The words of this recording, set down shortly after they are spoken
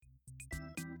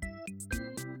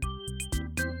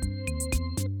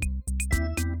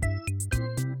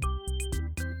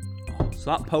So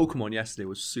that Pokemon yesterday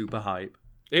was super hype.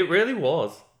 It really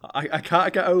was. I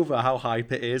can't get over how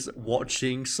hype it is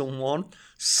watching someone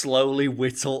slowly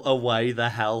whittle away the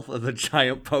health of the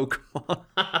giant Pokemon.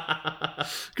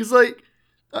 Because, like,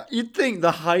 you'd think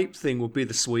the hype thing would be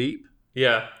the sweep.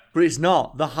 Yeah. But it's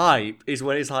not. The hype is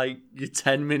when it's like you're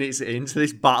 10 minutes into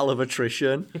this battle of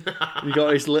attrition. You got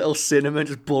this little Cinnamon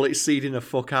just bullet seeding the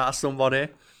fuck out of somebody.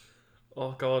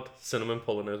 Oh, God. Cinnamon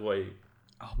pulling his weight.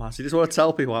 Oh, man. So you just want to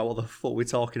tell people like, what the fuck we're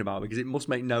talking about because it must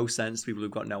make no sense to people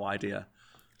who've got no idea.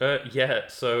 Yeah,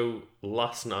 so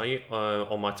last night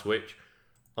on my Twitch,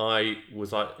 I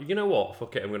was like, you know what?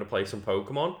 Fuck it, I'm going to play some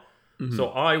Pokemon. Mm-hmm. So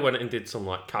I went and did some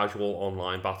like casual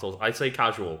online battles. I say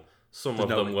casual. Some of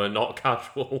them were not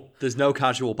casual. There's no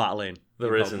casual battling.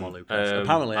 There isn't.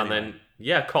 Apparently, and anyway.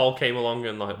 then Carl came along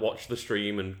and like watched the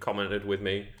stream and commented with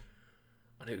me,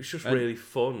 and it was just really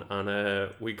fun.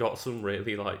 And we got some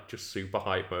really like just super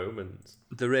hype moments.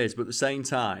 There is, but at the same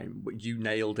time, you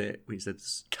nailed it when you said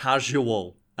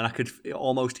casual, and I could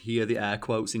almost hear the air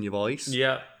quotes in your voice.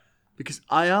 Yeah, because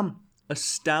I am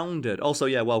astounded. Also,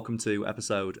 yeah, welcome to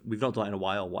episode. We've not done it in a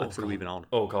while. What episode are we even on?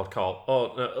 Oh God, Carl.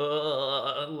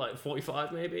 Oh, like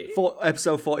 45 maybe.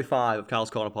 Episode 45 of Carl's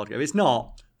Corner podcast. If it's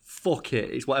not, fuck it.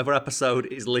 It's whatever episode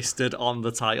is listed on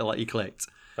the title that you clicked.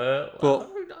 But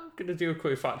I'm gonna do a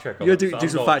quick fact check. You're do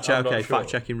some fact check. Okay, sure. Fact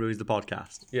checking ruins the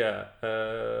podcast. Yeah.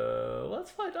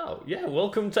 Let's find out. Yeah,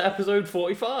 welcome to episode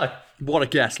 45. What a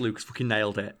guess, Lucas fucking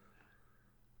nailed it.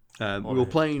 We were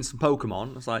playing some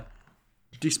Pokemon. It's like,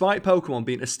 despite Pokemon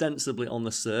being ostensibly on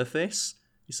the surface,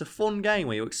 it's a fun game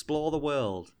where you explore the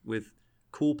world with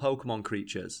cool Pokemon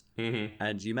creatures. Mm-hmm.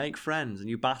 And you make friends and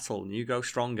you battle and you grow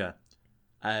stronger.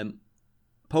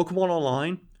 Pokemon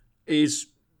Online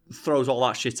throws all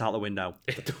that shit out the window.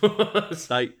 It does.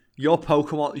 Like, your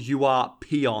Pokemon, you are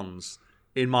peons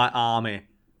in my army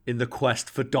in the quest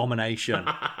for domination.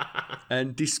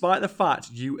 And despite the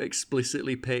fact you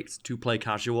explicitly picked to play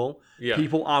casual,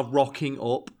 people are rocking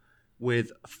up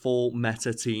with full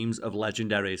meta teams of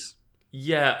legendaries.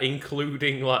 Yeah,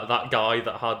 including like that guy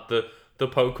that had the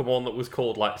Pokemon that was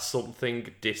called like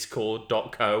something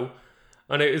discord.co.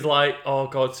 And it was like, oh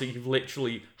God, so you've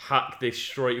literally hacked this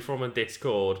straight from a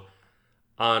Discord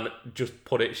and just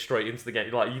put it straight into the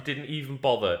game. Like, you didn't even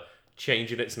bother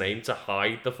changing its name to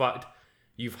hide the fact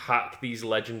you've hacked these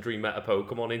legendary meta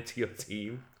Pokemon into your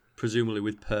team. Presumably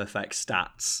with perfect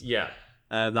stats. Yeah.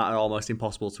 That are almost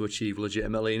impossible to achieve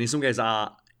legitimately. And in some cases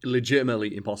are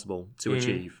legitimately impossible to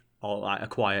achieve or like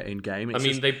acquire in-game.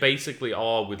 They basically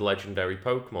are with legendary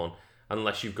Pokemon,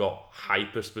 unless you've got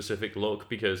hyper-specific luck,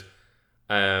 because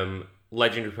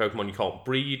legendary Pokemon you can't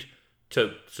breed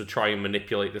to try and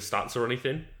manipulate the stats or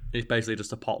anything. It's basically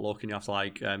just a potluck, and you have to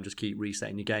like just keep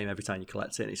resetting your game every time you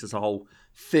collect it. It's just a whole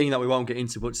thing that we won't get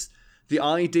into. But it's the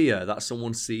idea that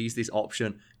someone sees this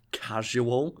option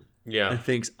casual and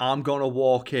thinks, I'm gonna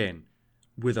walk in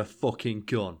with a fucking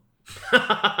gun.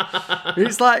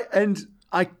 It's like, and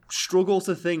I struggle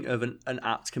to think of an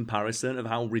apt comparison of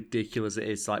how ridiculous it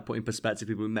is to like put in perspective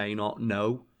people who may not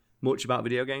know much about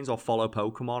video games or follow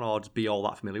Pokemon or just be all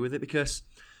that familiar with it, because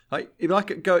like if I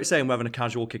could go saying we're having a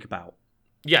casual kickabout.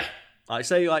 Yeah. Like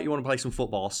say like you want to play some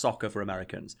football or soccer for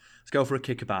Americans. Let's go for a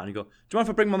kickabout and you go, do you mind if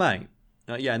I bring my mate?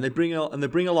 Yeah, and they bring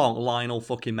along Lionel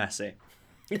fucking Messi.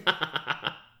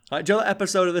 Like, do you know that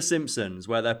episode of The Simpsons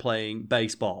where they're playing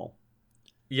baseball?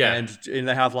 Yeah. And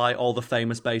they have like all the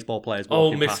famous baseball players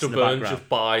walking walking past in Mr. the Burns background. just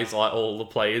buys like all the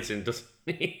players in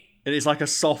And it's like a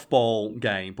softball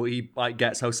game, but he like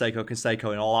gets Joseko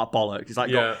Canseco and all that bollocks. He's like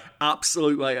got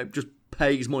absolutely like, just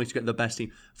pays money to get the best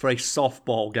team for a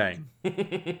softball game.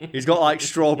 He's got like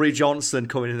Strawberry Johnson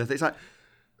coming in. It's like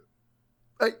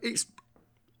it's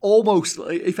almost,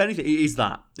 if anything, it is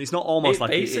that. It's not almost it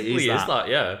like basically it is that.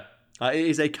 Yeah. It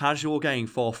is a casual game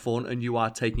for fun, and you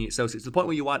are taking it so seriously to the point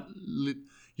where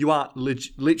you are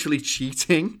literally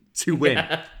cheating to win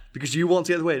because you want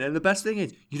to get the win. And the best thing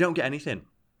is, you don't get anything.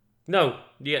 No,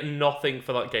 you get nothing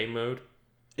for that game mode.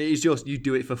 It is just you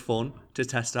do it for fun to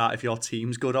test out if your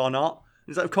team's good or not.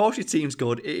 It's like, of course your team's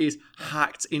good. It is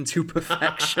hacked into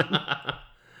perfection.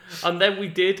 And then we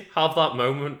did have that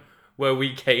moment where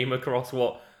we came across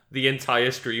what the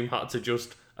entire stream had to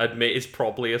just admit is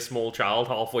probably a small child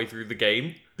halfway through the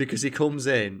game. Because he comes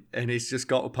in and he's just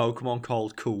got a Pokemon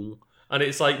called Cool. And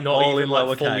it's like not all even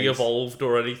like fully evolved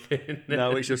or anything.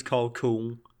 No, it's just called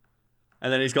Cool.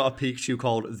 And then he's got a Pikachu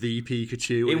called the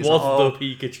Pikachu. It was the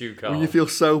Pikachu card. You feel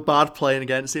so bad playing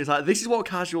against it. It's like, this is what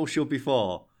casual should be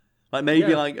for. Like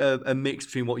maybe like a mix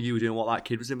between what you were doing and what that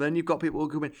kid was doing. But then you've got people who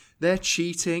come in. They're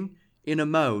cheating in a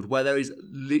mode where there is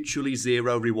literally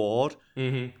zero reward.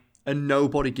 Mm-hmm. And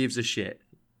nobody gives a shit.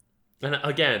 And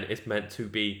again, it's meant to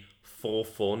be for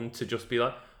fun, to just be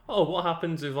like, oh, what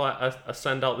happens if like I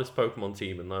send out this Pokemon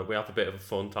team and like we have a bit of a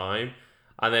fun time,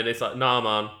 and then it's like, nah,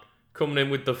 man, coming in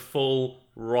with the full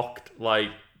rocked like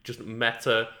just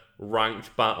meta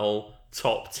ranked battle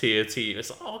top tier team. It's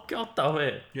like, oh god damn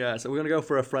it. Yeah, so we're gonna go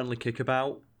for a friendly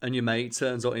kickabout, and your mate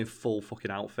turns up in full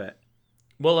fucking outfit.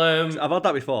 Well, I've had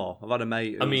that before. I've had a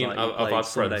mate. I mean, I've had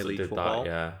friends that did football, that.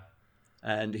 Yeah,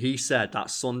 and he said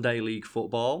that Sunday league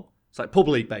football, it's like pub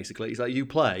league basically. It's like you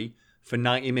play for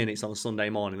 90 minutes on a Sunday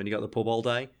morning when you got the pub all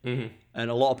day, and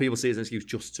a lot of people see it as an excuse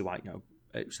just to like get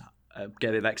a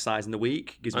bit of exercise in the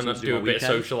week, gives and do a bit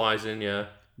of socialising. Yeah,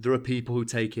 there are people who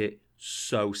take it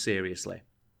so seriously,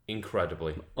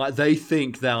 incredibly. Like they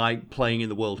think they're like playing in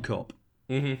the World Cup.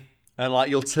 And like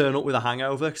you'll turn up with a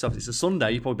hangover because if it's a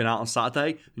Sunday, you've probably been out on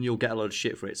Saturday, and you'll get a load of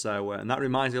shit for it. So, and that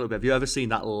reminds me a little bit. Have you ever seen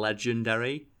that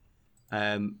legendary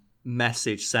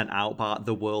message sent out by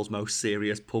the world's most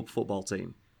serious pub football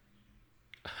team?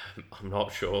 I'm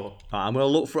not sure. Right, I'm gonna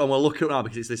look it up now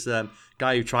because it's this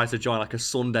guy who tries to join like a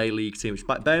Sunday league team. Which,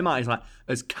 bear in mind, is like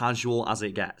as casual as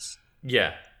it gets.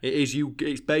 Yeah, it is.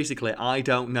 It's basically I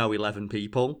don't know 11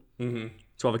 people.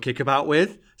 To have a kickabout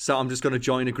with, so I'm just going to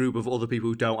join a group of other people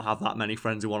who don't have that many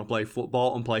friends who want to play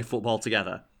football and play football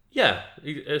together. Yeah,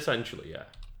 essentially, yeah.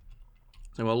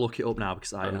 So I'll look it up now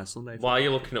because I Sunday. While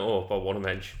you're looking it up, I want to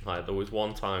mention like there was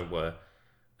one time where,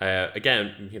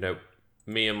 again, you know,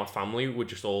 me and my family were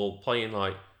just all playing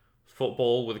like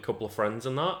football with a couple of friends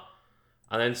and that,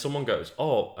 and then someone goes,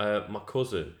 "Oh, my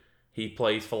cousin, he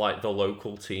plays for like the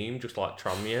local team, just like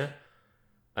Tranmere.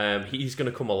 He's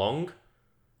going to come along."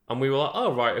 And we were like,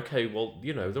 oh, right, okay, well,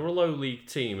 you know, they're a low league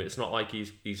team. It's not like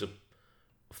he's a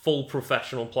full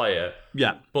professional player.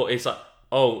 Yeah. But it's like,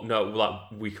 oh, no, like,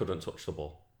 we couldn't touch the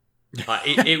ball. Like,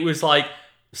 it was like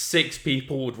 6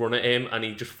 people would run at him and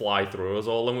he'd just fly through us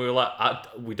all. And we were like,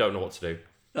 we don't know what to do.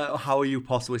 How are you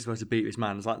possibly supposed to beat this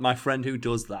man? It's like my friend who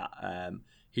does that,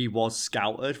 he was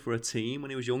scouted for a team when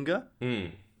he was younger.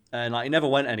 And like he never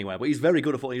went anywhere. But he's very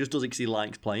good at football. He just does it because he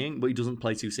likes playing, but he doesn't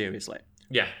play too seriously.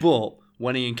 Yeah. But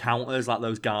when he encounters like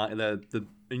those guys,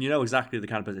 and you know exactly the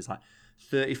kind of person, it's like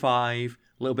 35,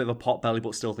 a little bit of a pot belly,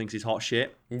 but still thinks he's hot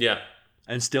shit. Yeah.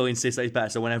 And still insists that he's better.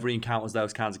 So whenever he encounters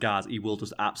those kinds of guys, he will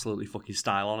just absolutely fuck his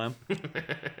style on him.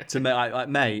 To make like,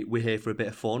 mate, we're here for a bit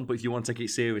of fun, but if you want to take it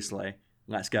seriously,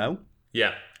 let's go.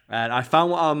 Yeah. And I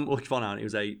found what I'm looking for now, and it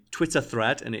was a Twitter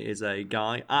thread, and it is a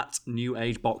guy at New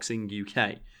Age Boxing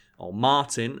UK, or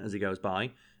Martin, as he goes by.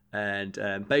 And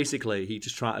basically, he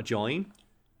just tried to join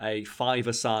a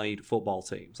 5-a-side football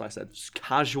team. So like I said, just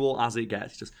casual as it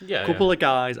gets. Just a couple of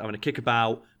guys having a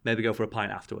kickabout, maybe go for a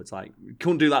pint afterwards. Like, you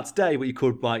couldn't do that today, but you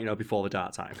could, like, you know, before the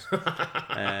dark times.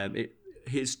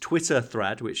 His Twitter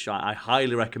thread, which I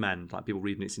highly recommend, like people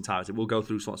reading its entirety, we'll go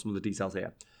through some of the details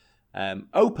here,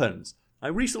 opens. I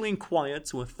recently inquired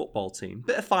to a football team,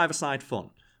 bit of 5-a-side fun.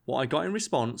 What I got in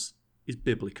response is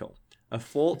biblical. A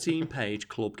 14-page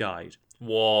club guide.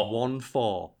 What?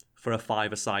 1-4 for a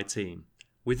 5-a-side team.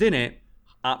 Within it,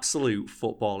 absolute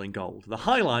football in gold. The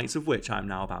highlights of which I'm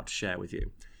now about to share with you.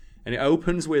 And it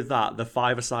opens with that the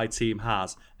 5-a-side team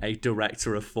has a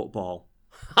director of football.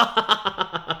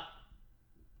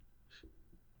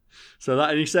 So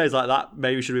that, and he says like that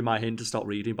maybe should be my hint to stop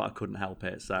reading, but I couldn't help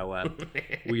it. So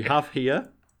we have here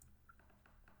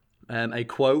a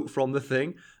quote from the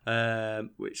thing,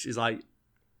 which is like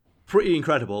pretty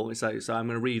incredible. So I'm going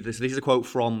to read this. This is a quote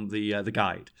from the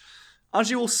guide. As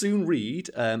you will soon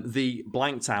read, the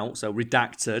blanked out, so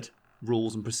redacted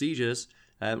rules and procedures,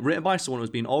 written by someone who's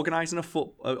been organising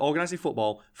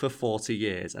football for 40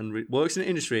 years and works in an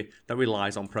industry that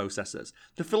relies on processes.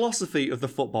 The philosophy of the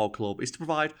football club is to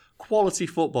provide quality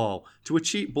football. To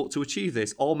achieve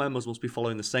this, all members must be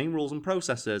following the same rules and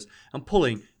processes and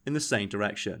pulling in the same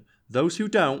direction. Those who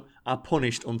don't are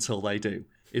punished until they do.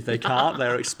 If they can't, they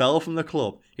are expelled from the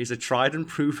club. It's a tried and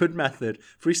proven method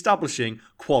for establishing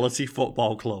quality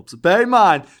football clubs. Bear in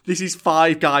mind, this is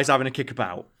 5 guys having a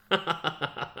kickabout.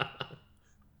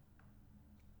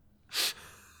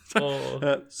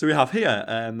 So we have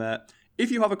here, if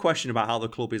you have a question about how the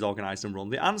club is organised and run,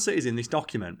 the answer is in this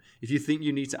document. If you think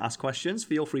you need to ask questions,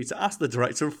 feel free to ask the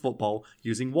director of football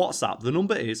using WhatsApp. The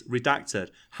number is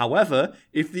redacted. However,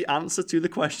 if the answer to the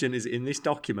question is in this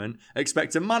document,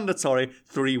 expect a mandatory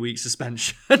 3-week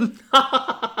suspension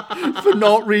for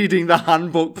not reading the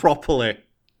handbook properly.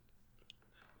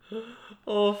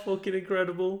 Oh, fucking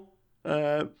incredible.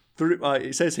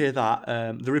 It says here that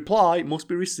the reply must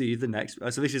be received the next...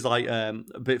 So this is like a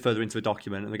bit further into the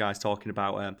document, and the guy's talking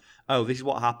about, this is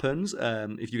what happens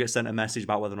if you get sent a message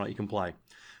about whether or not you can play.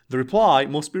 The reply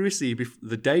must be received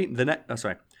the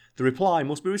The reply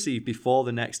must be received before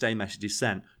the next day message is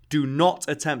sent. Do not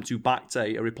attempt to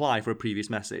backdate a reply for a previous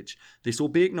message. This will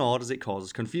be ignored as it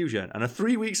causes confusion, and a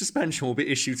 3-week suspension will be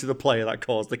issued to the player that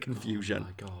caused the confusion. Oh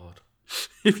my god.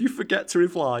 If you forget to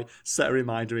reply, set a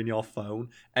reminder in your phone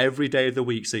every day of the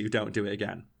week so you don't do it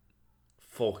again.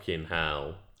 Fucking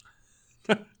hell.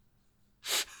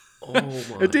 Oh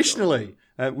my Additionally,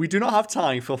 we do not have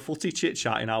time for footy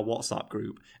chit-chat in our WhatsApp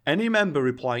group. Any member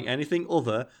replying anything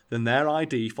other than their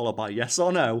ID followed by yes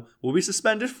or no will be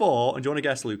suspended for, and do you want to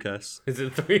guess, Lucas? Is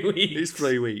it 3 weeks? It's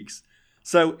 3 weeks.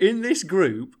 So in this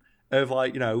group of,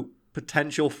 like, you know,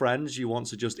 potential friends you want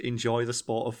to just enjoy the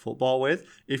sport of football with,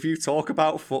 if you talk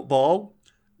about football,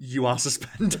 you are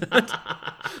suspended.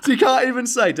 So you can't even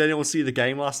say, did anyone see the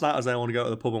game last night, or does anyone want to go to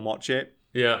the pub and watch it?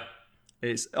 Yeah.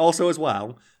 It's also, as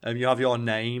well, you have your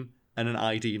name and an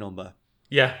ID number.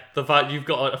 Yeah, the fact you've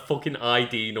got a fucking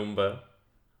ID number.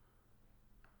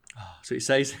 So it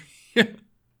says,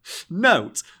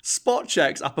 note, spot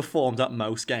checks are performed at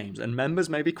most games, and members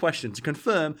may be questioned to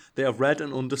confirm they have read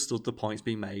and understood the points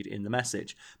being made in the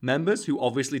message. Members who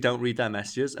obviously don't read their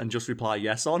messages and just reply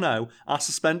yes or no are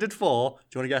suspended for,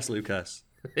 do you want to guess, Lucas?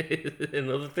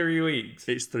 Another 3 weeks.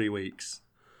 It's 3 weeks.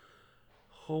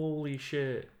 Holy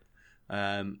shit.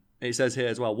 It says here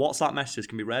as well, WhatsApp messages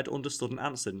can be read, understood and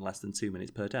answered in less than 2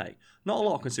 minutes per day. Not a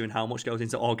lot considering how much goes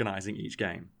into organising each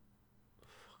game.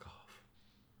 Fuck off.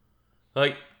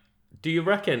 Like, do you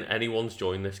reckon anyone's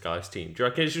joined this guy's team? Do you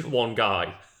reckon it's just one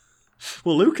guy?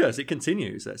 Well, Lucas, it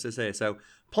continues. It says here, so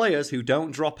players who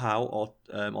don't drop out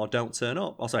or don't turn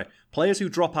up, players who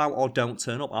drop out or don't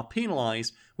turn up are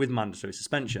penalised with mandatory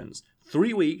suspensions.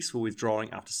 3 weeks for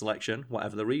withdrawing after selection,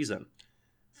 whatever the reason.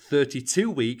 32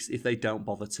 weeks if they don't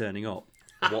bother turning up,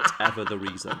 whatever the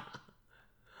reason.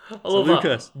 I love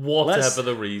Lucas, that. Whatever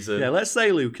the reason. Yeah, let's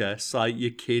say, Lucas, like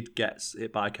your kid gets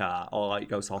hit by a car or like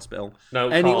goes to hospital. No,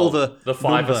 any Carl, other the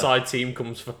five-a-side team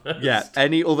comes first. Yeah,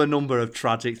 any other number of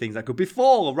tragic things that could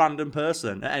befall a random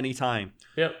person at any time.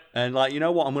 Yep. And like, you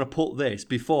know what? I'm going to put this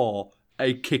before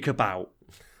a kickabout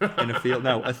in a field.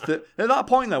 No, at that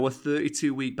point though, a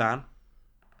 32-week ban.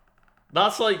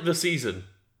 That's like the season.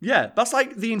 Yeah, that's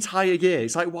like the entire year.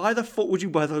 It's like, why the fuck would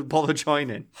you bother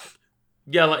joining?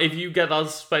 Yeah, like if you get that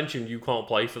suspension, you can't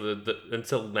play for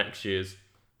until next year's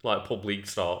like pub league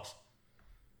starts.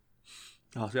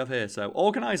 Oh, so we have here, so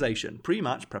organisation,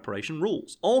 pre-match preparation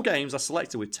rules. All games are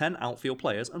selected with 10 outfield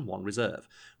players and 1 reserve.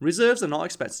 Reserves are not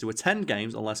expected to attend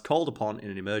games unless called upon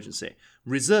in an emergency.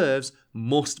 Reserves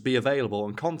must be available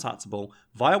and contactable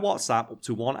via WhatsApp up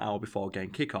to 1 hour before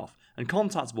game kickoff, and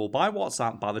contactable by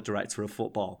WhatsApp by the director of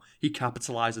football. He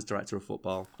capitalises director of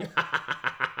football.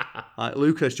 Right,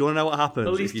 Lucas, do you want to know what happens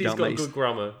At least if you he's got good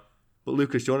grammar. But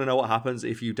Lucas, do you want to know what happens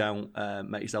if you don't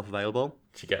make yourself available?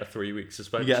 You get a 3-week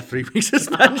suspension. You get a 3-week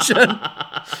suspension.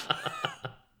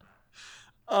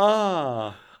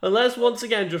 And let's once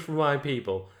again just remind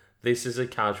people, this is a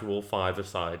casual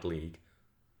 5-a-side league.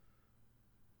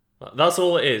 That's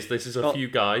all it is. This is a few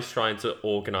guys trying to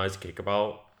organise a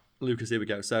kickabout. Lucas, here we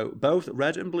go. So both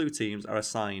red and blue teams are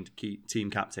assigned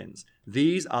team captains.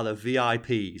 These are the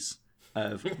VIPs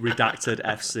of Redacted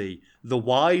FC, the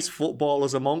wise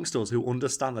footballers amongst us who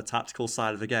understand the tactical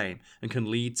side of the game and can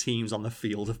lead teams on the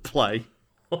field of play.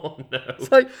 Oh no!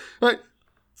 It's like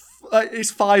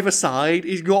it's 5-a-side.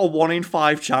 He's got a 1 in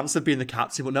 5 chance of being the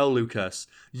captain, but no, Lucas,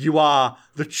 you are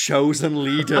the chosen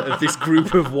leader of this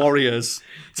group of warriors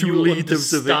to lead them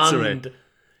to victory.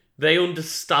 They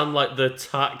understand like the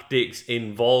tactics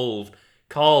involved.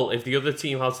 Carl, if the other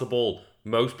team has the ball,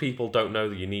 most people don't know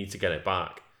that you need to get it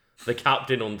back. The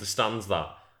captain understands that.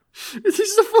 This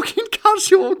is a fucking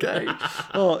casual game.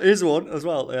 Oh, here's one as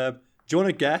well. Do you want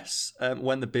to guess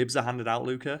when the bibs are handed out,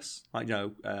 Lucas? Like, you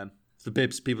know, the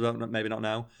bibs, people don't maybe not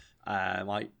know.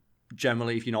 Like,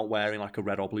 generally, if you're not wearing like a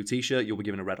red or blue t-shirt, you'll be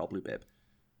given a red or blue bib.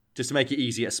 Just to make it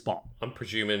easy to spot. I'm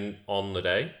presuming on the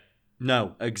day?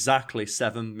 No, exactly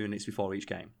 7 minutes before each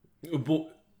game.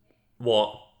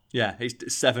 What? Yeah,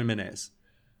 it's 7 minutes.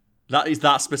 That is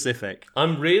that specific.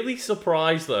 I'm really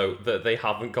surprised, though, that they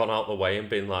haven't gone out the way and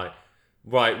been like,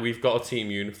 right, we've got a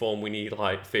team uniform. We need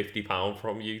like £50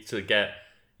 from you to get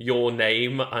your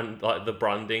name and like the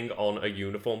branding on a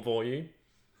uniform for you.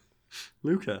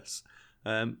 Lucas,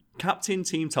 Captain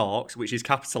Team Talks, which is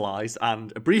capitalised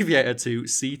and abbreviated to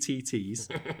CTTs,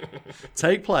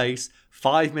 take place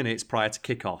 5 minutes prior to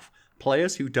kickoff.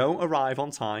 Players who don't arrive on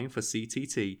time for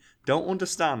CTT don't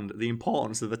understand the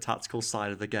importance of the tactical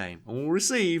side of the game and will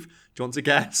receive, do you want to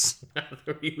guess?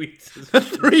 3 weeks. A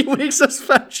 3-week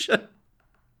suspension.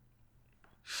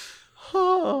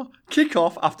 Kick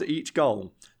off after each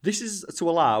goal. This is to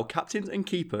allow captains and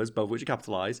keepers, both of which are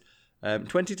capitalised,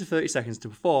 20 to 30 seconds to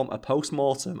perform a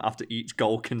post-mortem after each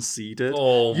goal conceded.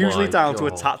 Usually down to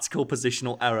a tactical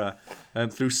positional error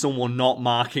through someone not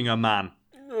marking a man.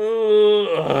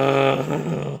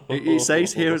 It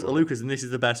says here, Lucas, and this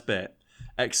is the best bit,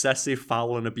 excessive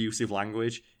foul and abusive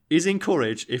language is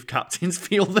encouraged if captains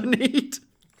feel the need.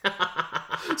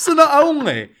 So not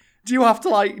only do you have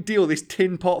to deal with this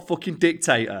tin pot fucking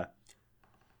dictator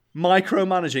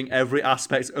micromanaging every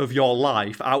aspect of your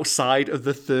life outside of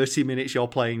the 30 minutes you're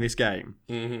playing this game.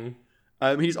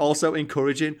 He's also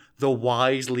encouraging the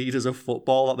wise leaders of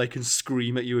football that they can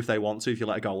scream at you if they want to if you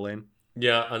let a goal in.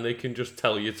 Yeah, and they can just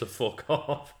tell you to fuck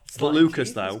off. But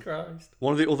Lucas, though,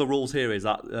 one of the other rules here is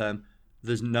that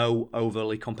there's no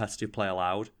overly competitive play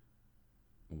allowed.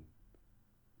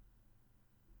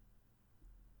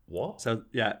 What? So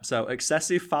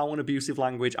excessive foul and abusive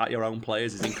language at your own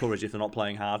players is encouraged if they're not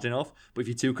playing hard enough. But if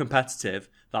you're too competitive,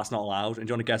 that's not allowed. And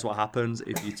do you want to guess what happens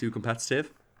if you're too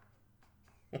competitive?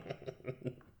 Do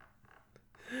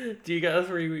you get a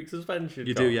 3-week suspension?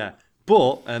 You do, yeah.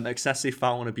 But excessive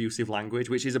foul and abusive language,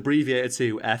 which is abbreviated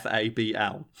to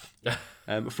FABL,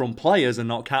 from players and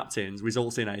not captains,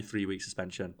 results in a 3-week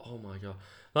suspension. Oh my god!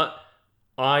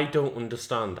 I don't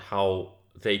understand how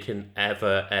they can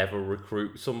ever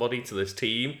recruit somebody to this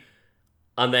team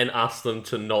and then ask them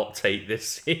to not take this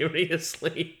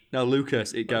seriously. No,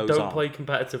 Lucas, it goes Don't play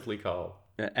competitively, Carl.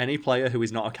 Any player who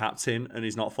is not a captain and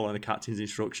is not following the captain's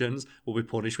instructions will be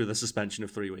punished with a suspension of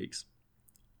 3 weeks.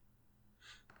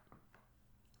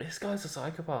 This guy's a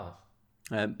psychopath.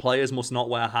 Players must not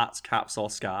wear hats, caps, or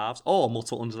scarves, or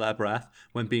mutter under their breath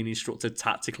when being instructed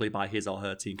tactically by his or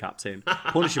her team captain.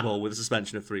 Punishable with a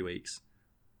suspension of 3 weeks.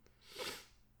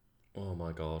 Oh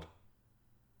my god!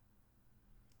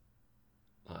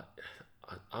 I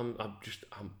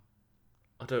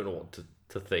don't know what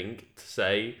to think, to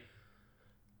say.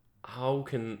 How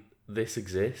can this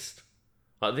exist?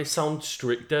 This sounds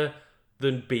stricter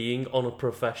than being on a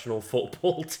professional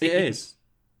football team. It is.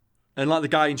 And the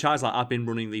guy in charge, I've been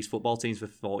running these football teams for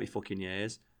 40 fucking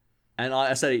years. And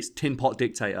like I said, it's tin pot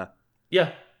dictator.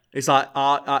 Yeah. It's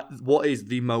what is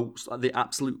the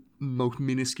absolute most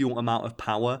minuscule amount of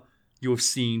power you have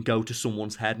seen go to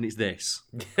someone's head, and it's this.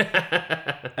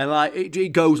 And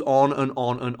it goes on and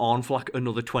on and on for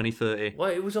another 20, 30. Well,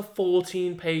 it was a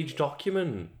 14-page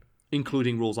document.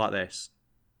 Including rules like this.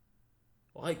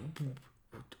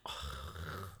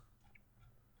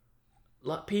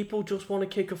 People just want to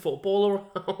kick a football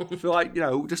around.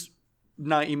 For just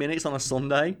 90 minutes on a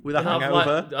Sunday with a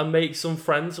hangover. And make some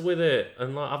friends with it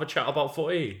and have a chat about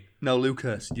footy. No,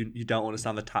 Lucas, you don't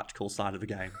understand the tactical side of the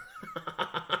game.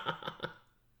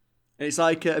 It's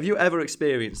have you ever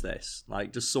experienced this?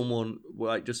 Does someone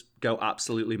just go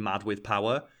absolutely mad with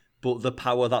power, but the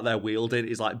power that they're wielding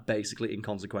is basically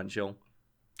inconsequential?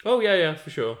 Oh yeah,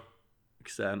 for sure.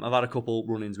 I've had a couple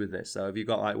run-ins with this. So have you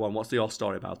got one? What's your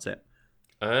story about it?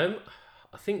 I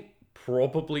think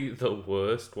probably the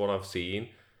worst one I've seen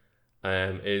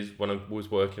is when I was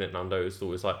working at Nando's. There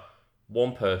was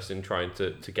one person trying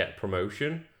to get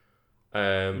promotion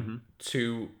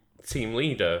to team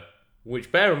leader,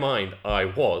 which bear in mind I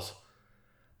was,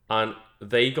 and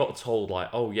they got told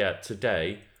oh yeah,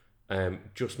 today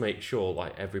just make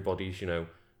sure everybody's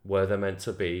where they're meant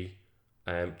to be.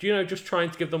 Just trying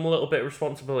to give them a little bit of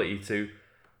responsibility to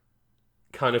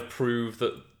kind of prove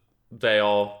that they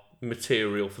are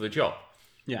material for the job.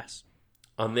 Yes.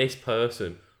 And this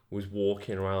person was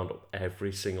walking around up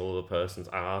every single other person's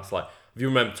ass. Have you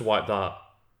remembered to wipe that?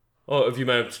 Oh, have you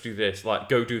remembered to do this?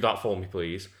 Go do that for me,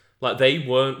 please. They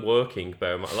weren't working,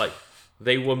 bear in mind.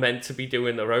 They were meant to be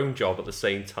doing their own job at the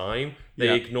same time.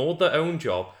 They ignored their own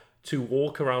job to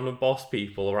walk around and boss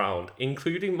people around,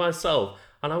 including myself.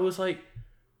 And I was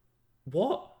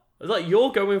what?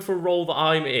 You're going for a role that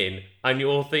I'm in, and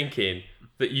you're thinking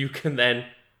that you can then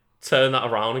turn that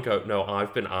around and go, no,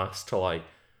 I've been asked to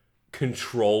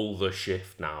control the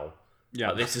shift now.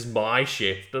 Yeah. This is my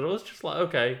shift. And I was just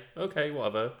okay,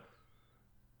 whatever.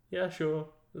 Yeah, sure.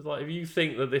 It's if you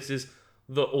think that this is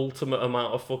the ultimate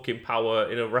amount of fucking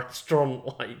power in a restaurant,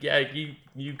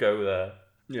 you go there.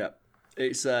 Yeah.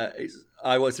 It's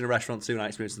I worked in a restaurant too and I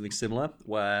experienced something similar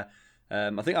where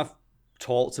I think I've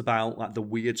talked about the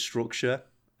weird structure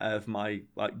of my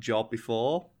job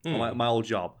before, my old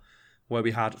job, where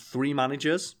we had 3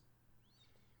 managers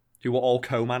who were all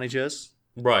co-managers.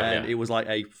 Right, and it was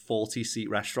a 40-seat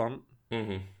restaurant.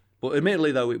 Mm-hmm. But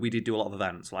admittedly, though, we did do a lot of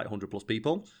events, 100+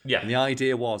 people. Yeah. And the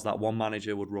idea was that one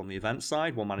manager would run the event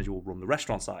side, one manager would run the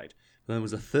restaurant side. Then there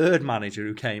was a third manager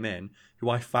who came in, who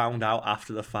I found out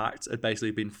after the fact had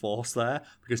basically been forced there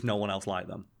because no one else liked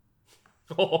them.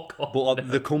 Oh, God.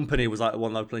 But the company was like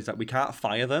one of those places like, we can't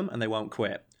fire them and they won't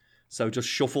quit. So just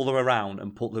shuffle them around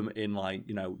and put them in like,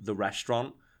 the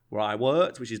restaurant where I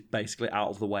worked, which is basically out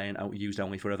of the way and used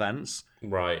only for events.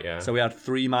 Right, yeah. So we had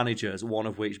 3 managers, one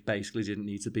of which basically didn't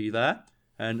need to be there.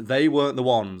 And they weren't the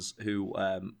ones who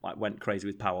went crazy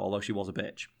with power, although she was a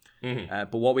bitch. Mm-hmm.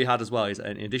 But what we had as well is,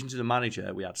 in addition to the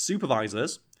manager, we had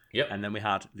supervisors. Yep. And then we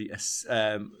had I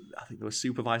think there were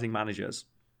supervising managers.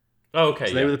 Oh, okay,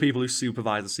 so they were the people who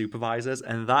supervised the supervisors.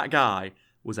 And that guy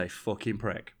was a fucking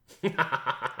prick.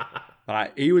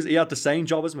 Right, he had the same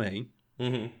job as me.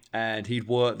 Mm-hmm. And he'd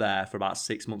worked there for about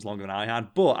 6 months longer than I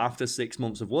had. But after 6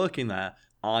 months of working there,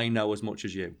 I know as much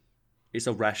as you. It's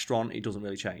a restaurant. It doesn't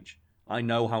really change. I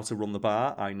know how to run the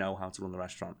bar. I know how to run the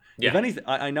restaurant. Yeah. If anything,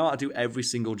 I know how to do every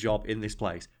single job in this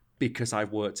place because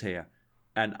I've worked here.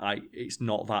 And it's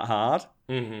not that hard.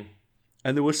 Mm-hmm.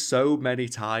 And there were so many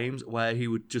times where he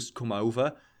would just come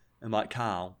over and like,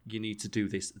 Carl, you need to do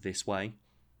this way.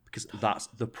 Because that's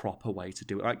the proper way to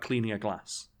do it. Like cleaning a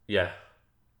glass. Yeah.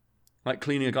 Like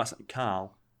cleaning a glass. Like,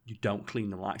 Carl, you don't clean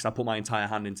the glass. I put my entire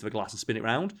hand into the glass and spin it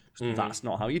round. Mm-hmm. That's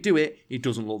not how you do it. It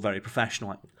doesn't look very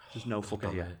professional. Like, there's no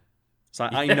fucker here. It's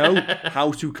like, I know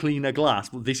how to clean a glass,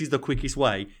 but this is the quickest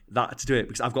way to do it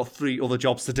because I've got 3 other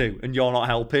jobs to do and you're not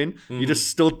helping. Mm-hmm. You just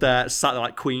stood there, sat there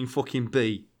like Queen fucking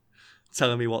Bee,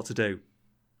 telling me what to do.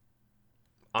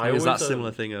 There's that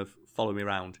similar thing of follow me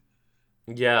around.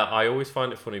 Yeah, I always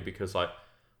find it funny because like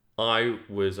I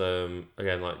was again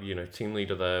like team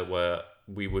leader there where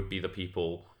we would be the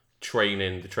people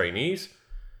training the trainees,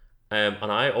 and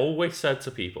I always said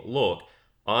to people, look,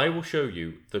 I will show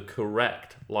you the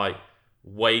correct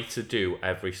way to do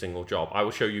every single job. I will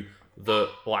show you the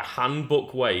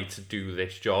handbook way to do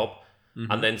this job, mm-hmm.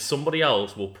 and then somebody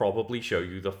else will probably show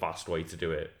you the fast way to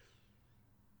do it.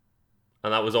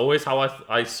 And that was always how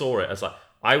I saw it, as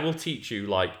I will teach you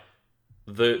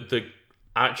the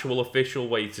actual official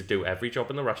way to do every job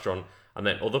in the restaurant, and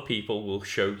then other people will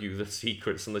show you the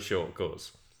secrets and the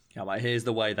shortcuts. Yeah, here's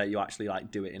the way that you actually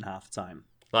do it in half the time.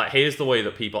 Here's the way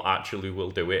that people actually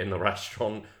will do it in the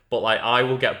restaurant. But I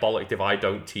will get bollocked if I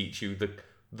don't teach you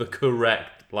the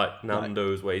correct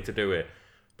Nando's way to do it.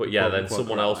 But yeah, then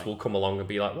someone else will come along and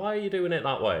be like, "Why are you doing it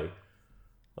that way?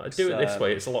 Do it this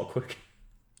way. It's a lot quicker."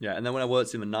 Yeah, and then when I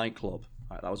worked in the nightclub,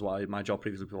 that was my job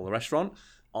previously before the restaurant.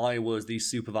 I was the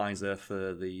supervisor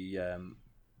for the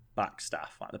back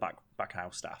staff, the back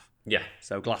house staff. Yeah.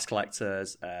 So glass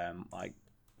collectors,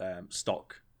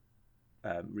 stock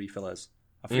refillers.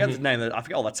 I forget the name. I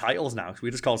forget all the titles now because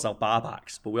we just called ourselves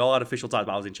barbacks, but we all had official titles.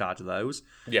 But I was in charge of those.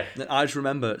 Yeah. And I just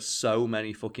remember so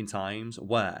many fucking times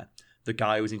where the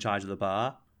guy who was in charge of the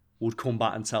bar would come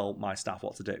back and tell my staff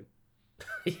what to do.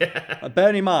 Yeah.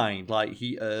 Bearing in mind,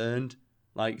 he earned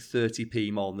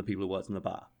 30p more than the people who worked in the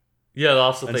bar. Yeah,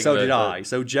 that's the thing. And so did I.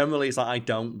 So generally, it's I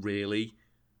don't really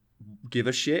give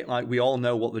a shit. We all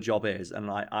know what the job is, and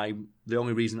the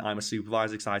only reason I'm a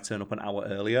supervisor is because I turn up an hour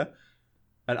earlier.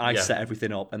 And I set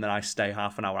everything up, and then I stay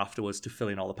half an hour afterwards to fill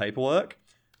in all the paperwork.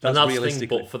 That's the thing,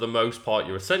 but for the most part,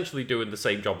 you're essentially doing the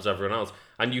same job as everyone else,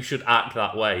 and you should act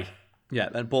that way. Yeah,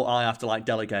 but I have to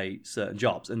delegate certain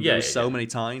jobs, and there's so many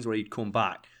times where he'd come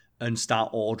back and start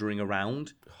ordering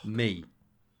around me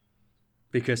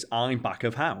because I'm back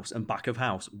of house, and back of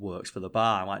house works for the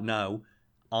bar. I'm like, no,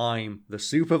 I'm the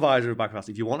supervisor of back of house.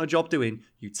 If you want a job doing,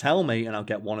 you tell me, and I'll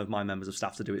get one of my members of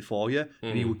staff to do it for you.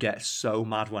 And he would get so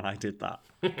mad when I did that.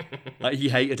 He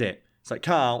hated it. It's like,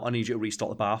 Carl, I need you to restock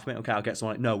the bar for me. Okay, I'll get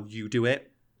someone. No, you do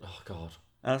it. Oh, God.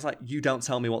 And I was like, you don't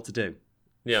tell me what to do.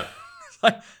 Yeah.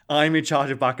 I'm in charge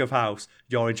of back of house.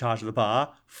 You're in charge of the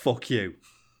bar. Fuck you.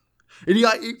 And he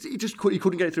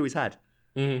couldn't get it through his head.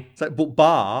 Mm-hmm. It's like, but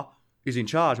bar is in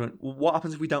charge. I went, well, what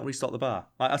happens if we don't restock the bar?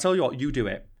 I tell you what, you do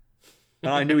it.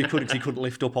 And I knew he couldn't because he couldn't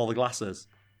lift up all the glasses.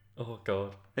 Oh,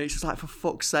 God. And it's just for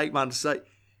fuck's sake, man. Just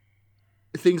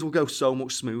things will go so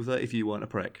much smoother if you weren't a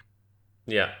prick.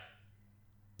 Yeah.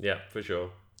 Yeah, for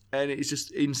sure. And it's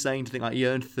just insane to think he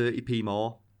earned 30p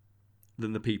more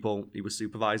than the people he was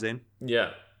supervising.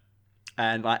 Yeah.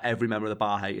 And every member of the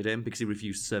bar hated him because he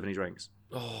refused to serve any drinks.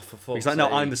 Oh, for fuck's He's sake. No,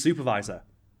 I'm the supervisor.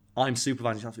 I'm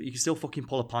supervising. You can still fucking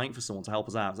pull a pint for someone to help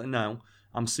us out. It's no,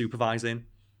 I'm supervising.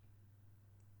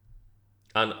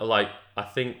 And I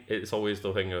think it's always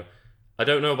the thing of, I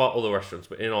don't know about other restaurants,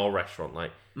 but in our restaurant,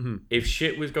 if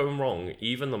shit was going wrong,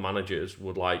 even the managers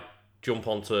would jump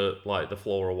onto the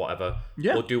floor or whatever,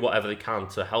 or do whatever they can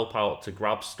to help out, to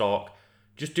grab stock,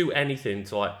 just do anything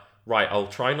to right, I'll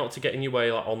try not to get in your way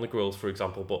on the grills, for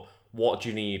example, but what do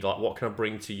you need? Like, what can I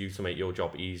bring to you to make your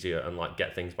job easier and like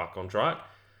get things back on track?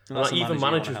 And like, even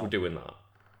managers were doing that.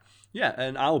 Yeah,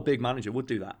 and our big manager would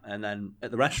do that. And then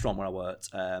at the restaurant where I worked,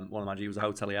 one of the managers, he was a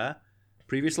hotelier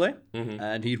previously,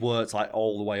 and he'd worked like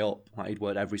all the way up. Like, he'd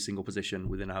worked every single position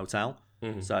within a hotel.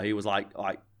 So he was like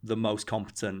the most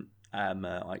competent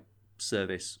like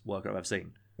service worker I've ever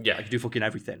seen. Yeah, he could do fucking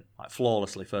everything like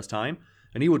flawlessly first time,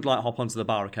 and he would like hop onto the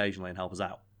bar occasionally and help us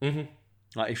out.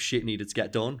 Like if shit needed to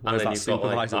get done, whereas that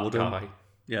supervisor wouldn't.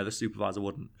 Yeah, the supervisor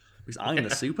wouldn't, because I'm the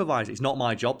supervisor. It's not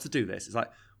my job to do this. It's like,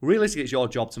 realistically, it's your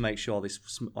job to make sure this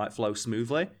like flows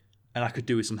smoothly, and I could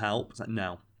do with some help. It's like,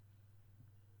 no.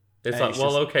 It's like,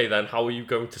 well, okay then, how are you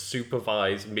going to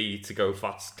supervise me to go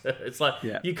faster? It's like,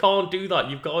 you can't do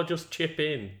that. You've got to just chip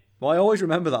in. Well, I always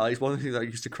remember that. It's one of the things that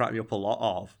used to crack me up a lot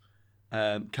of.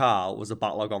 Carl was a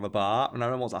backlog on the bar, and I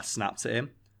remember once I snapped at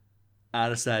him,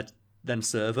 and I said, then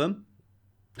serve them.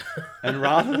 And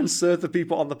rather than serve the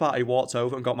people on the bar, he walked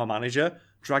over and got my manager,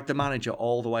 dragged the manager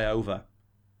all the way over,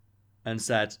 and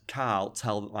said, Carl,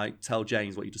 tell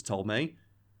James what you just told me.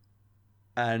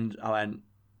 And I went,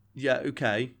 yeah,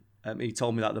 okay. He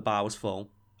told me that the bar was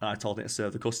full, and I told him to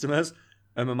serve the customers.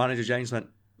 And my manager, James, went,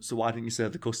 so why didn't you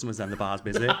serve the customers then? The bar's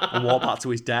busy. And walked back to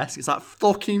his desk. It's like,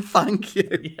 fucking thank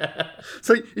you. Yeah.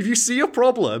 So if you see a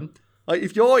problem, like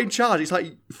if you're in charge, it's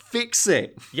like, fix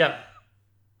it. Yeah.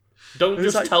 Don't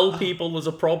just tell people there's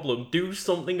a problem. Do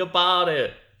something about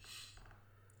it.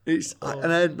 And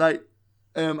then like,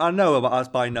 I know that's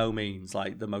by no means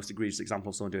like the most egregious example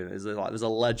of someone doing it. There's a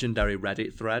legendary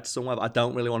Reddit thread somewhere, but I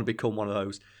don't really want to become one of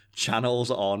those channels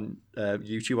on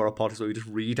YouTube or a podcast where we just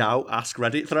read out Ask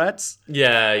Reddit threads.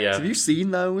 Yeah. So have you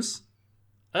seen those?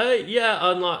 Yeah,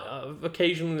 and like I've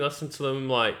occasionally listened to them,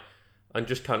 like, and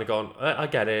just kind of gone, I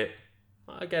get it.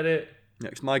 Yeah,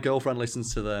 because my girlfriend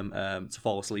listens to them to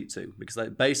fall asleep to, because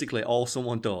basically all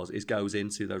someone does is goes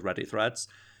into those Reddit threads,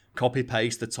 copy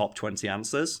paste the top 20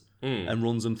 answers, and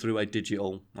runs them through a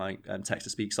digital like text to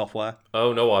speak software.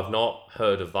 Oh no, I've not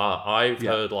heard of that. I've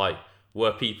heard like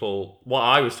where people, what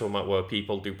I was talking about, where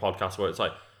people do podcasts where it's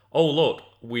like, oh look,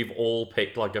 we've all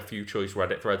picked like a few choice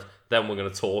Reddit threads, then we're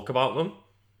going to talk about them.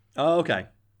 Oh, okay.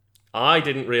 I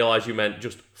didn't realise you meant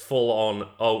just full on,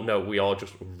 oh no, we are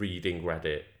just reading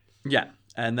Reddit. Yeah,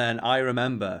 and then I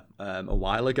remember a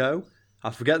while ago,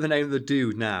 I forget the name of the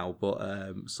dude now,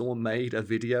 but someone made a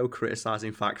video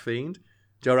criticising FactFiend.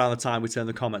 Around the time we turned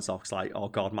the comments off, it's like, oh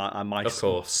god, my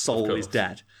soul is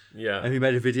dead. Yeah. And he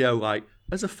made a video like,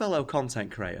 as a fellow content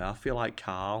creator, I feel like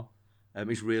Carl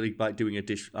is really like doing a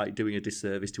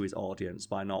disservice to his audience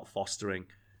by not fostering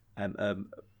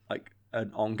like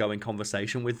an ongoing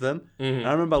conversation with them. And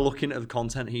I remember looking at the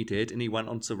content he did, and he went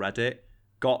onto Reddit,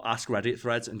 got Ask Reddit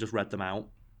threads, and just read them out.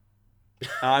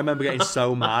 And I remember getting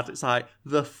so mad. It's like,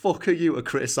 the fuck are you to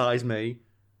criticise me?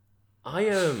 I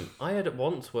had it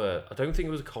once where I don't think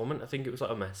it was a comment. I think it was like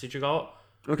a message I got.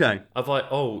 Okay. Of like,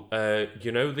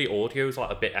 the audio is like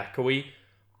a bit echoey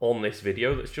on this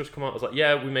video that's just come out. I was like,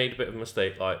 yeah, we made a bit of a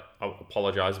mistake. Like, I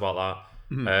apologise about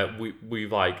that.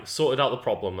 We've like sorted out the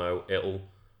problem though. It'll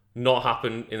not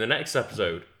happen in the next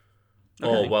episode.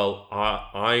 Okay. Oh well,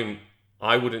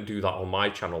 I wouldn't do that on my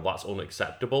channel. That's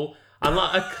unacceptable. And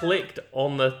like, I clicked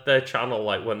on their channel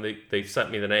like when they sent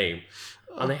me the name.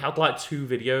 And they had like 2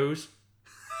 videos.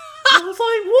 I was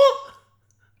like,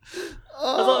 what?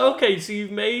 I was like, okay, so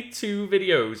you've made 2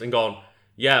 videos and gone,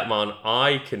 yeah, man,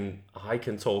 I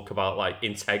can talk about like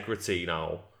integrity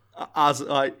now. As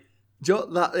like, do you know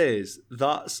what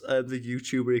that's the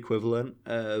YouTuber equivalent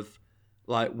of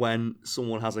like when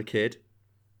someone has a kid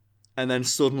and then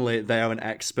suddenly they are an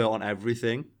expert on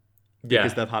everything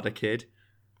because they've had a kid.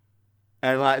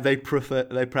 And like they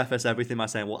preface everything by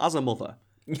saying, well, as a mother,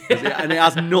 and it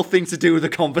has nothing to do with the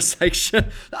conversation.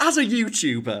 As a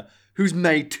YouTuber who's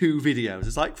made 2 videos,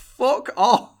 it's like, fuck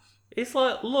off. It's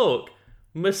like, look,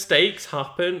 mistakes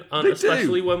happen, and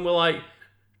especially when we're like,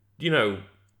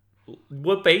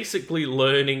 we're basically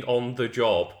learning on the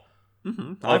job.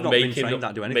 I've not been trained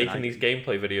that do anything. Making these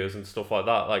gameplay videos and stuff like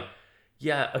that. Like,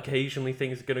 yeah, occasionally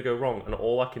things are going to go wrong, and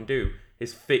all I can do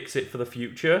is fix it for the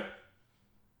future.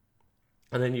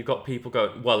 And then you've got people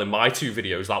going, well, in my 2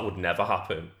 videos, that would never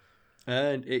happen.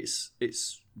 And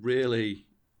it's really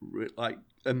like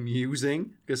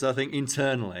amusing, because I think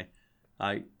internally,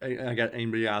 I get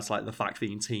in regards like the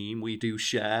FactFiend team, we do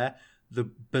share the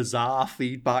bizarre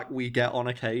feedback we get on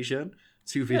occasion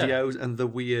to videos and the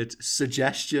weird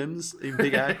suggestions in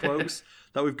big air quotes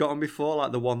that we've gotten before.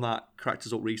 Like the one that cracked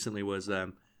us up recently was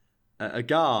a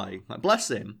guy, like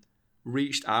bless him,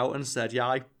 reached out and said,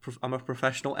 yeah, I'm a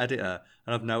professional editor,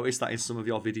 and I've noticed that in some of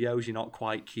your videos you're not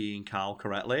quite keying Carl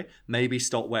correctly. Maybe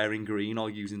stop wearing green or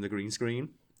using the green screen.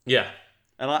 Yeah.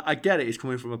 And I get it. It's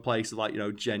coming from a place of like,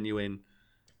 genuine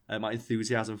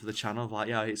enthusiasm for the channel. Of like,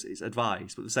 yeah, it's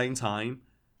advice. But at the same time,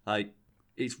 like,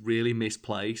 it's really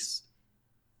misplaced.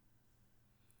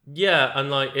 Yeah,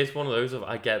 and like, it's one of those of,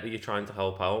 I get that you're trying to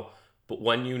help out, but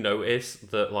when you notice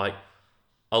that like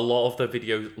a lot of the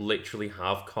videos literally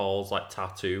have Carl's like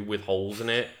tattoo with holes in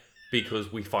it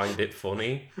because we find it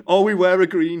funny. Or we wear a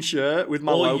green shirt with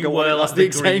my logo on it. That's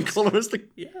the same colour as the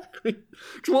green.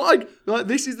 What like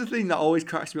this is the thing that always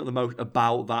cracks me up the most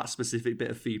about that specific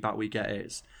bit of feedback we get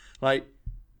is like,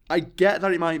 I get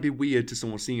that it might be weird to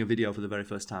someone seeing a video for the very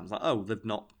first time. It's like, oh, they've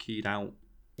not keyed out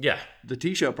the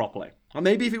t-shirt properly. Or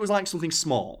maybe if it was like something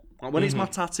small, like when it's my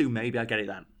tattoo, maybe I get it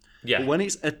then. Yeah. But when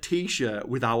it's a t-shirt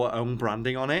with our own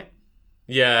branding on it.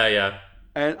 Yeah.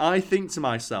 And I think to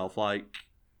myself, like,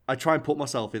 I try and put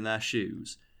myself in their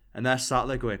shoes, and they're sat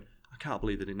there going, I can't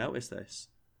believe they didn't notice this.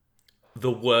 The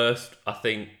worst, I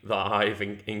think, that I've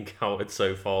encountered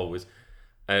so far was,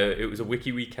 it was a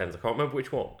Wiki Weekends, I can't remember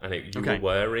which one, and you were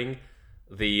wearing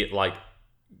the, like,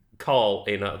 Carl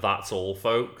in That's All,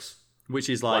 Folks. Which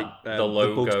is like the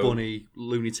logo. The Bugs Bunny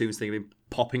Looney Tunes thing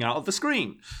popping out of the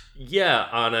screen. Yeah,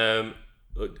 and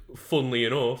funnily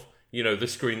enough, the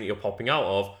screen that you're popping out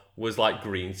of was like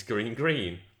green.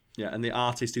 Yeah, and the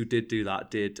artist who did do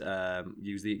that did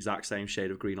use the exact same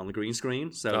shade of green on the green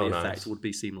screen, so the effect would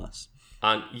be seamless.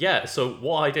 And yeah, so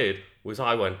what I did was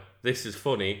I went, this is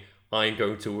funny, I'm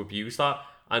going to abuse that,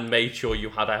 and made sure you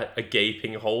had a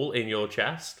gaping hole in your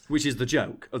chest. Which is the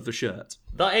joke of the shirt.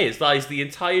 That is the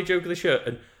entire joke of the shirt,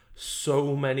 and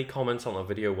so many comments on that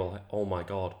video were like, oh my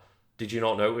god, did you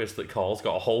not notice that Carl's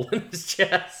got a hole in his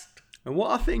chest? And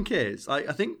what I think is,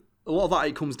 I think a lot of that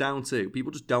it comes down to,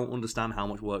 people just don't understand how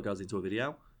much work goes into a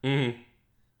video. Mm-hmm.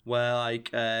 Where, like,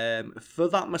 for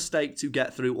that mistake to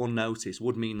get through unnoticed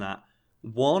would mean that,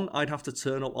 one, I'd have to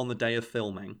turn up on the day of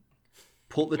filming,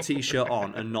 put the t-shirt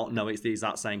on and not know it's the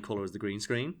exact same colour as the green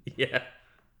screen. Yeah.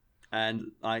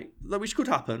 And which could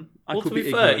happen. To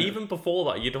be fair, even before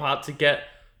that, you'd have had to get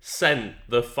sent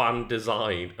the fan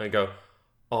design and go,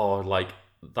 oh, like,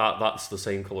 that's the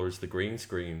same colour as the green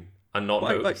screen. And not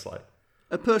notice, like...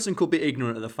 A person could be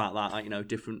ignorant of the fact that,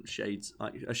 different shades,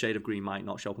 like a shade of green might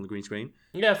not show up on the green screen.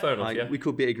 Yeah, fair enough, yeah. We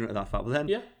could be ignorant of that fact. But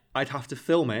then I'd have to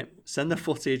film it, send the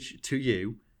footage to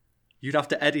you. You'd have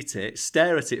to edit it,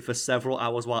 stare at it for several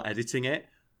hours while editing it,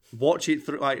 watch it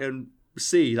through, and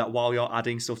see that while you're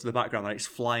adding stuff to the background that it's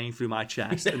flying through my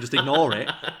chest and just ignore it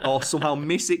or somehow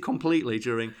miss it completely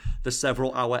during the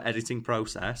several hour editing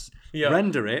process,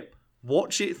 render it,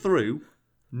 watch it through,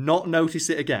 not notice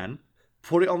it again,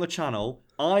 put it on the channel.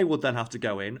 I would then have to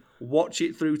go in, watch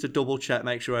it through to double check,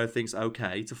 make sure everything's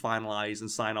okay, to finalise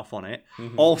and sign off on it.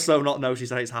 Mm-hmm. Also not notice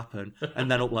that it's happened, and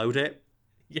then upload it.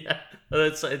 Yeah, and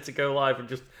then set it to go live, and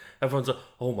just everyone's like,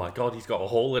 oh my god, he's got a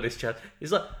hole in his chest.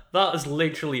 It's like, that is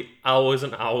literally hours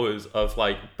and hours of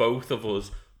like both of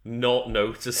us not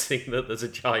noticing that there's a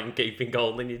giant gaping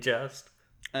hole in your chest.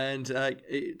 And like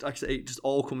I said, it just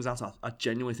all comes out. I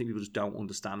genuinely think people just don't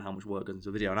understand how much work goes into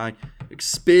a video. And I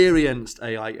experienced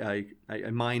a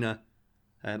minor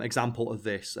example of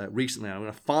this recently. I'm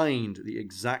going to find the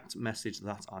exact message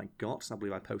that I got. So I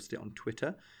believe I posted it on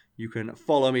Twitter. You can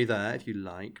follow me there if you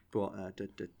like. But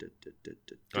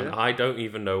and I don't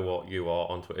even know what you are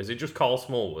on Twitter. Is it just Carl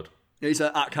Smallwood? It's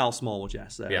at Carl Smallwood,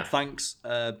 yes. Thanks.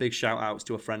 Big shout outs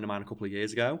to a friend of mine a couple of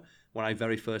years ago when I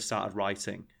very first started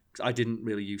writing. Because I didn't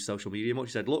really use social media much.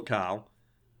 He said, look, Carl,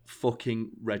 fucking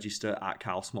register at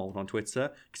Carl Smallwood on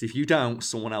Twitter. Because if you don't,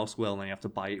 someone else will, and then you have to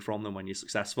buy it from them when you're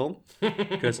successful.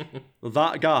 Because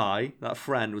that guy, that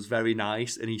friend, was very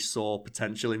nice, and he saw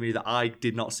potential in me that I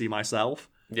did not see myself.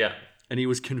 Yeah. And he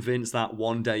was convinced that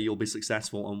one day you'll be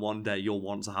successful, and one day you'll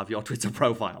want to have your Twitter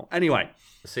profile. Anyway.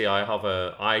 See,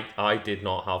 I did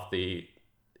not have the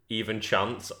even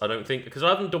chance, I don't think, because I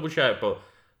haven't double checked, but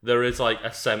there is like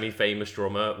a semi-famous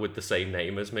drummer with the same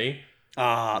name as me.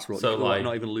 Ah, that's right. So like,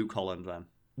 not even Luke Holland then.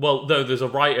 Well, no, there's a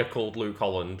writer called Luke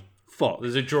Holland. Fuck.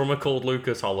 There's a drummer called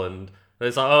Lucas Holland. And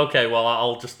it's like, okay, well,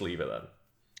 I'll just leave it then.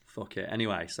 Fuck it.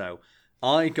 Anyway, so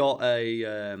I got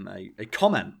a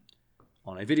comment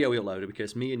on a video we uploaded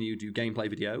because me and you do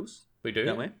gameplay videos. We do.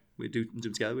 Don't we? We do them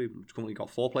together. We've currently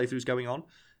got 4 playthroughs going on.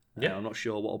 Yeah. I'm not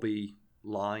sure what will be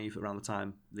live around the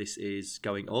time this is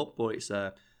going up, but it's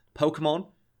Pokemon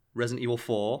Resident Evil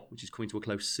 4, which is coming to a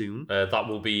close soon. That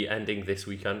will be ending this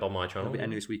weekend on my channel. It'll be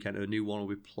ending this weekend. A new one will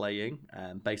be playing,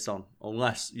 based on,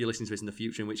 unless you're listening to this in the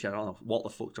future, in which I don't know what the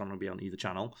fuck's going to be on either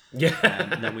channel. Yeah.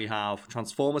 And then we have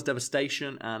Transformers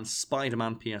Devastation and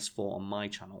Spider-Man PS4 on my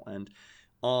channel. And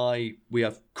we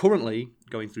are currently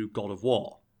going through God of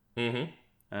War. Mm-hmm.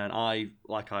 And I,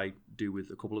 like I do with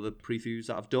a couple of the previews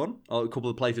that I've done, or a couple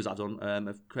of the playthroughs that I've done,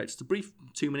 I've created just a brief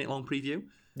 2-minute long preview.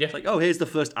 Yeah. It's like, here's the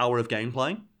first hour of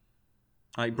gameplay.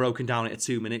 Like, broken down into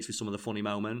 2 minutes with some of the funny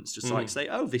moments. Just like say,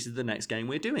 this is the next game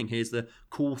we're doing. Here's the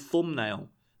cool thumbnail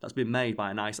that's been made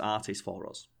by a nice artist for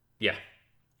us. Yeah.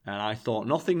 And I thought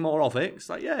nothing more of it. It's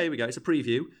like, here we go. It's a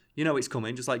preview. You know it's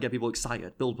coming. Just like get people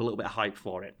excited. Build a little bit of hype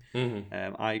for it.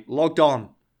 Mm-hmm. I logged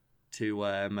on to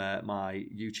my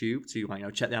YouTube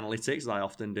to check the analytics, as I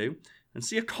often do, and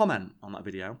see a comment on that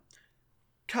video.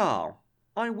 Carl,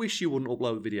 I wish you wouldn't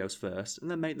upload videos first and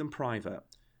then make them private.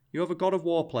 You have a God of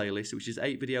War playlist which is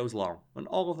 8 videos long, and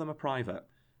all of them are private.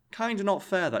 Kinda not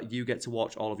fair that you get to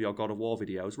watch all of your God of War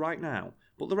videos right now,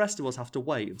 but the rest of us have to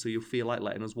wait until you feel like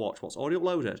letting us watch what's already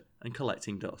uploaded and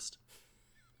collecting dust.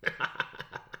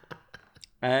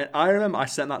 And I remember I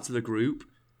sent that to the group,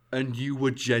 and you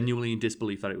were genuinely in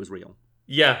disbelief that it was real.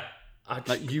 Yeah.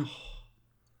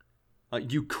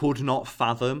 You could not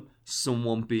fathom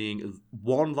someone being,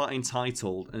 1, that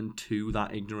entitled, and 2,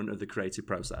 that ignorant of the creative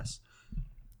process.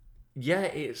 Yeah,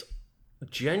 it's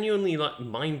genuinely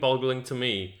mind-boggling to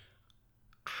me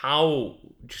how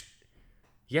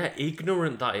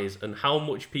ignorant that is, and how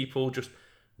much people just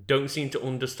don't seem to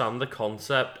understand the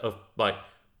concept of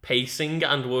pacing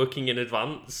and working in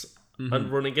advance and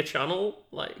running a channel.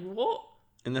 Like, what?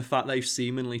 And the fact they've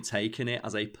seemingly taken it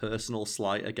as a personal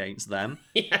slight against them,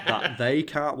 that they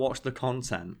can't watch the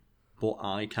content, but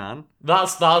I can.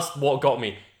 That's what got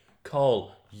me.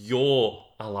 Carl, you're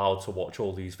allowed to watch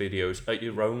all these videos at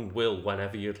your own will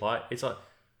whenever you'd like. It's like,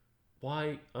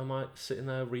 why am I sitting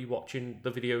there rewatching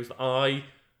the videos that I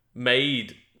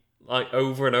made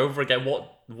over and over again?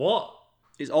 What?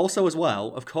 It's also as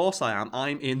well, of course I am.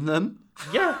 I'm in them.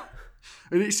 Yeah.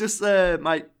 And it's just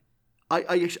I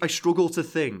struggle to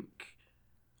think,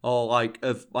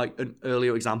 of an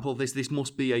earlier example of this. This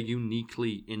must be a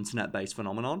uniquely internet-based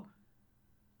phenomenon,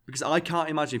 because I can't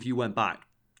imagine if you went back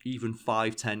even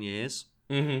 5-10 years.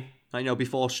 Mm-hmm.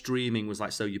 Before streaming was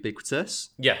so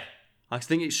ubiquitous. Yeah. I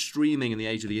think it's streaming in the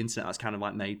age of the internet that's kind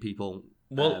of made people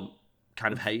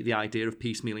kind of hate the idea of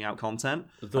piecemealing out content.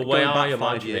 The way I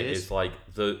imagine it is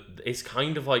it's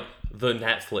kind of like the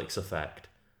Netflix effect.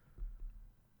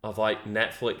 Of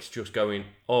Netflix just going,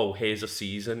 here's a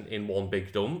season in one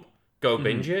big dump. Go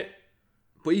binge it.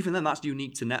 But even then, that's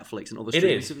unique to Netflix and other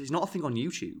streaming. It's not a thing on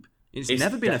YouTube. It's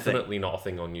never been a thing. It's definitely not a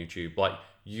thing on YouTube.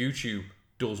 YouTube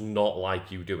does not like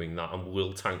you doing that and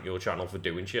will tank your channel for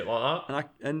doing shit like that.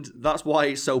 And that's why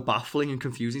it's so baffling and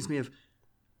confusing to me.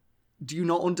 Do you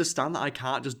not understand that I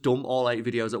can't just dump all 8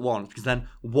 videos at once? Because then,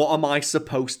 what am I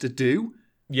supposed to do?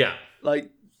 Yeah.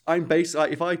 I'm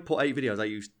basically if I put 8 videos, I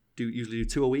usually do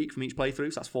 2 a week from each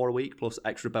playthrough. So that's 4 a week plus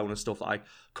extra bonus stuff that I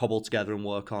cobble together and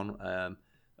work on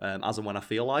as and when I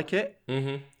feel like it.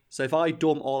 Mm-hmm. So if I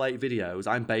dump all 8 videos,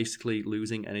 I'm basically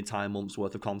losing an entire month's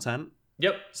worth of content.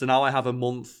 Yep. So now I have a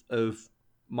month of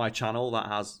my channel that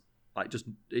has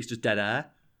it's just dead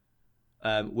air,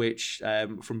 which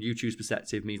from YouTube's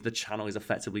perspective means the channel is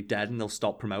effectively dead, and they'll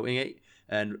stop promoting it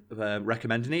and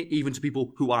recommending it even to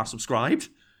people who are subscribed.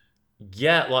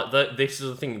 Yeah, this is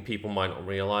the thing people might not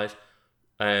realize.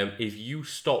 If you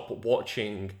stop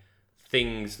watching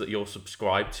things that you're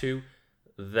subscribed to,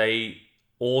 they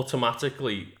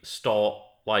automatically start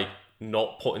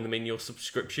not putting them in your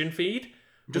subscription feed.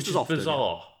 Just as often,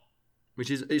 bizarre.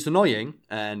 It's annoying,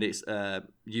 and it's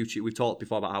YouTube. We've talked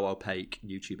before about how opaque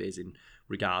YouTube is in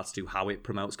regards to how it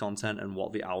promotes content and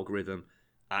what the algorithm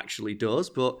actually does.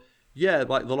 But yeah,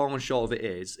 the long and short of it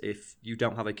is, if you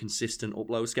don't have a consistent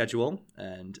upload schedule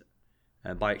and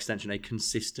by extension a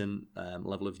consistent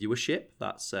level of viewership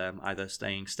that's either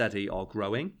staying steady or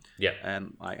growing,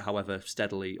 however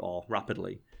steadily or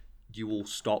rapidly, you will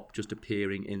stop just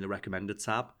appearing in the recommended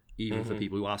tab. Even for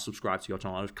people who are subscribed to your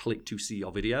channel and click to see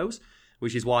your videos,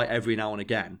 which is why every now and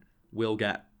again we'll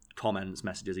get comments,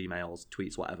 messages, emails,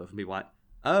 tweets, whatever from people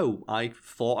I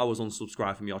thought I was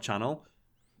unsubscribed from your channel.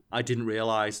 I didn't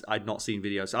realise I'd not seen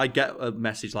videos. I get a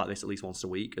message like this at least once a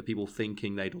week of people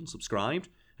thinking they'd unsubscribed,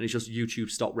 and it's just YouTube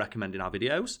stopped recommending our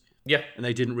videos. Yeah. And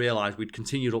they didn't realise we'd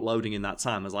continued uploading in that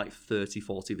time as 30,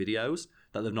 40 videos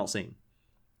that they've not seen.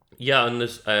 Yeah, and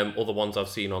there's other ones I've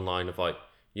seen online of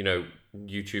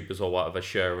YouTubers or whatever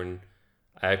sharing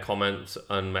comments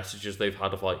and messages they've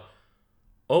had of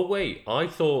oh wait, I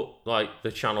thought like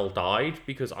the channel died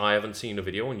because I haven't seen a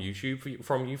video on YouTube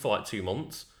from you for like 2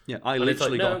 months. Yeah, I and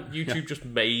literally it's like, no, got YouTube just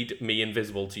made me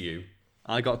invisible to you.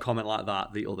 I got a comment like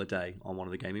that the other day on one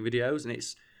of the gaming videos, and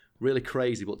it's really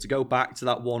crazy. But to go back to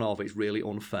that one it's really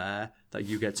unfair that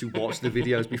you get to watch the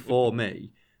videos before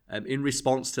me. In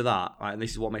response to that, right, and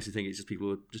this is what makes me think it's just people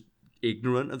who are just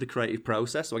ignorant of the creative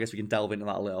process. So I guess we can delve into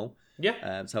that a little.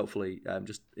 Yeah. To hopefully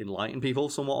just enlighten people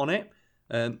somewhat on it.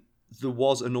 There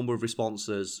was a number of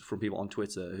responses from people on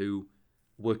Twitter who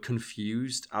were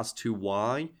confused as to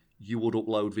why you would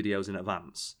upload videos in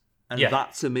advance. And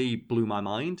that to me blew my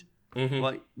mind. Mm-hmm.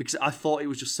 Like, because I thought it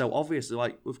was just so obvious.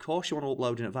 Like, of course you want to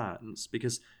upload in advance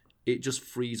because it just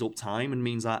frees up time and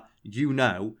means that you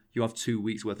have 2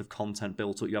 weeks worth of content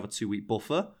built up. You have a 2-week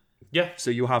buffer. Yeah. So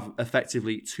you have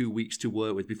effectively 2 weeks to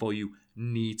work with before you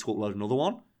need to upload another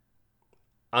one.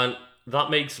 And that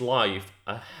makes life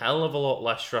a hell of a lot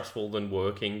less stressful than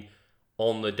working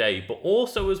on the day. But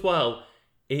also as well,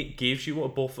 it gives you a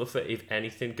buffer for if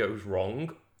anything goes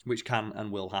wrong. Which can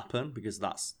and will happen because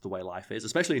that's the way life is,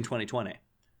 especially in 2020.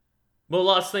 Well,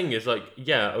 last thing is like,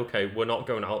 yeah, okay, we're not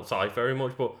going outside very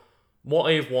much, but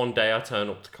what if one day I turn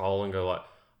up to Carl and go like,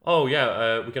 oh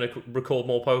yeah, we're going to record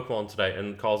more Pokemon today,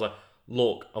 and Carl's like,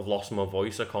 look, I've lost my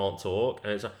voice, I can't talk,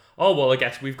 and it's like, oh well, I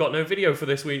guess we've got no video for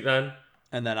this week then.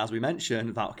 And then, as we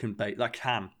mentioned, that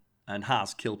can and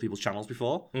has killed people's channels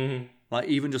before. Mm-hmm. Like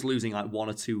even just losing like 1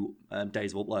 or 2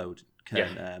 days of upload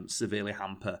can severely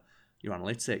hamper your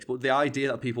analytics. But the idea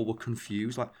that people were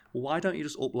confused, like, well, why don't you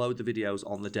just upload the videos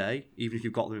on the day, even if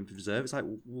you've got them in preserve? It's like,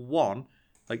 one,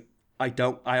 like I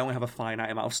only have a finite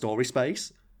amount of storage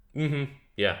space. Mm-hmm.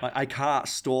 Yeah. I can't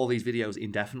store these videos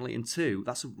indefinitely. And 2,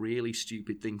 that's a really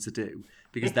stupid thing to do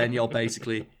because then you're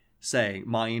basically saying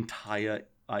my entire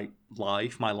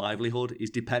life, my livelihood is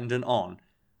dependent on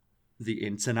the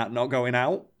internet not going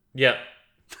out. Yeah.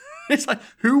 It's like,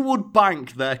 who would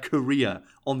bank their career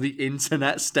on the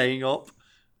internet staying up?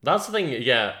 That's the thing,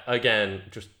 yeah. Again,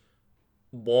 just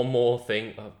one more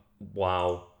thing.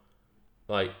 Wow.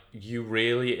 Like, you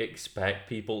really expect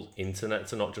people's internet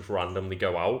to not just randomly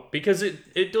go out? Because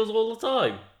it does all the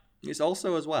time. It's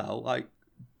also, as well, like,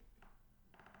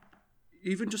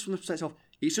 even just from the perspective of,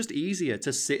 it's just easier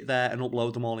to sit there and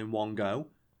upload them all in one go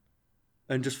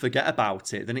and just forget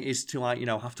about it than it is to, like,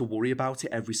 have to worry about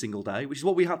it every single day, which is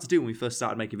what we had to do when we first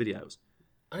started making videos.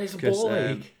 And it's a ball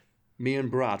ache. Me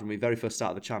and Brad, when we very first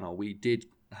started the channel, we did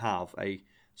have a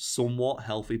somewhat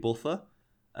healthy buffer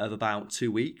of about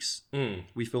 2 weeks.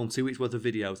 We filmed 2 weeks worth of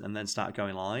videos and then started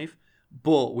going live.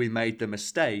 But we made the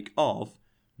mistake of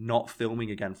not filming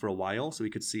again for a while so we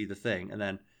could see the thing. And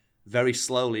then very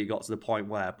slowly it got to the point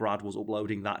where Brad was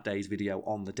uploading that day's video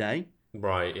on the day.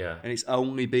 Right, yeah. And it's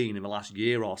only been in the last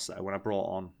year or so when I brought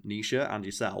on Nisha and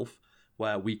yourself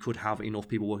where we could have enough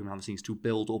people working behind the scenes to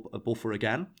build up a buffer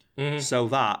again. So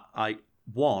that,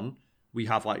 we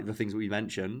have like the things that we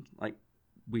mentioned, like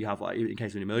we have like in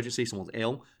case of an emergency, someone's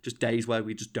ill, just days where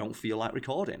we just don't feel like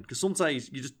recording. Because some days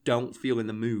you just don't feel in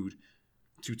the mood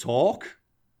to talk.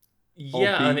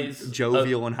 Yeah, or be and it's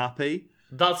jovial and happy.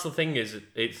 That's the thing, is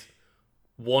it's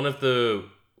one of the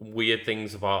weird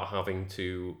things about having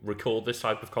to record this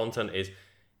type of content is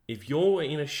if you're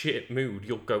in a shit mood,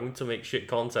 you're going to make shit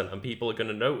content and people are going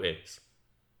to notice.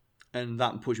 And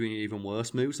that puts you in an even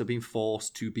worse mood, so being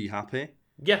forced to be happy.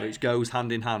 Yeah. Which goes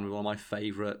hand in hand with one of my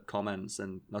favourite comments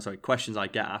and questions I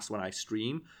get asked when I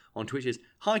stream on Twitch is,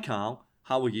 hi Carl,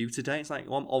 how are you today? It's like,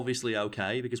 well, I'm obviously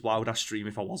okay, because why would I stream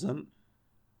if I wasn't?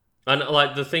 And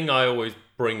like the thing I always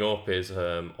bring up is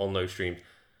on those streams,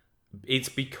 it's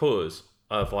because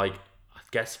of like, I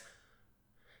guess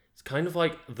it's kind of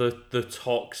like the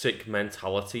toxic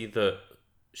mentality that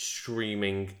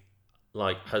streaming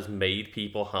like has made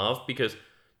people have, because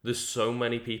there's so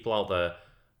many people out there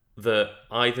that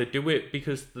either do it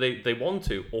because they want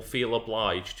to or feel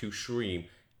obliged to stream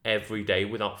every day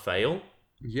without fail.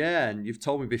 Yeah, and you've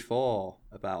told me before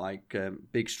about like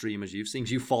big streamers you've seen,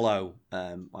 'cause you follow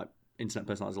like internet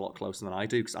personalities a lot closer than I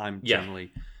do, because I'm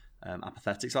generally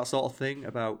apathetic to that sort of thing,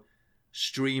 about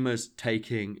streamers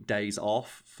taking days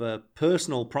off for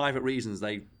personal, private reasons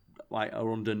they like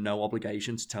are under no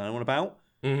obligation to tell anyone about,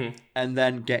 and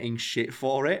then getting shit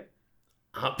for it.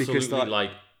 Absolutely, because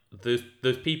like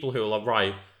there's people who are like,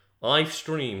 right, I've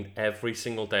streamed every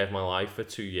single day of my life for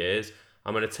 2 years.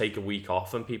 I'm going to take a week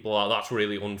off, and people are like, that's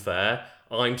really unfair.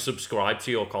 I'm subscribed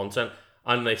to your content,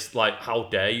 and they like, how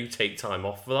dare you take time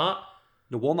off for that?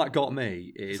 The one that got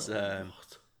me is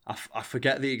I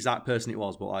forget the exact person it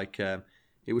was, but like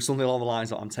it was something along the lines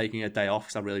that I'm taking a day off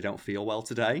because I really don't feel well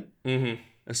today.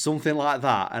 something like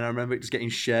that. And I remember it just getting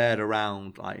shared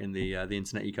around like in the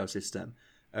internet ecosystem.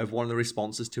 Of one of the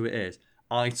responses to it is,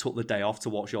 "I took the day off to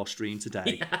watch your stream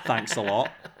today. Yeah. Thanks a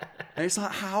lot." And it's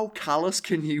like, how callous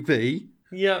can you be?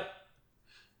 Yeah.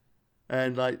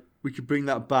 And like we could bring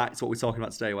that back to what we're talking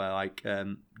about today, where like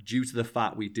due to the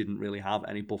fact we didn't really have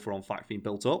any buffer on FactFiend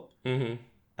built up,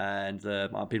 and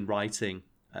I've been writing,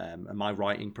 and my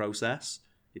writing process,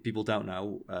 if people don't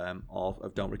know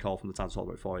or don't recall from the time I talked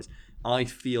about before, is I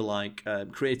feel like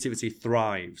creativity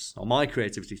thrives, or my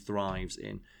creativity thrives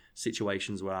in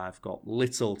situations where I've got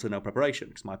little to no preparation,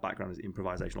 because my background is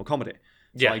improvisational comedy.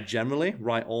 So I generally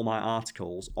write all my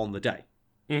articles on the day.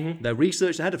 They're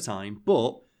researched ahead of time,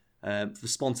 but for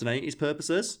spontaneity's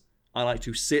purposes, I like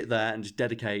to sit there and just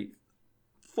dedicate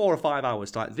 4 or 5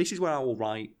 hours to like, this is where I will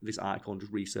write this article and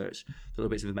just research little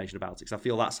bits of information about it, because I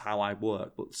feel that's how I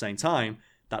work. But at the same time,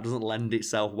 that doesn't lend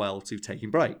itself well to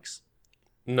taking breaks.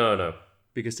 No.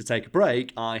 Because to take a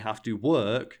break, I have to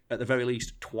work at the very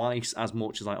least twice as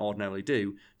much as I ordinarily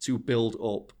do to build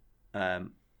up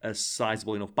a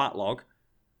sizable enough backlog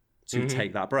to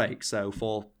take that break. So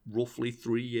for roughly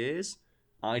 3 years,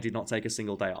 I did not take a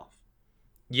single day off.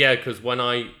 Yeah, because when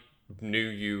I knew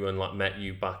you and like met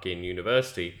you back in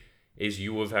university, is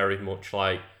you were very much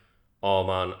like, oh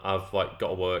man, I've like got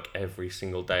to work every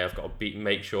single day. I've got to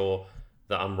make sure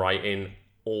that I'm writing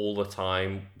all the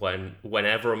time.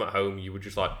 Whenever I'm at home, you were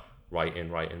just like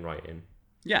writing.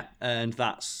 Yeah, and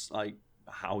that's like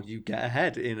how you get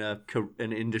ahead in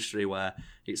an industry where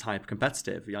it's hyper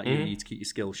competitive. You need to keep your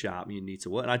skills sharp. You need to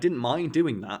work, and I didn't mind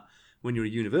doing that when you're a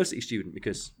university student,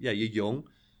 because you're young.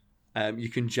 You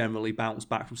can generally bounce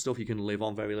back from stuff. You can live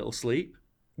on very little sleep.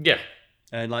 Yeah.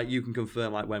 And like you can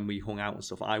confirm, like when we hung out and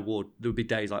stuff, there would be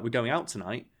days like we're going out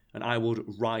tonight, and I would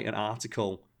write an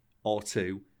article or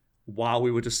two while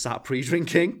we were just sat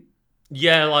pre-drinking.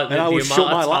 Yeah, like the amount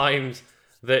of times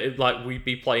that like we'd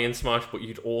be playing Smash, but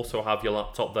you'd also have your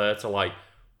laptop there to like,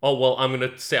 oh well, I'm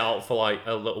gonna sit out for like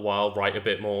a little while, write a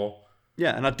bit more.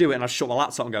 Yeah, and I'd do it, and I'd shut my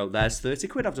laptop and go, "There's 30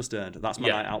 quid I've just earned. That's my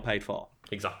night out paid for."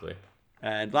 Exactly.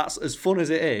 And that's as fun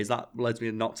as it is. That led me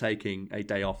to not taking a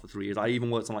day off for 3 years. I even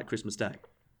worked on like Christmas Day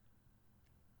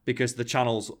because the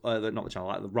channels, not the channel,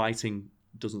 like the writing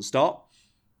doesn't stop.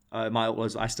 My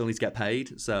uploads, I still need to get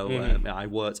paid, so I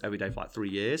worked every day for like 3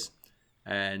 years,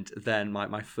 and then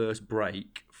my first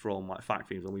break from like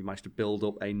FactFiend, when we managed to build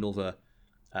up another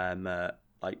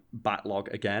like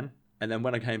backlog again, and then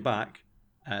when I came back,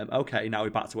 okay, now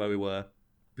we're back to where we were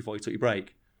before you took your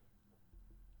break.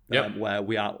 Where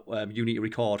we are, you need to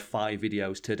record 5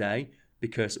 videos today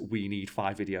because we need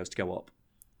 5 videos to go up.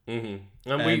 And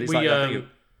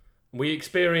we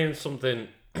experienced something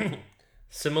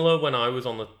similar when I was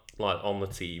on the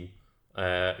team,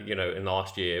 in the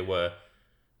last year, where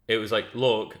it was like,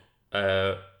 look,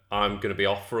 I'm going to be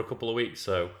off for a couple of weeks,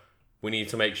 so we need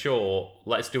to make sure,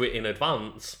 let's do it in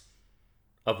advance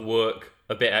of work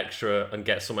a bit extra and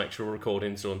get some extra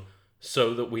recordings done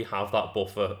so that we have that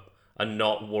buffer and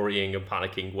not worrying and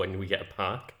panicking when we get a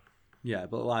pack. Yeah,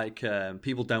 but like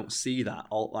people don't see that.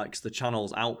 Like the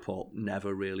channel's output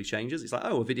never really changes. It's like,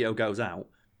 oh, a video goes out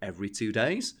every 2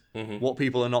 days. What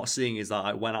people are not seeing is that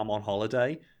like, when I'm on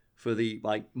holiday for the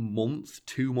like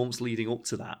 2 months leading up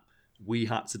to that, we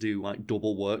had to do like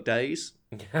double work days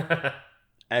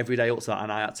every day up to that,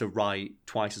 and I had to write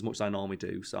twice as much as I normally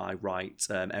do. So I write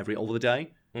every other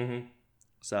day.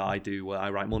 So I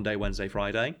write Monday, Wednesday,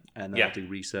 Friday, and then I do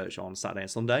research on Saturday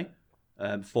and Sunday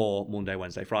for Monday,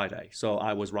 Wednesday, Friday. So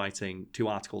I was writing 2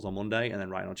 articles on Monday and then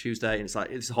writing on Tuesday, and it's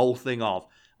like it's the whole thing of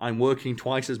I'm working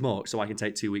twice as much so I can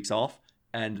take 2 weeks off,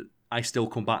 and I still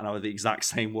come back now with the exact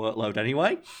same workload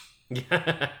anyway.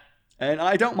 And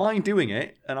I don't mind doing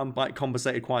it, and I'm like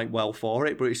compensated quite well for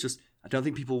it, but it's just I don't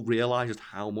think people realise just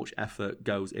how much effort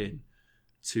goes in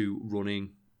to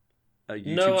running a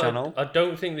YouTube channel. I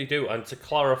don't think they do. And to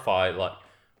clarify, like,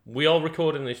 we are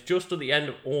recording this just at the end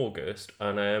of August,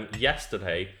 and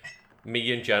yesterday,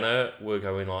 me and Jenna were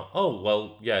going like, oh,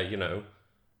 well, yeah,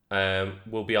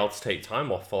 we'll be able to take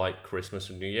time off for like Christmas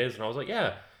and New Year's. And I was like,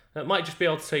 yeah, that might just be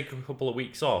able to take a couple of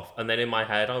weeks off. And then in my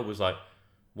head, I was like,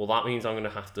 well, that means I'm going to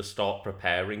have to start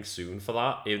preparing soon for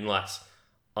that, unless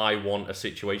I want a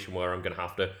situation where I'm going to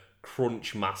have to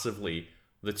crunch massively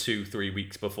the 2-3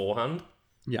 weeks beforehand.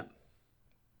 Yeah.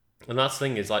 And that's the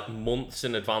thing is, like, months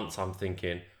in advance, I'm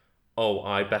thinking, oh,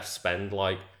 I best spend,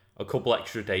 like, a couple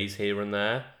extra days here and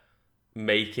there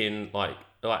making, like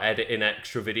editing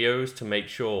extra videos to make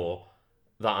sure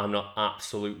that I'm not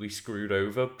absolutely screwed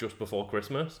over just before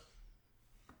Christmas.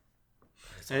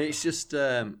 And it's just,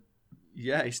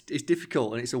 it's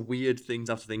difficult, and it's a weird thing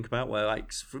to have to think about, where,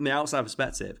 like, from the outside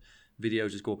perspective,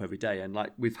 videos just go up every day. And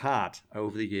like we've had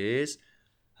over the years,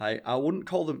 I wouldn't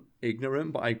call them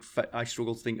ignorant, but I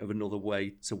struggle to think of another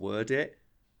way to word it.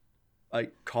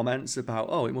 Like comments about,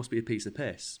 oh, it must be a piece of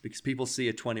piss, because people see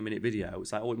a 20-minute video.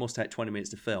 It's like, oh, it must take 20 minutes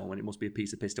to film and it must be a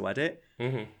piece of piss to edit.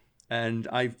 Mm-hmm. And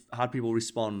I've had people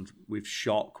respond with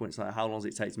shock when it's like, how long does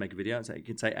it take to make a video? It's like, it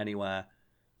can take anywhere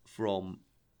from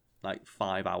like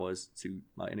 5 hours to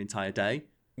like an entire day,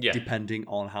 depending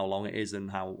on how long it is and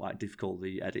how like difficult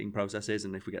the editing process is,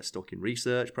 and if we get stuck in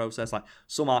research process. Like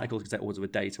some articles can take upwards of a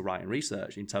day to write and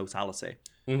research in totality.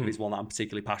 If it's one that I'm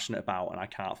particularly passionate about and I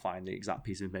can't find the exact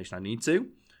piece of information I need to.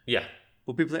 Yeah.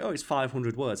 But people think, oh, it's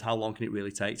 500 words. How long can it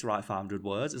really take to write 500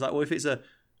 words? It's like, well, if it's a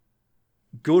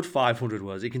good 500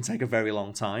 words, it can take a very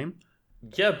long time.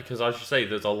 Yeah, because as you say,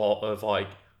 there's a lot of like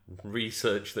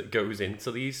research that goes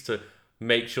into these to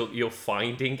make sure that you're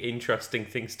finding interesting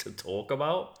things to talk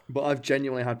about. But I've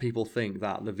genuinely had people think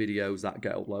that the videos that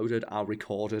get uploaded are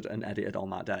recorded and edited on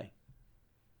that day.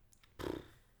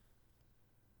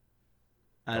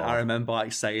 And I remember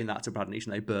like saying that to Brad and Nish,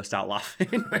 and they burst out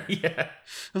laughing. Yeah.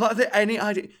 Like, any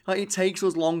idea? Like, it takes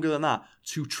us longer than that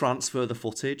to transfer the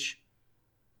footage.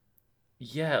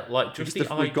 Yeah, like just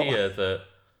the idea that,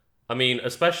 I mean,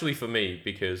 especially for me,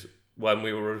 because when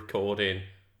we were recording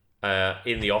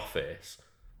in the office,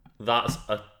 that's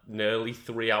a nearly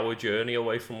 3-hour journey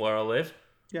away from where I live.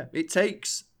 Yeah, it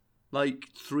takes like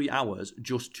 3 hours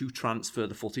just to transfer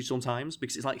the footage sometimes,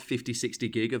 because it's like 50, 60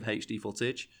 gig of HD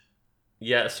footage.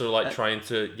 Yeah, so like trying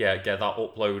to get that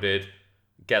uploaded,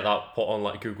 get that put on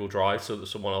like Google Drive so that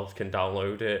someone else can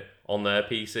download it on their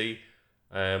PC.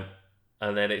 And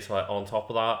then it's like on top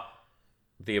of that,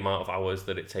 the amount of hours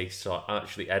that it takes to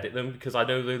actually edit them, because I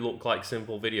know they look like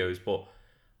simple videos, but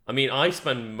I mean, I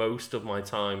spend most of my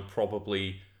time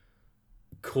probably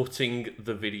cutting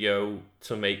the video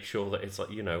to make sure that it's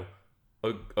like, you know,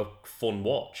 a fun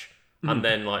watch. And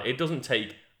then like it doesn't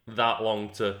take that long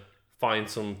to find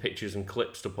some pictures and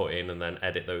clips to put in and then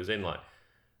edit those in, like.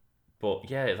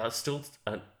 But yeah, that's still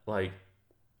like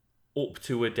up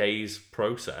to a day's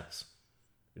process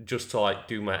just to like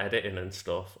do my editing and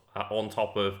stuff, on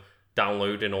top of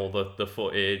downloading all the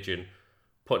footage and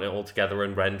putting it all together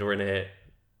and rendering it.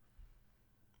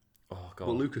 Oh god.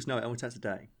 Well, Lucas, no, it only takes a day.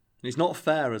 And it's not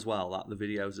fair as well that the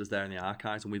videos are there in the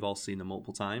archives and we've all seen them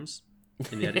multiple times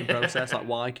in the editing process. Like,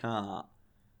 why can't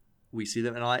we see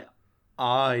them? And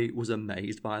I was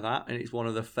amazed by that, and it's one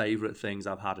of the favourite things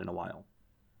I've had in a while.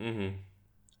 Mm-hmm.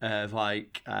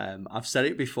 I've said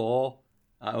it before,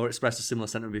 or expressed a similar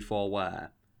sentiment before,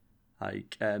 where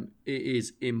it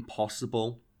is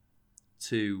impossible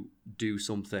to do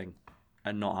something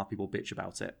and not have people bitch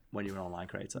about it when you're an online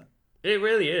creator. It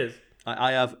really is.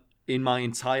 I have, in my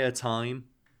entire time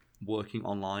working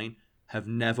online, have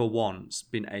never once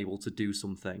been able to do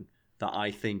something that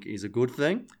I think is a good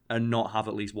thing and not have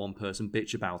at least one person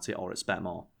bitch about it or expect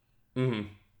more. Mm-hmm.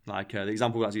 Like the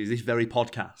example is this very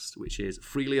podcast, which is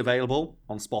freely available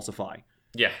on Spotify.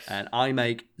 Yes. And I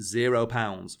make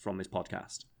 £0 from this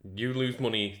podcast. You lose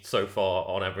money so far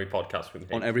on every podcast we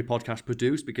make. On every podcast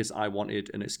produced, because I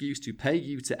wanted an excuse to pay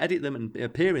you to edit them and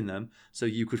appear in them so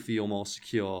you could feel more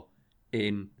secure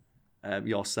in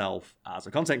yourself as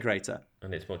a content creator.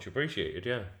 And it's much appreciated,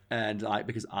 yeah. And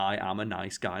because I am a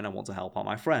nice guy and I want to help out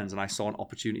my friends, and I saw an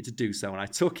opportunity to do so and I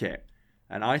took it.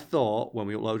 And I thought when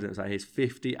we uploaded it, it was like, here's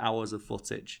 50 hours of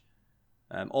footage.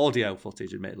 Audio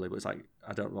footage, admittedly, but it's like,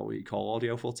 I don't know what you call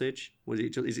audio footage.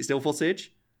 Is it still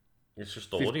footage? It's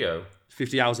just audio.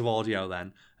 50 hours of audio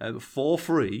then, for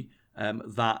free,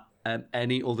 that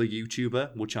any other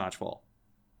YouTuber would charge for.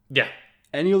 Yeah.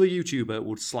 Any other YouTuber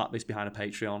would slap this behind a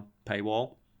Patreon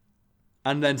paywall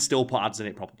and then still put ads in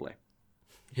it, probably.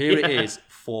 Here it is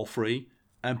for free,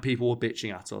 and people were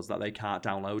bitching at us that they can't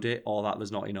download it, or that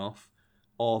there's not enough,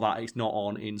 or that it's not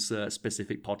on insert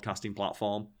specific podcasting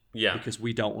platform. Yeah. Because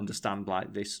we don't understand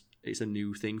like this. It's a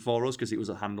new thing for us because it was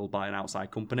handled by an outside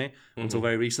company until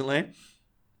very recently. And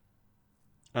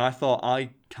I thought,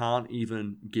 I can't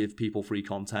even give people free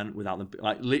content without them.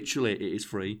 Like, literally, it is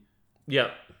free.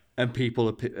 Yeah. And people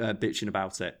are bitching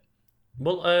about it.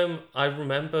 Well, I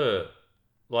remember,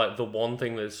 like, the one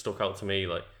thing that stuck out to me,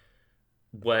 like,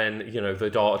 when, you know, the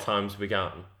dark times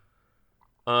began.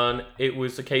 And it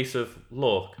was a case of,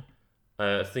 look,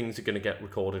 things are going to get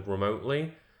recorded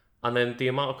remotely. And then the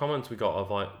amount of comments we got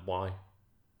of, like, why?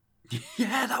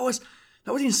 Yeah, that was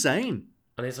insane.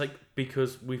 And it's like,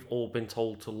 because we've all been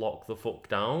told to lock the fuck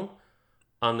down,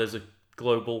 and there's a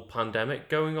global pandemic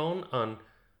going on, and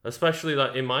especially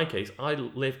like in my case, I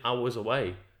live hours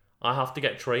away. I have to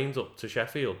get trains up to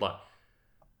Sheffield, like,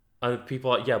 and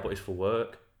people are like, yeah, but it's for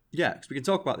work. Yeah, because we can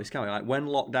talk about this, can't we? Like, when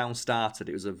lockdown started,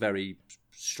 it was a very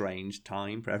strange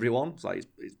time for everyone. It's like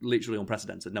it's literally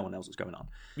unprecedented. No one knows what's going on.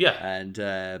 Yeah. And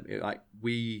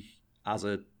we, as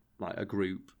a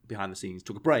group behind the scenes,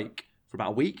 took a break for about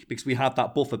a week because we had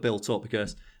that buffer built up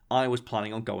because I was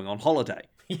planning on going on holiday.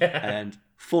 Yeah. And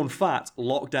fun fact,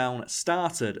 lockdown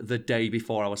started the day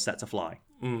before I was set to fly.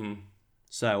 Mm-hmm.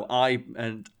 So I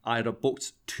had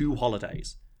booked 2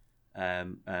 holidays,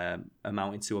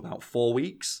 amounting to about 4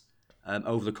 weeks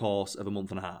over the course of a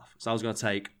month and a half. So I was going to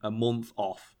take a month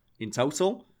off in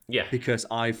total. Yeah. Because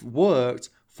I've worked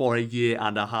for a year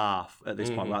and a half at this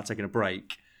point without taking a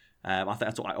break. I think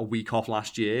I took like a week off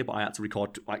last year, but I had to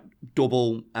record like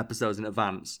double episodes in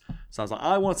advance. So I was like,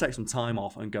 I want to take some time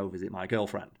off and go visit my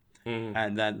girlfriend.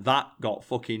 And then that got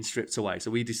fucking stripped away. So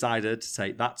we decided to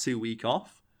take that 2 week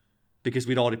off because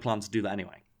we'd already planned to do that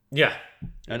anyway. Yeah.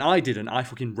 And I didn't. I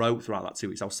fucking wrote throughout that 2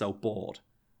 weeks. I was so bored.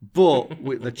 But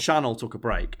the channel took a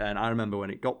break. And I remember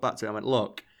when it got back to it, I went,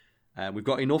 look, we've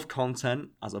got enough content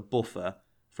as a buffer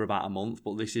for about a month,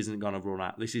 but this isn't going to run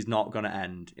out. This is not going to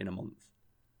end in a month.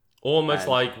 Almost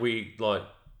like we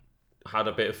had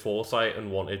a bit of foresight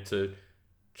and wanted to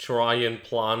try and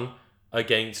plan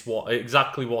against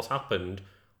exactly what's happened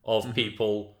of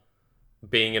people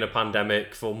being in a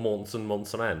pandemic for months and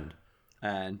months on end.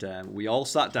 And we all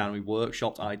sat down, we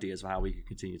workshopped ideas of how we could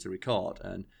continue to record.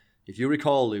 And if you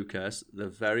recall, Lucas, the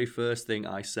very first thing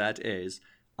I said is,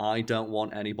 I don't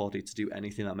want anybody to do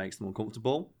anything that makes them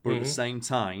uncomfortable. But at the same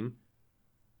time,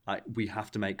 we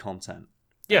have to make content.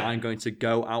 Yeah. I'm going to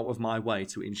go out of my way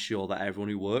to ensure that everyone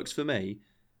who works for me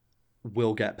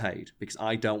will get paid because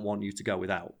I don't want you to go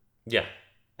without. Yeah.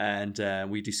 And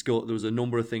we discussed. There was a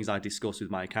number of things I discussed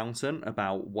with my accountant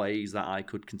about ways that I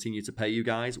could continue to pay you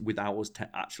guys without us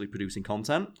actually producing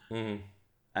content.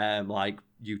 Like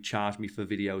you charged me for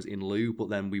videos in lieu, but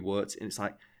then we worked, and it's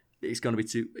like it's going to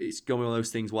be one of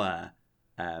those things where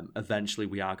eventually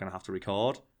we are going to have to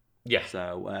record. Yeah.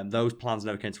 So those plans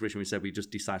never came to fruition. We said we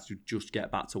just decided to just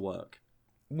get back to work.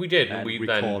 We did, and we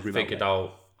then remotely. figured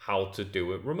out how to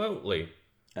do it remotely.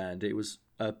 And it was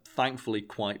a thankfully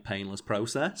quite painless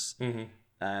process.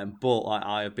 But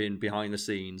I have been behind the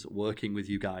scenes working with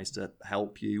you guys to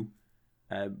help you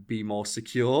be more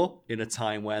secure in a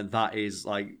time where that is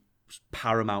like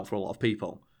paramount for a lot of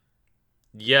people.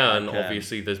 Yeah, and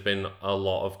obviously there's been a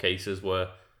lot of cases where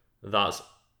that's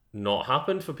not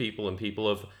happened for people, and people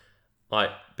have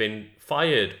been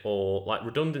fired, or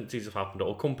redundancies have happened,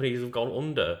 or companies have gone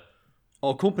under.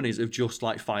 Or companies have just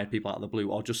fired people out of the blue,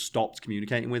 or just stopped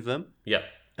communicating with them. Yeah.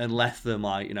 And left them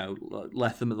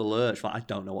left them at the lurch. I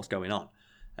don't know what's going on.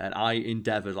 And I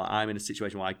endeavoured, I'm in a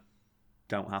situation where I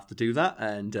don't have to do that.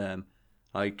 And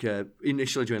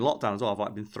initially during lockdown as well,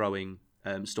 I've been throwing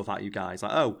stuff at you guys.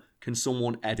 Can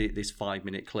someone edit this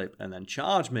 5-minute clip and then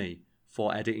charge me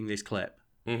for editing this clip?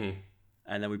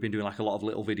 And then we've been doing a lot of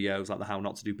little videos like the how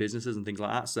not to do businesses and things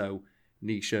like that. So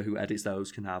Nisha, who edits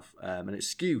those, can have an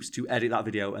excuse to edit that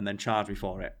video and then charge me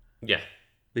for it. Yeah.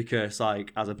 Because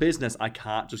as a business, I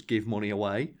can't just give money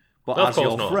away. But as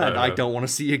your friend, I don't want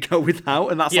to see you go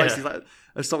without. And that's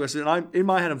a stop. And in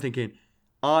my head, I'm thinking,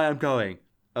 I am going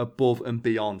above and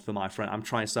beyond for my friend. I'm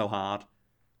trying so hard.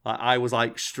 I was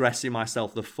stressing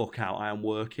myself the fuck out. I am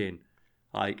working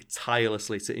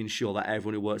tirelessly to ensure that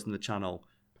everyone who works in the channel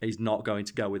is not going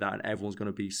to go without, and everyone's going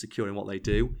to be secure in what they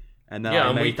do. And then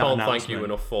and we can't thank you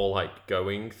enough for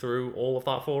going through all of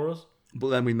that for us. But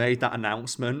then we made that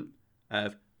announcement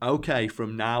of, okay,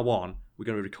 from now on, we're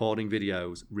going to be recording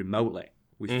videos remotely.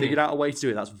 We figured out a way to do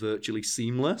it that's virtually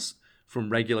seamless from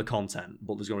regular content,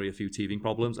 but there's going to be a few teething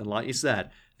problems. And like you said,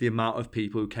 the amount of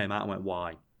people who came out and went,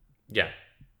 why? Yeah.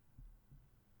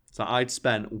 So I'd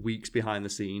spent weeks behind the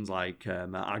scenes,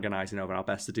 agonizing over how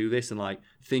best to do this and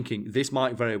thinking this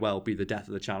might very well be the death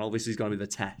of the channel. This is going to be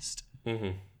the test.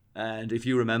 And if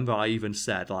you remember, I even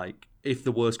said, if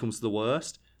the worst comes to the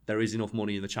worst, there is enough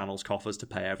money in the channel's coffers to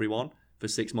pay everyone for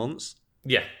 6 months.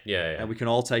 Yeah. And we can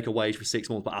all take a wage for 6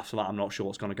 months, but after that, I'm not sure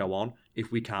what's going to go on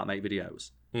if we can't make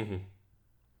videos.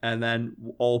 And then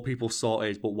all people saw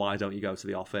is, but why don't you go to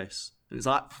the office? And it's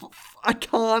I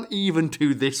can't even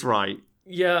do this right.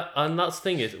 Yeah, and that's the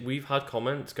thing is, we've had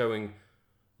comments going,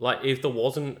 if there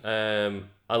wasn't a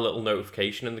little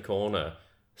notification in the corner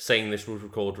saying this was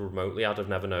recorded remotely, I'd have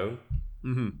never known.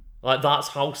 That's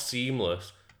how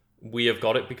seamless we have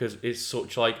got it, because it's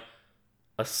such a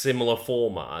similar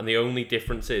format, and the only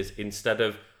difference is, instead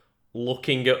of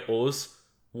looking at us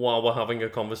while we're having a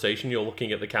conversation, you're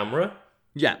looking at the camera.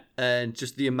 Yeah, and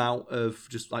just the amount of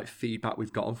feedback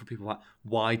we've gotten from people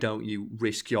why don't you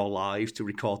risk your lives to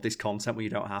record this content when you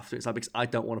don't have to? It's because I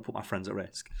don't want to put my friends at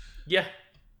risk. Yeah.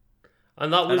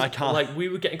 And that was like, we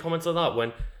were getting comments on that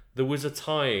when there was a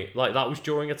time, like that was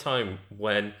during a time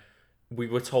when we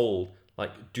were told,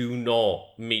 like, do not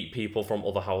meet people from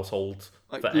other households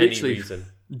for any reason.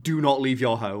 Do not leave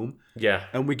your home. Yeah.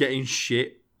 And we're getting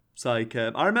shit. It's like,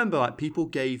 I remember like people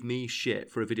gave me shit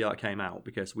for a video that came out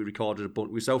because we recorded a bunch,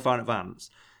 we were so far in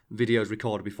advance, videos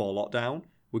recorded before lockdown,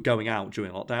 we're going out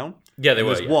during lockdown. Yeah, they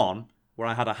were. There's one where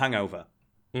I had a hangover.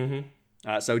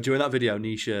 Mm-hmm. So during that video,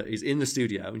 Nisha is in the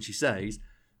studio and she says,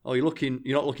 "Oh, you're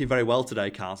not looking very well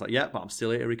today, Carl." I was like, "Yeah, but I'm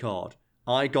still here to record."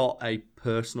 I got a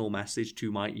personal message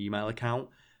to my email account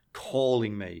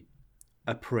calling me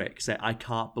a prick, saying, "I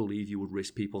can't believe you would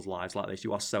risk people's lives like this.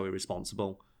 You are so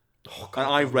irresponsible." Oh, God,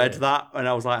 and I read that and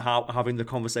I was like, having the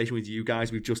conversation with you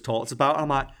guys we've just talked about. I'm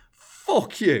like,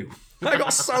 fuck you. I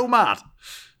got so mad.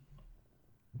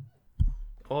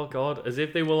 Oh, God. As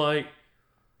if they were like,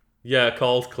 yeah,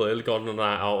 Carl's clearly gone on a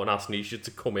night out and asked Nisha to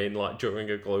come in like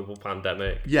during a global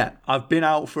pandemic. Yeah, I've been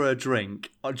out for a drink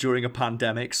during a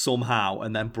pandemic somehow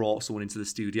and then brought someone into the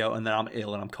studio and then I'm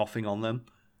ill and I'm coughing on them.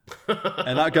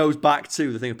 And that goes back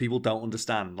to the thing that people don't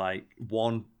understand. Like,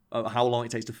 one, how long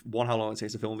it takes to film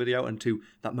a video, and two,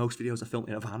 that most videos are filmed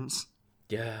in advance.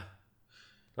 Yeah.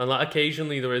 And like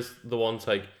occasionally there is the ones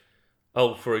like,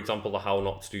 oh, for example, the How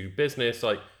Not to Do Business.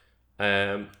 Like,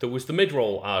 there was the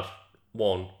mid-roll ad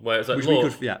one where it's like,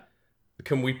 look,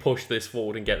 can we push this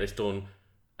forward and get this done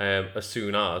as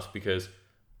soon as, because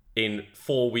in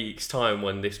 4 weeks time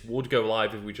when this would go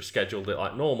live, if we just scheduled it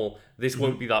like normal, this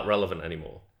won't be that relevant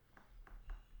anymore.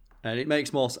 And it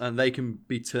makes more, and they can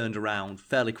be turned around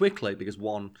fairly quickly because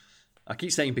I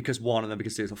keep saying because one and then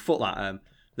because two, so foot that,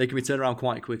 they can be turned around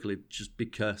quite quickly just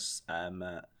because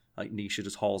like Nisha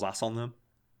just hauls ass on them.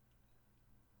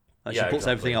 Like she puts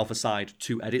everything else aside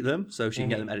to edit them, so she can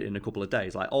get them edited in a couple of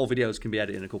days. Like, all videos can be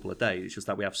edited in a couple of days. It's just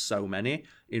that we have so many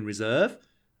in reserve.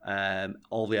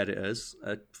 All the editors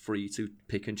are free to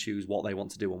pick and choose what they want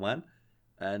to do and when.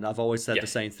 And I've always said the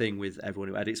same thing with everyone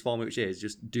who edits for me, which is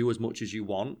just do as much as you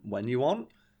want when you want,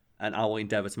 and I will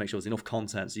endeavour to make sure there's enough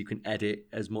content so you can edit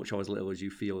as much or as little as you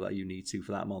feel that you need to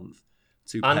for that month.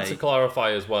 To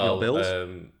clarify as well,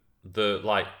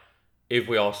 if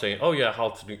we are saying, oh yeah, how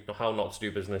not to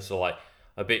do business, or like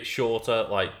a bit shorter,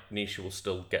 like Nisha will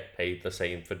still get paid the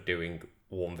same for doing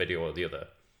one video or the other.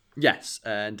 Yes,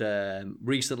 and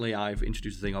recently I've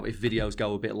introduced the thing of if videos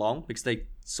go a bit long, because they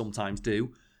sometimes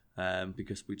do,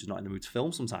 because we're just not in the mood to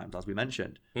film sometimes, as we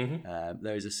mentioned.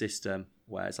 There is a system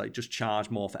where it's like just charge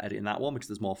more for editing that one because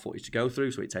there's more footage to go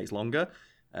through, so it takes longer.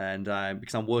 And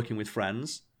because I'm working with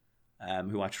friends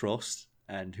who I trust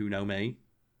and who know me,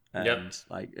 and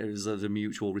like there's a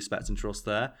mutual respect and trust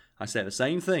there, I say the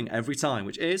same thing every time,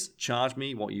 which is charge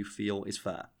me what you feel is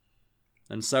fair.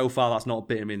 And so far that's not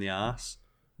bitten me in the arse.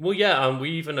 Well, yeah, and we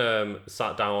even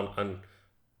sat down and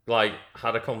like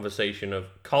had a conversation of,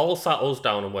 Carl sat us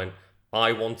down and went,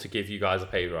 I want to give you guys a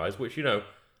pay rise, which, you know,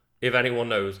 if anyone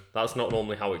knows, that's not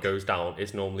normally how it goes down.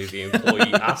 It's normally the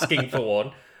employee asking for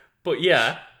one. But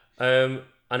yeah, and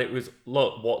it was,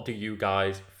 look, what do you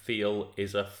guys feel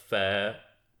is a fair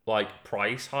like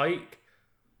price hike?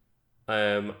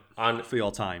 And for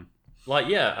your time. Like,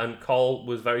 yeah, and Carl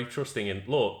was very trusting in,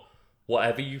 look,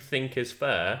 whatever you think is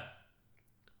fair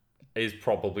is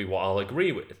probably what I'll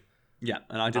agree with. Yeah,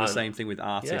 and I do the same thing with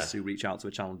artists who reach out to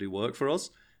a channel and do work for us.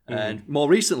 And more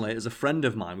recently, as a friend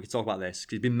of mine, we could talk about this,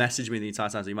 because he's been messaging me the entire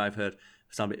time, so you might have heard I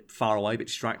sound a bit far away, a bit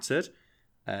distracted,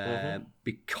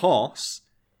 because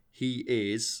he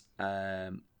is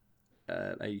a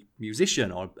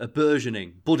musician, or a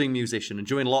budding musician, and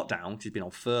during lockdown, because he's been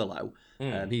on furlough,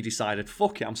 he decided,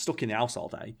 fuck it, I'm stuck in the house all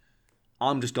day.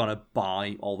 I'm just going to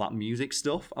buy all that music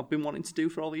stuff I've been wanting to do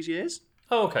for all these years.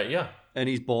 Oh, okay, yeah. And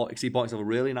he bought himself a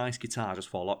really nice guitar just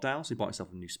for lockdown. So he bought himself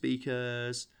some new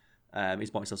speakers. He's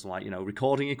bought himself some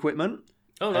recording equipment.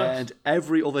 Oh, nice. And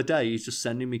every other day he's just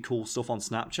sending me cool stuff on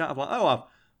Snapchat. I'm like, oh, I've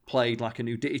played like a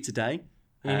new ditty today.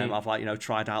 I've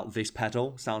tried out this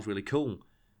pedal. Sounds really cool.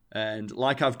 And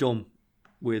like I've done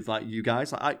with like you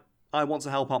guys, like I want to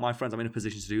help out my friends. I'm in a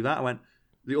position to do that. I went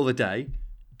the other day,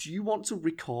 do you want to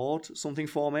record something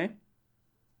for me?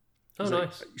 Oh,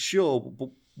 nice. Sure, but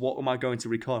what am I going to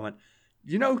record? I went,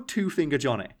 you know Two Finger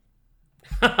Johnny?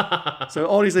 So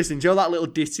all he's listening, do you know that little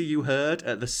ditty you heard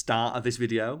at the start of this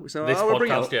video? So this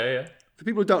podcast, yeah. For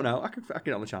people who don't know, I can get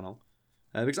it on the channel.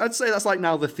 Because I'd say that's like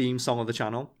now the theme song of the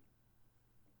channel.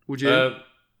 Would you?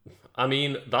 I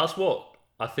mean, that's what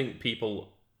I think people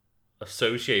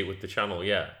associate with the channel,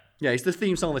 yeah. Yeah, it's the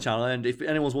theme song of the channel, and if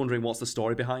anyone's wondering what's the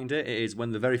story behind it, it is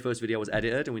when the very first video was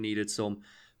edited and we needed some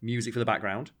music for the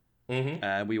background.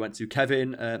 We went to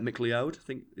Kevin McLeod, I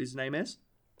think his name is.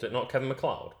 Is it not Kevin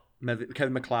McLeod?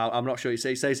 Kevin MacLeod. I'm not sure. It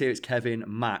says here it's Kevin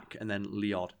Mac and then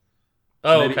Leod.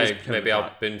 So maybe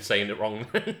I've been saying it wrong.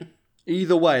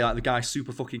 Either way, like the guy's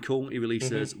super fucking cool. He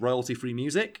releases royalty-free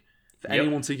music for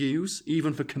anyone to use,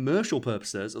 even for commercial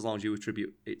purposes, as long as you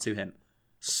attribute it to him.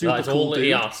 Super That's cool all that dude.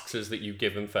 he asks is that you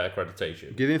give him fair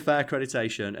accreditation. Give him fair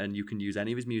accreditation, and you can use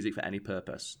any of his music for any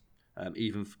purpose,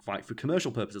 even for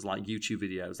commercial purposes like YouTube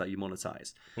videos that you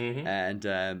monetize.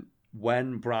 And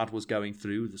when Brad was going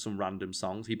through some random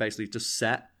songs, he basically just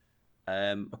set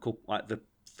a couple, like the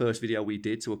first video we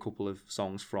did, to a couple of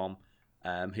songs from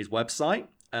his website,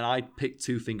 and I picked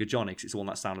Two Finger Johnny because it's the one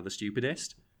that sounded the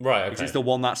stupidest. Right, okay. Because it's the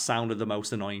one that sounded the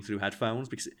most annoying through headphones.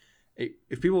 Because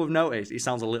if people have noticed, it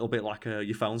sounds a little bit like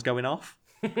your phone's going off.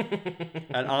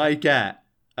 And I get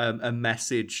a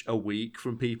message a week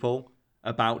from people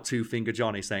about Two Finger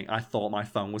Johnny saying, I thought my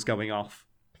phone was going off.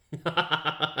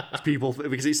 People,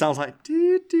 because it sounds like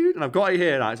dude, and I've got it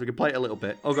here now, so we can play it a little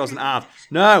bit. Oh, there's an ad.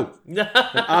 No, an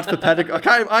ad for pedagogy.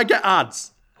 I get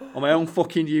ads on my own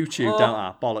fucking YouTube, don't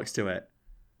I? Bollocks to it.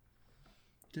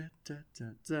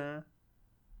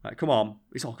 Right, come on.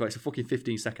 It's a fucking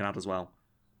 15-second ad as well.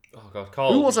 Oh god,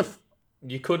 Carl. Who was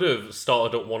You could have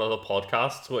started up one of the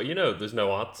podcasts where there's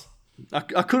no ads. I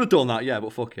could have done that, yeah,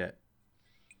 but fuck it.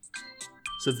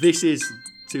 So this is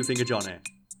Two Finger Johnny.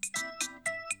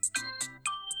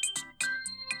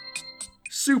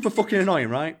 Super fucking annoying,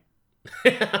 right?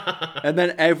 And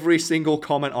then every single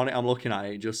comment on it, I'm looking at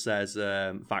it just says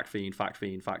fact fiend, fact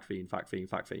fiend, fact fiend, fact fiend,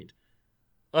 fact fiend.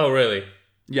 Oh, really?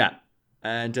 Yeah.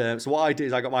 And so what I did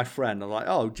is I got my friend. I'm like,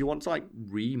 oh, do you want to like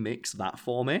remix that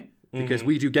for me? Because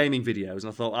we do gaming videos, and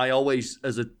I thought I always,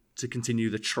 to continue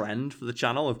the trend for the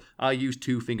channel, I use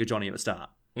Two Finger Johnny at the start.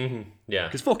 Yeah.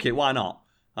 Because fuck it, why not?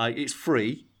 It's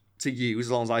free to use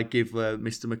as long as I give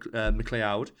Mr.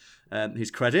 MacLeod his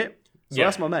credit. So I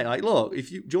asked my mate, like, look, do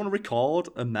you want to record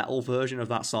a metal version of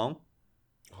that song?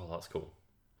 Oh, that's cool.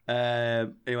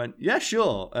 He went, yeah,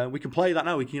 sure. We can play that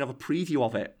now. We can have a preview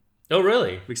of it. Oh,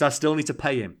 really? Because I still need to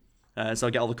pay him. So I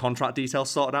get all the contract details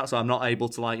sorted out. So I'm not able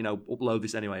to, upload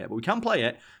this anyway yet. But we can play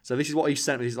it. So this is what he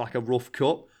sent me. This is like a rough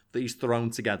cut that he's thrown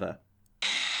together.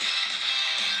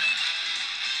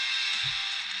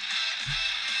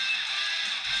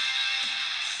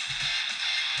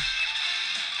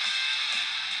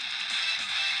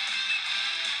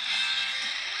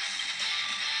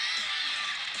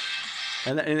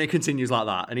 And it continues like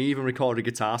that. And he even recorded a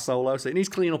guitar solo, so it needs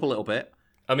cleaning up a little bit.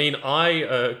 I mean,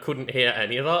 I couldn't hear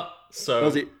any of that, so...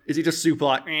 Is it just super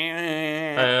like...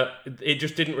 it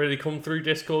just didn't really come through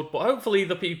Discord, but hopefully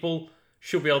the people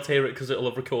should be able to hear it because it'll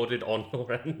have recorded on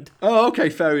your end. Oh, okay,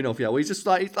 fair enough, yeah. Well, he's just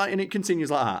like... and it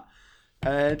continues like that.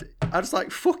 And I just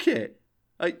like, fuck it.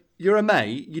 Like, you're a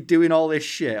mate, you're doing all this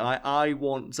shit. I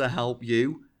want to help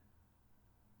you.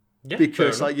 Yeah,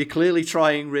 because you're clearly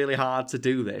trying really hard to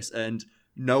do this, and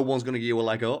no one's going to give you a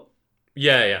leg up.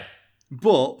 Yeah.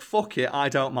 But fuck it, I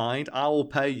don't mind. I will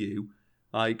pay you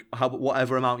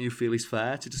whatever amount you feel is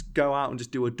fair to just go out and just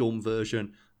do a dumb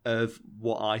version of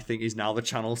what I think is now the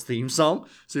channel's theme song.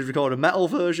 So he's recorded a metal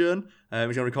version. He's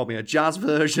going to record me a jazz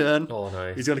version. Oh,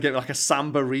 nice. He's going to get me like a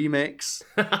samba remix,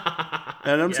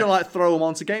 and I'm just going to throw them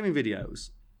onto gaming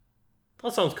videos.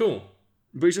 That sounds cool.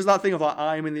 But it's just that thing of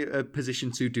I'm in the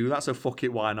position to do that, so fuck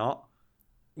it, why not?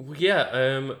 Yeah,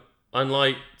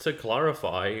 and to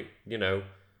clarify,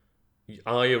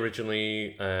 I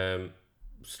originally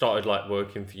started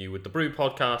working for you with the Brew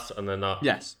podcast, and then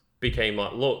that became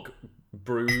look,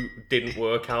 Brew didn't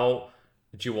work out.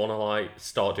 Do you want to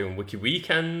start doing Wiki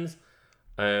Weekends?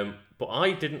 But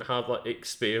I didn't have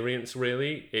experience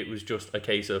really. It was just a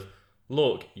case of,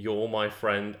 look, you're my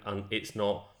friend, and it's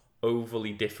not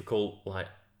overly difficult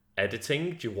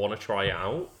editing. Do you want to try it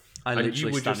out? And you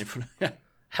were just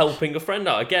helping a friend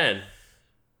out again.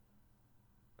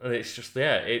 And it's just,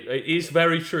 it is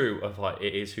very true of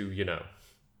it is who you know.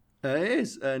 It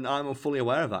is, and I'm fully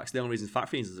aware of that. Cause the only reason Fact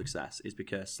Fiends is a success is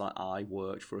because I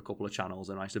worked for a couple of channels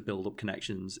and I used to build up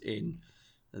connections in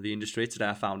the industry. Today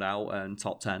I found out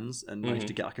top 10s and managed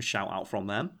to get a shout out from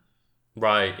them.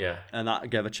 Right, yeah. And that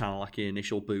gave a channel an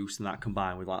initial boost, and that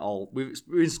combined with we've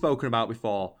been spoken about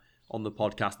before on the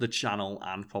podcast, the channel,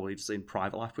 and probably just in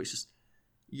private life. But it's just,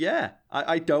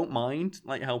 I don't mind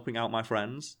helping out my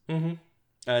friends. And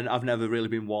I've never really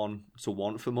been one to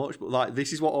want for much, but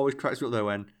this is what always cracks me up though,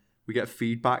 when we get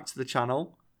feedback to the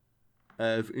channel,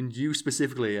 and you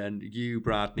specifically, and you,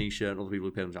 Brad, Nisha, and other people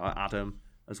who pay them, Adam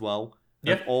as well.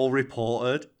 Have all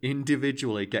reported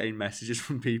individually getting messages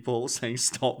from people saying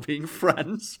stop being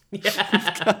friends with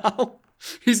Carl.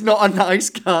 He's not a nice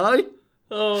guy.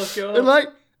 Oh god.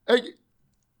 And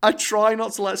I try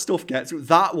not to let stuff get to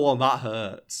that one. That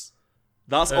hurts.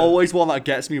 That's always one that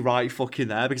gets me right fucking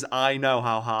there because I know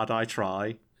how hard I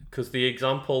try. Because the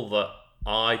example that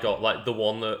I got, like the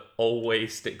one that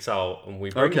always sticks out, and we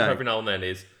bring up every now and then,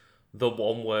 is the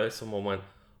one where someone went,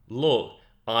 look,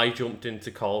 I jumped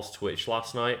into Carl's Twitch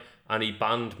last night and he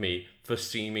banned me for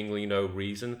seemingly no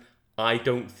reason. I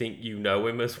don't think you know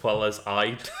him as well as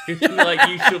I do. Like,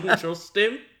 you shouldn't trust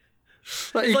him.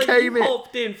 Like, you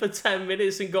hopped in for 10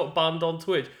 minutes and got banned on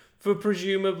Twitch for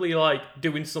presumably, like,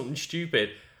 doing something stupid.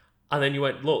 And then you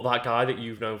went, look, that guy that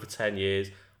you've known for 10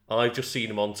 years, I've just seen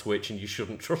him on Twitch and you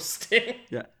shouldn't trust him.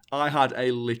 Yeah, I had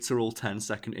a literal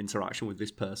 10-second interaction with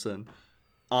this person.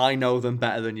 I know them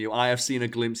better than you. I have seen a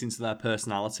glimpse into their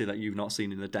personality that you've not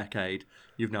seen in a decade.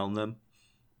 You've known them.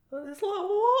 It's like,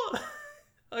 what?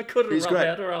 I couldn't wrap my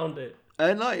head around it.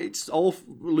 And like, it's all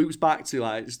loops back to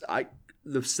like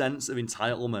the sense of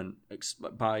entitlement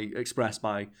expressed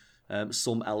by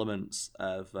some elements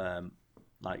of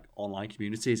like online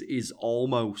communities is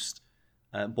almost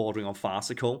bordering on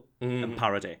farcical and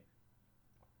parody.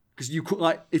 Because you could,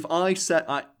 like, if I said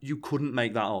you couldn't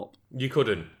make that up. You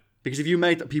couldn't. Because if you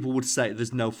made that, people would say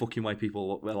there's no fucking way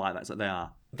people are like that. It's like they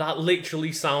are. That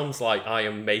literally sounds like I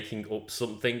am making up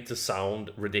something to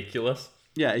sound ridiculous.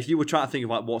 Yeah, if you were trying to think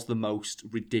of like what's the most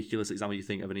ridiculous example you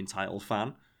think of an entitled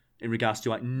fan in regards to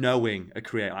like knowing a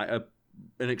creator, like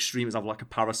an extreme example, like a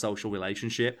parasocial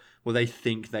relationship where they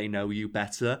think they know you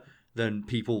better than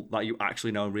people that you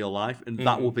actually know in real life, and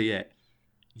that will be it.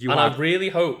 I really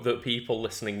hope that people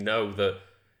listening know that,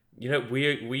 you know,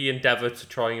 we endeavour to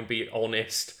try and be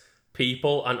honest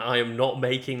people, and I am not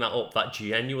making that up. That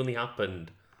genuinely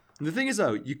happened. And the thing is,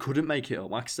 though, you couldn't make it up,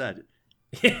 like I said.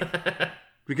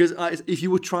 Because if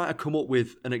you were trying to come up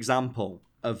with an example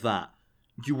of that,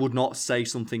 you would not say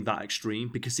something that extreme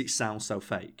because it sounds so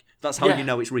fake. That's how you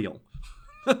know it's real.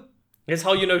 It's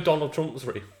how you know Donald Trump's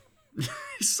real.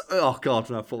 Oh, God,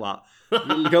 no, fuck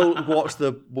that. Go watch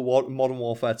the Modern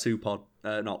Warfare 2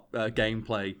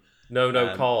 gameplay.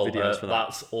 No, Carl,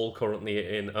 that's all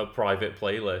currently in a private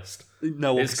playlist.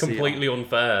 No, it's completely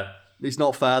unfair. It's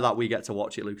not fair that we get to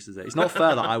watch it, Lucas, is it? It's not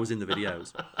fair that I was in the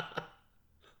videos.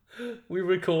 We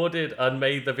recorded and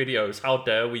made the videos. How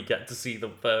dare we get to see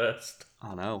them first?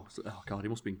 I know. Oh, God, he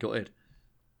must have been gutted.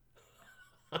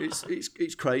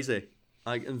 It's crazy.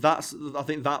 Like, and I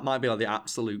think that might be like the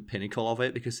absolute pinnacle of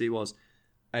it, because it was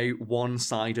a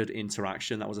one-sided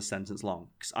interaction that was a sentence long.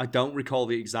 Because I don't recall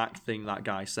the exact thing that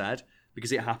guy said,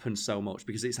 because it happened so much,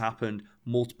 because it's happened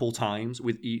multiple times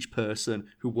with each person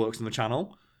who works on the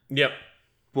channel. Yep.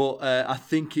 But I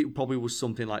think it probably was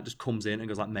something like just comes in and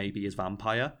goes like, maybe he's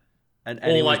vampire. Or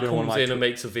like comes in and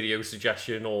makes a video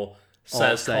suggestion, or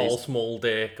says Carl Small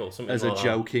Dick or something as like a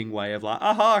joking way of like,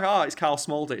 it's Carl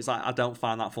Small Dick. It's like, I don't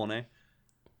find that funny.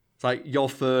 It's like your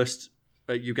first,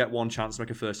 you get one chance to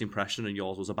make a first impression and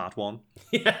yours was a bad one.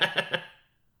 Yeah.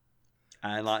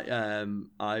 And like,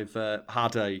 I've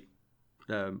had a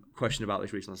question about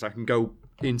this recently, so I can go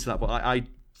into that. But I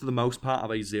for the most part,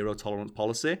 have a zero tolerance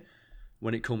policy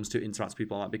when it comes to interacting with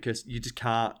people like that, because you just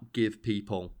can't give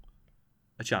people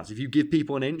a chance. If you give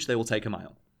people an inch, they will take a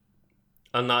mile.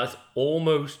 And that's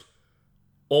almost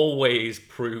always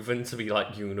proven to be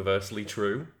like universally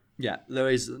true. Yeah, there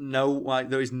is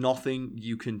nothing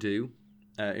you can do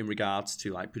in regards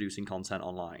to like producing content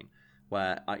online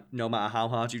where no matter how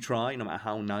hard you try, no matter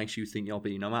how nice you think you'll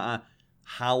be, no matter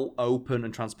how open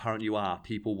and transparent you are,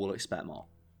 people will expect more.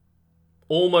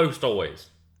 Almost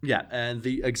always. Yeah, and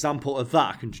the example of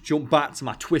that, I can jump back to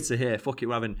my Twitter here. Fuck it,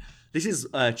 we're having... This is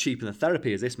cheaper than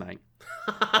therapy, is this, mate?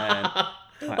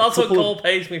 That's what Cole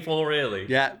pays me for, really.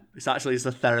 Yeah, it's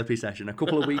a therapy session. A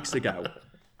couple of weeks ago,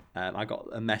 I got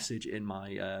a message in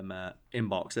my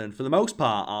inbox, and for the most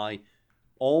part,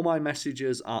 all my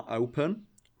messages are open,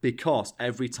 because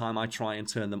every time I try and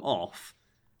turn them off,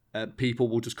 people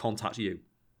will just contact you,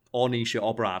 or Nisha,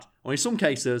 or Brad, or in some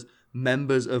cases,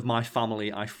 members of my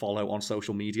family I follow on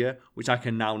social media, which I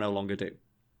can now no longer do.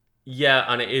 Yeah,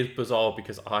 and it is bizarre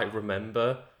because I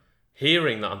remember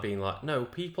hearing that and being like, no,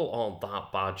 people aren't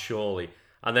that bad, surely.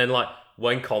 And then, like,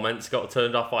 when comments got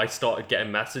turned off, I started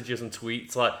getting messages and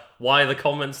tweets like, why are the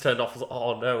comments turned off? I was like,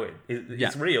 oh, no,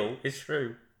 it's real. It's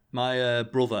true. My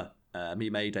brother, he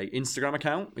made a Instagram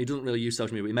account. He doesn't really use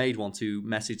social media, but he made one to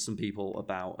message some people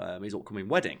about his upcoming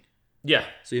wedding. Yeah.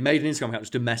 So he made an Instagram account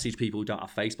just to message people who don't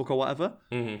have Facebook or whatever.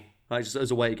 Mm-hmm. Like, just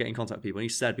as a way to get in contact with people. And he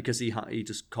said, because he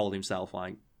just called himself,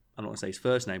 like, I'm not going to say his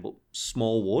first name, but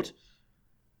Smallwood.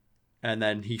 And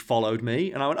then he followed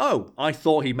me. And I went, oh, I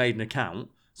thought he made an account.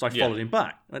 So I followed him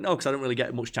back. I went, no, because I don't really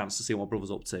get much chance to see what my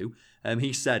brother's up to.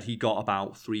 He said he got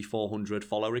about 300-400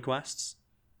 follow requests.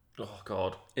 Oh,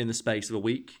 God. In the space of a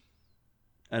week.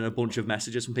 and a bunch of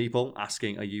messages from people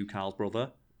asking, "Are you Carl's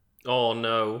brother?" Oh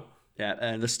no. Yeah,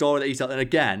 and the story that he tells, and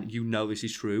again, you know this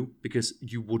is true because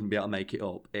you wouldn't be able to make it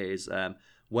up, is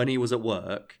when he was at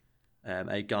work,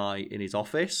 a guy in his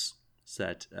office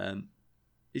said,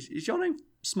 is your name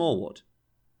Smallwood?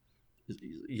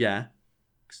 Yeah.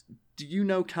 Do you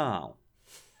know Carl?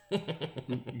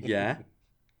 Yeah.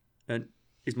 And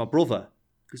is my brother?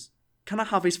 Because can I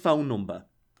have his phone number?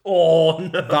 Oh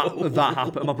no. That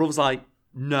happened. And my brother's like,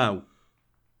 no.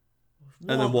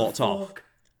 And then walked off.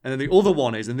 And then the other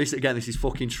one is, and this is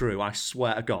fucking true, I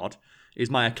swear to God, is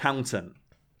my accountant.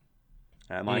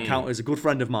 My accountant is a good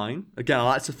friend of mine. Again, I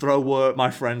like to throw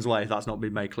my friend's way if that's not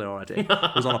been made clear already.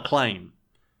 Was on a plane.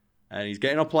 And he's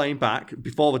getting on a plane back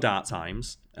before the dark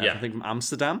times. I think from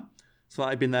Amsterdam. So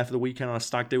I'd been there for the weekend on a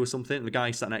stag do or something. And the guy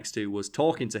he sat next to was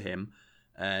talking to him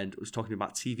and was talking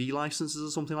about TV licenses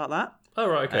or something like that. Oh,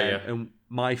 right, okay, And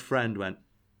my friend went,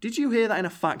 "Did you hear that in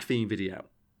a Fact Fiend video?"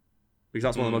 Because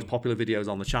that's one of the most popular videos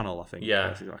on the channel, I think.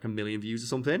 Yeah. It's like 1 million views or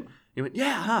something. He went,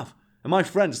 "Yeah, I have." And my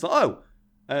friend just thought,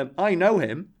 I know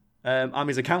him. I'm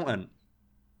his accountant.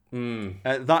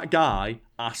 That guy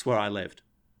asked where I lived.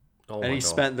 And he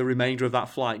spent the remainder of that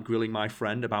flight grilling my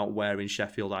friend about where in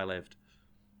Sheffield I lived.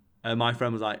 And my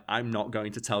friend was like, "I'm not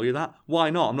going to tell you that." "Why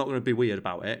not? I'm not going to be weird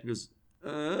about it." He goes,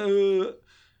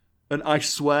 and I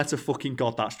swear to fucking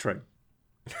God that's true.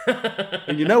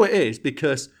 And you know it is,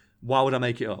 because why would I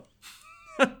make it up?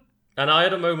 And I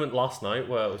had a moment last night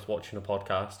where I was watching a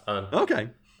podcast and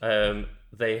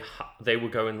they were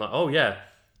going like, "Oh yeah,"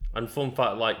 and fun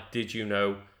fact, like, did you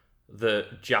know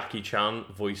that Jackie Chan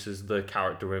voices the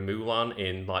character in Mulan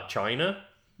in like China?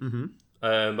 Mm-hmm.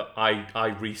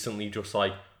 I recently just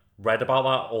like read about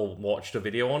that or watched a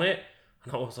video on it,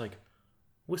 and I was like,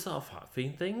 was that a Fact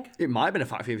Fiend thing? It might have been a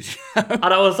Fact Fiend video.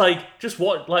 And I was like, just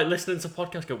listening to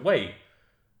podcasts, go, wait,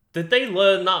 did they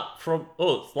learn that from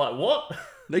us? Like, what?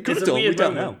 They could have done. We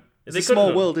don't know. It's a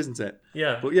small world, isn't it?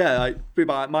 Yeah. But yeah,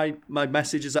 my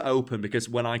messages are open because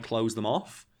when I close them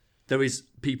off,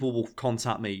 people will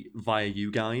contact me via you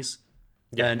guys.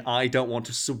 Yeah. And I don't want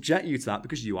to subject you to that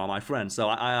because you are my friend. So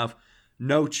I have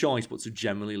no choice but to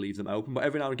generally leave them open. But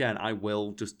every now and again, I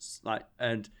will just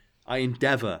and I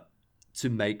endeavour to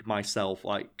make myself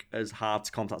like as hard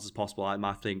to contact as possible.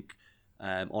 I think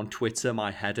on Twitter,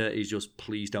 my header is just,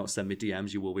 "Please don't send me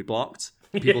DMs, you will be blocked."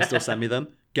 People still send me them.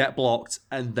 Get blocked,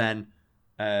 and then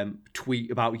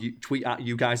tweet at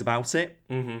you guys about it.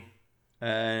 Mm-hmm.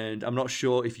 And I'm not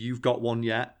sure if you've got one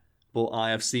yet, but I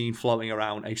have seen floating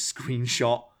around a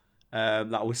screenshot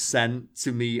that was sent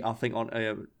to me. I think on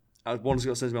one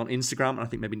got sent to me on Instagram, and I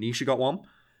think maybe Nisha got one,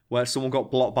 where someone got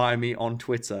blocked by me on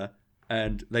Twitter,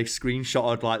 and they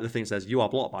screenshotted like the thing that says, "You are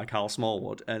blocked by Carl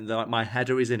Smallwood," and my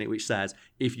header is in it, which says,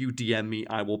 "If you DM me,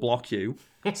 I will block you."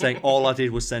 Saying all I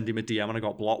did was send him a DM and I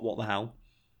got blocked. What the hell?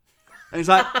 And it's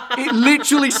like, it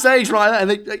literally says right there,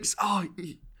 and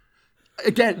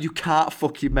again, you can't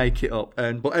fucking make it up.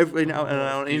 But every now and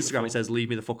then on Instagram it says, "Leave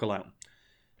me the fuck alone."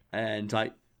 And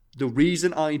like, the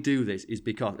reason I do this is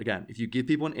because, again, if you give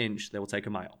people an inch, they will take a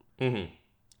mile. Mm-hmm.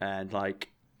 And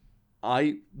like,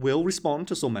 I will respond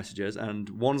to some messages, and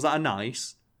ones that are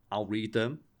nice, I'll read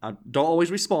them. I don't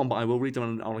always respond, but I will read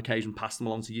them on occasion, pass them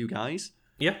along to you guys.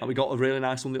 Yeah. And we got a really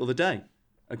nice one the other day.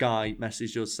 A guy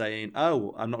messaged us saying,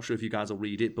 "Oh, I'm not sure if you guys will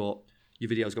read it, but your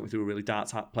video's got me through a really dark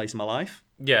place in my life."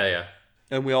 Yeah.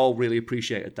 And we all really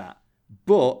appreciated that.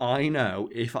 But I know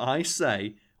if I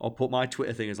say or put my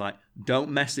Twitter thing as like,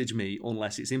 "Don't message me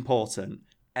unless it's important,"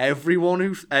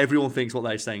 everyone thinks what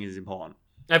they're saying is important.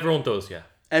 Everyone does, yeah.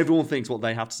 Everyone thinks what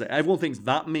they have to say. Everyone thinks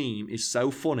that meme is so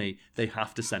funny, they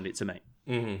have to send it to me.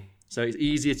 Mm-hmm. So it's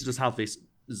easier to just have this,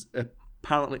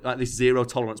 apparently, like this zero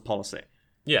tolerance policy.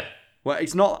 Yeah. Well,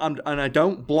 it's not, and I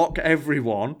don't block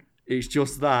everyone. It's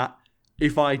just that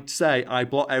if I say I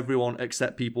block everyone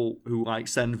except people who like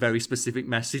send very specific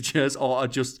messages or are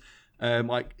just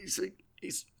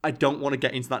I don't want to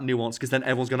get into that nuance because then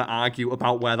everyone's going to argue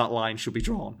about where that line should be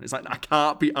drawn. It's like, I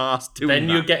can't be asked doing Then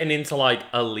that. you're getting into like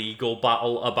a legal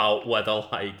battle about whether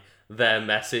like their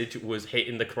message was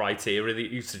hitting the criteria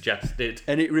that you suggested.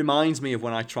 And it reminds me of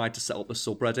when I tried to set up the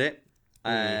subreddit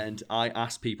and I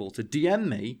asked people to DM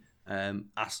me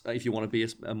ask if you want to be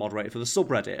a moderator for the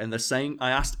subreddit. And I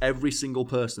asked every single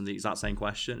person the exact same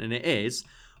question, and it is,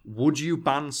 would you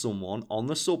ban someone on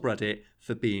the subreddit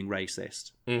for being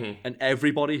racist? Mm-hmm. And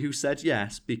everybody who said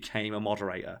yes became a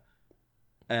moderator.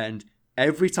 And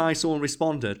every time someone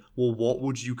responded, "Well, what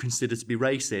would you consider to be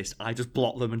racist?" I just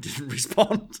blocked them and didn't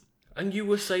respond. And you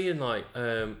were saying like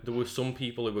there were some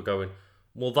people who were going,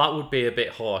 "Well, that would be a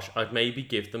bit harsh. I'd maybe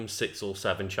give them 6 or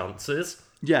 7 chances."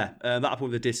 Yeah, that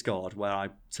happened with the Discord, where I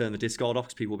turned the Discord off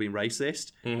because people were being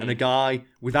racist. And a guy,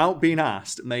 without being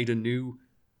asked, made a new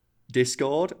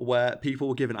Discord where people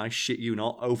were given, I shit you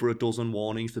not, over a dozen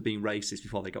warnings for being racist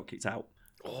before they got kicked out.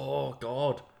 Oh,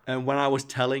 God. And when I was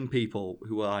telling people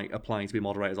who were like, applying to be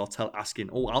moderators, asking,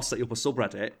 I'll set you up a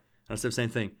subreddit, and I said the same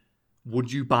thing.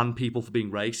 Would you ban people for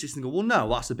being racist? And go, well, no,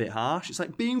 that's a bit harsh. It's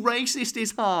like, being racist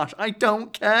is harsh. I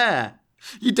don't care.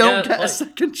 You don't get a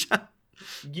second chance.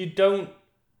 You don't...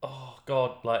 Oh,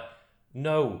 God,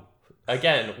 no.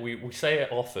 Again, we say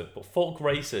it often, but fuck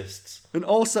racists. And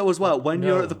also, as well, when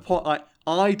you're at the point...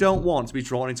 I don't want to be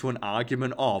drawn into an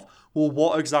argument of, well,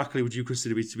 what exactly would you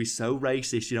consider to be so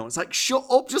racist? You know, it's like, shut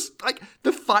up. Just,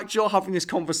 the fact you're having this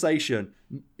conversation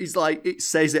is, it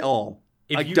says it all.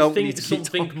 If you think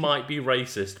something might be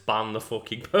racist, ban the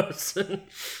fucking person.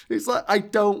 It's like, I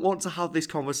don't want to have these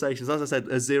conversations. As I said,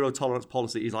 a zero tolerance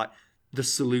policy is the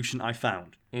solution I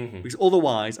found. Because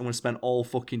otherwise, I'm going to spend all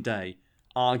fucking day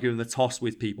arguing the toss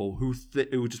with people who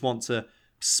just want to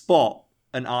spot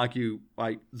and argue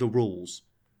the rules.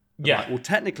 Yeah. Well,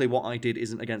 technically, what I did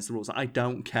isn't against the rules. I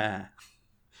don't care.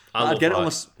 I get it on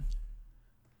the.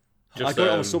 I got it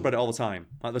on the subreddit all the time.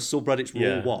 The subreddit's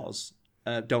rule was,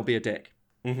 don't be a dick.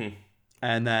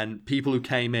 And then people who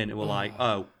came in and were like,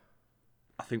 I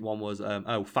think one was,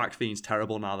 Fact Fiend's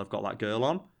terrible now they've got that girl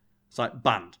on. It's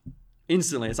banned.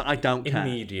 Instantly, it's I don't care.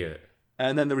 Immediate.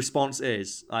 And then the response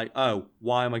is,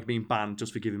 why am I being banned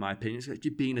just for giving my opinion? It's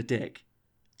you're being a dick.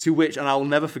 To which, and I'll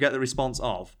never forget the response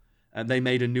of, they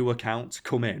made a new account to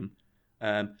come in.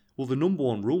 Well, the number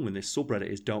one rule in this subreddit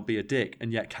is don't be a dick.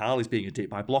 And yet Carl is being a dick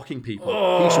by blocking people.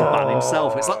 He should ban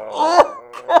himself. It's God.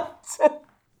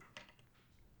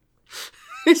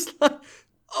 It's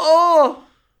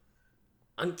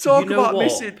and talk about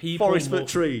missing forest for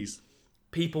trees.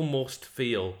 People must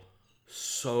feel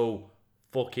so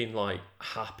fucking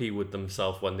happy with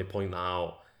themselves when they point that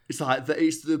out.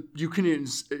 It's you can even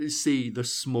see the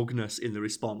smugness in the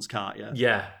response, can't you?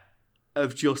 Yeah.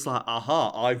 Of just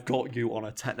aha, I've got you on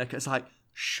a technique. It's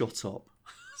shut up.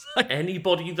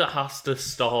 Anybody that has to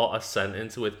start a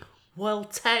sentence with, well,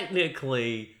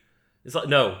 technically, it's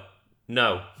no.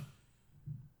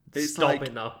 It's Stop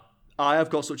it now. I have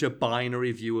got such a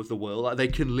binary view of the world. They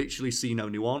can literally see no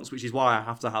nuance, which is why I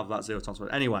have to have that zero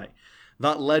tolerance. Anyway,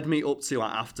 that led me up to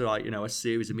after a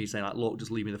series of me saying look, just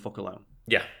leave me the fuck alone.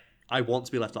 Yeah. I want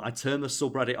to be left alone. I turned the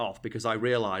subreddit off because I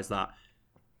realised that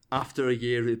after a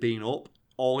year of it being up,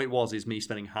 all it was is me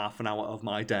spending half an hour of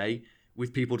my day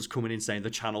with people just coming in saying the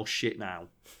channel's shit now.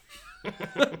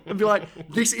 And be like,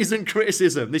 this isn't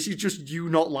criticism. This is just you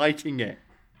not liking it.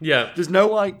 Yeah. There's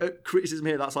no criticism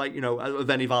here that's of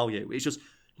any value. It's just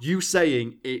you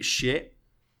saying it's shit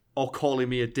or calling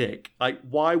me a dick.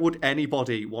 Why would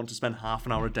anybody want to spend half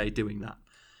an hour a day doing that?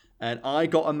 And I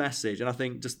got a message, and I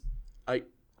think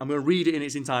I'm going to read it in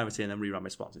its entirety and then rerun my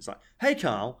response. It's hey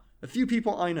Carl, a few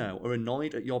people I know are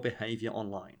annoyed at your behaviour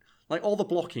online, all the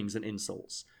blockings and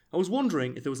insults. I was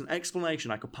wondering if there was an explanation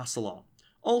I could pass along.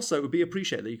 Also, it would be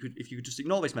appreciated if you could just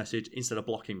ignore this message instead of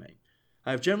blocking me.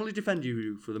 I have generally defended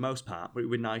you for the most part, but it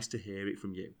would be nice to hear it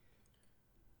from you.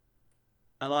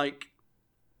 And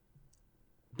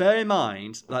bear in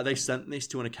mind that they sent this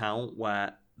to an account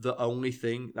where the only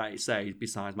thing that it says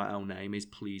besides my own name is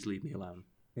please leave me alone.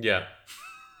 Yeah.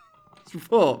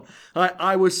 But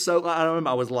I was I remember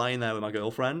I was lying there with my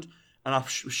girlfriend and I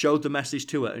showed the message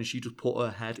to her and she just put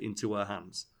her head into her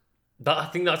hands. I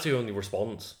think that's the only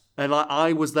response. And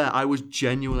I was there. I was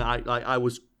genuinely I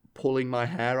was pulling my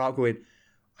hair out going,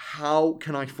 how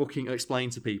can I fucking explain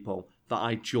to people that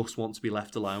I just want to be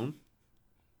left alone?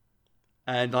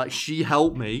 And she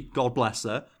helped me, God bless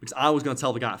her, because I was going to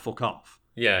tell the guy to fuck off.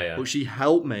 Yeah. But she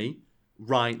helped me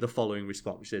write the following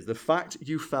response, which is, the fact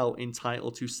you felt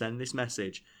entitled to send this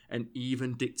message and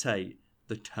even dictate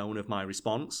the tone of my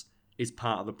response is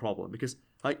part of the problem. Because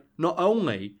not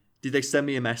only did they send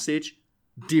me a message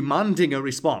demanding a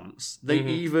response, they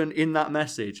even in that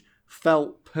message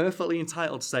felt perfectly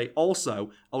entitled to say,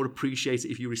 also, I would appreciate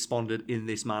it if you responded in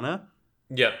this manner.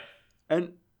 Yep.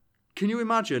 And can you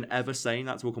imagine ever saying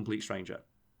that to a complete stranger?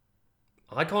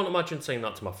 I can't imagine saying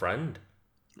that to my friend.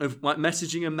 Of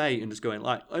messaging a mate and just going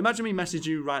imagine me messaging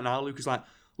you right now, Lucas,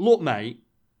 look, mate,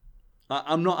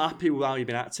 I'm not happy with how you've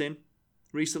been acting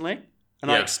recently,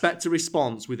 and I expect a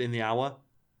response within the hour.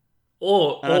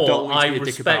 And I don't want to be a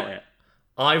dick about it.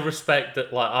 I respect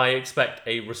that. I expect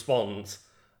a response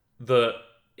that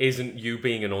isn't you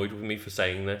being annoyed with me for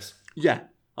saying this. Yeah.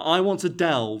 I want to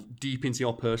delve deep into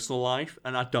your personal life,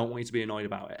 and I don't want you to be annoyed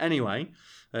about it. Anyway,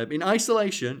 in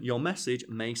isolation, your message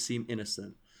may seem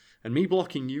innocent, and me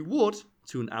blocking you would,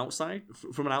 from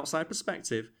an outside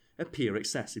perspective, appear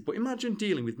excessive. But imagine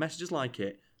dealing with messages like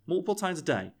it multiple times a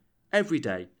day, every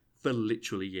day, for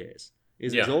literally years.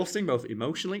 It's exhausting both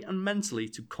emotionally and mentally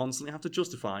to constantly have to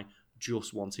justify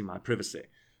just wanting my privacy.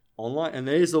 Online, and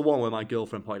there's the one where my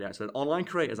girlfriend pointed out, said online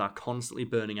creators are constantly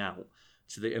burning out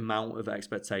to the amount of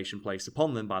expectation placed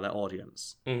upon them by their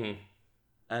audience.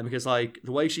 Mm-hmm. Because like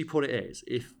the way she put it is,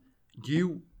 if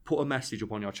you put a message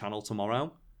up on your channel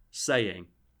tomorrow saying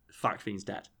Fact Fiend's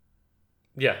dead,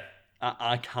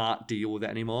 I can't deal with it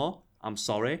anymore. I'm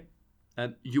sorry.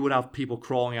 You would have people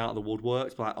crawling out of the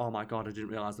woodworks, like, "Oh my god, I didn't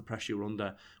realize the pressure you were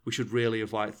under. We should really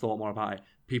have thought more about it.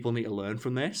 People need to learn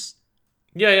from this."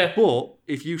 Yeah. But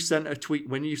if you send a tweet,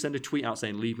 when you send a tweet out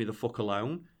saying "Leave me the fuck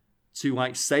alone," to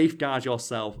like safeguard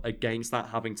yourself against that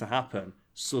having to happen,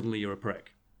 suddenly you're a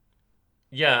prick.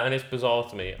 Yeah, and it's bizarre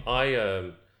to me.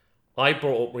 I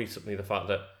brought up recently the fact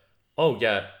that,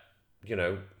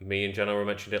 me and Jenna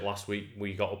mentioned it last week.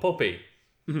 We got a puppy.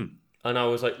 Mm-hmm. And I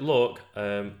was like, look,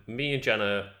 me and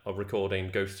Jenna are recording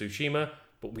Ghost of Tsushima,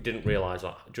 but we didn't realise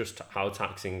just how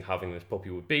taxing having this puppy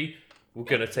would be. We're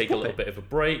going to take a little bit of a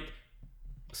break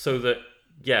so that,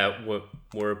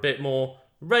 we're a bit more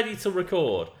ready to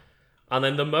record. And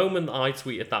then the moment that I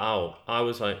tweeted that out, I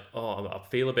was like, I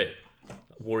feel a bit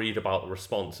worried about the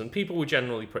response. And people were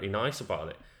generally pretty nice about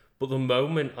it. But the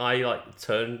moment I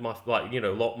turned my,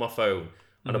 locked my phone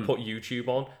and I put YouTube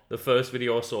on, the first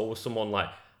video I saw was someone like,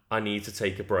 I need to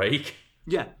take a break.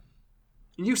 Yeah.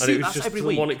 And you see that's every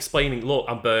week. Someone explaining, look,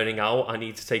 I'm burning out. I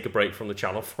need to take a break from the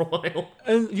channel for a while.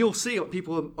 And you'll see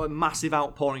people a massive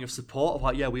outpouring of support of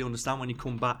like, yeah, we understand when you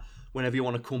come back, whenever you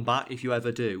want to come back, if you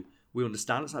ever do, we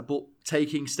understand. It's like, but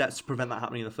taking steps to prevent that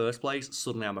happening in the first place,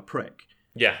 suddenly I'm a prick.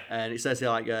 Yeah. And it says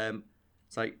here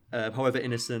however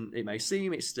innocent it may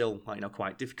seem, it's still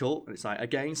quite difficult. And it's like,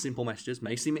 again, simple messages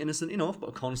may seem innocent enough, but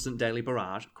a constant daily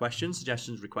barrage of questions,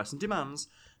 suggestions, requests, and demands,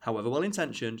 however well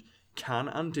intentioned, can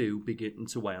and do begin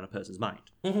to weigh on a person's mind.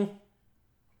 Mm-hmm.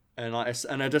 And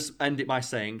I just end it by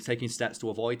saying, taking steps to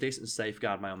avoid this and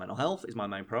safeguard my own mental health is my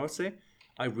main priority.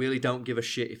 I really don't give a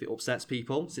shit if it upsets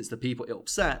people, since the people it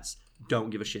upsets don't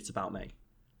give a shit about me.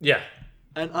 Yeah.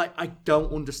 And I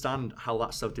don't understand how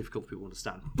that's so difficult for people to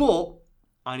understand. But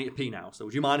I need to pee now, so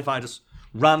would you mind if I just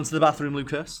ran to the bathroom,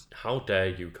 Lucas? How dare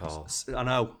you, Carl? I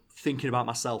know, thinking about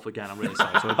myself again, I'm really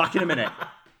sorry. So we're back in a minute.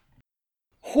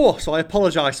 So I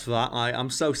apologise for that. I'm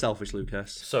so selfish,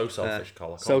 Lucas. So selfish,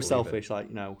 Carl. So selfish,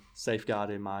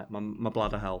 safeguarding my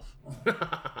bladder health.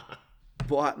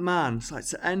 But man, it's like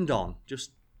to end on,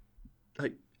 just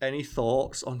like any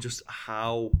thoughts on just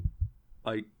how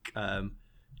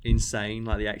insane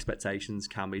the expectations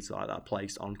can be to that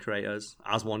placed on creators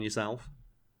as one yourself.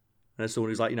 And as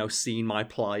someone who's seen my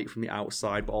plight from the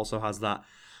outside, but also has that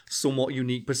somewhat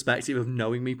unique perspective of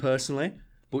knowing me personally,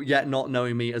 but yet not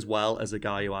knowing me as well as a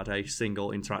guy who had a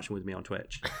single interaction with me on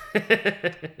Twitch.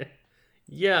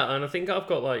 Yeah, and I think I've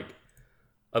got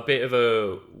a bit of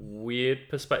a weird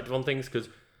perspective on things because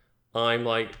I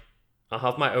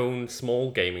have my own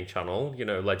small gaming channel,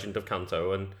 Legend of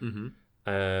Kanto,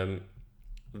 and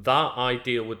that I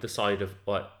deal with the side of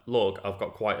look, I've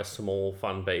got quite a small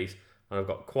fan base and I've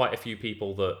got quite a few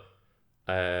people that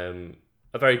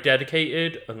are very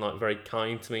dedicated and very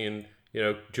kind to me and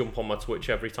jump on my Twitch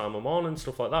every time I'm on and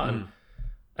stuff like that.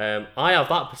 And I have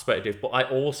that perspective, but I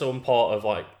also am part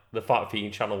of the Fact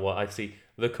Fiend channel where I see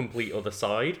the complete other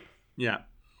side. Yeah.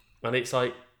 And it's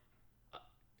I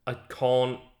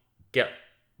can't get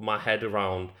my head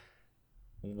around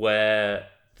where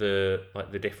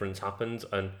the difference happens,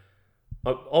 and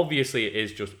obviously it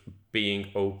is just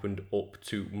being opened up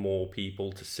to more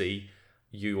people to see.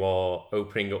 You are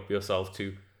opening up yourself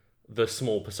to the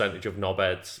small percentage of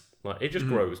knobheads. It just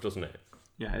grows, doesn't it?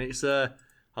 Yeah, and it's I'd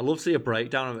love to see a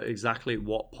breakdown of exactly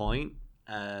what point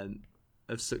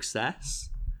of success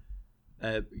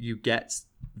you get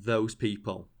those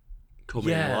people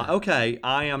coming in. Okay,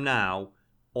 I am now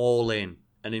all in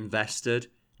and invested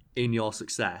in your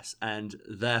success, and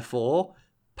therefore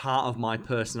part of my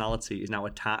personality is now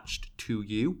attached to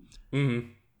you,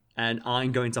 and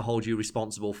I'm going to hold you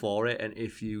responsible for it. And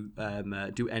if you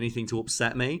do anything to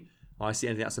upset me, or I see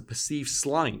anything that's a perceived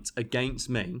slight against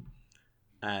me,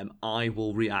 I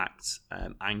will react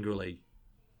angrily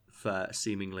for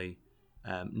seemingly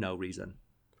no reason,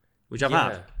 which I've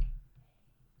had.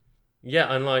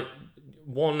 Yeah, and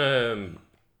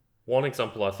one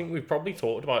example, I think we've probably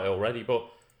talked about it already, but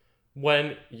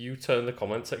when you turn the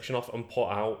comment section off and put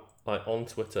out on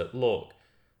Twitter, look,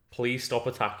 please stop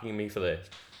attacking me for this.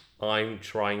 I'm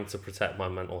trying to protect my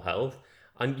mental health.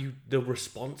 And the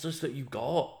responses that you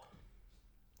got,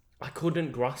 I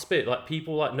couldn't grasp it. Like,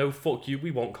 people like, no, fuck you,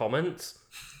 we want comments.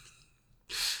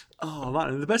 Oh,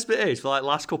 man. The best bit is, for like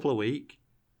last couple of weeks,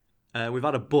 we've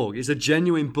had a bug. It's a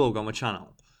genuine bug on my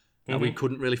channel. And we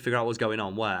couldn't really figure out what was going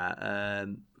on, where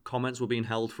comments were being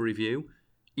held for review,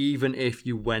 even if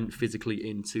you went physically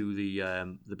into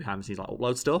the behind-the-scenes like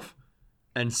upload stuff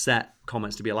and set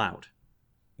comments to be allowed.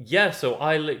 Yeah, so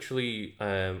I literally,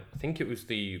 I think it was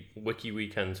the Wiki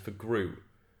Weekends for Groot.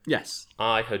 Yes.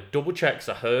 I had double-checked,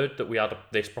 I heard that we had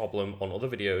this problem on other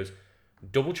videos.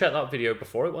 Double-checked that video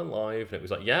before it went live, and it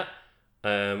was like, yeah,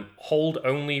 hold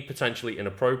only potentially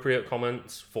inappropriate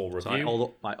comments for review.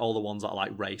 So all the ones that are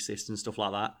like racist and stuff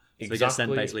like that. So they get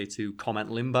sent basically to comment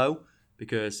limbo,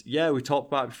 because, yeah, we talked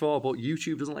about it before, but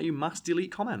YouTube doesn't let you mass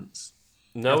delete comments.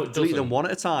 No, you have to delete them one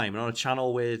at a time. And on a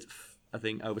channel with, I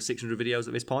think, over 600 videos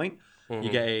at this point,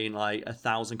 you're getting like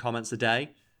 1,000 comments a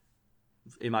day.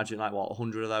 Imagine like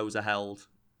 100 of those are held.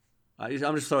 I'm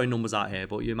just throwing numbers out here,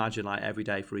 but you imagine like every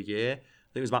day for a year.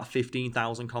 I think it was about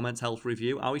 15,000 comments held for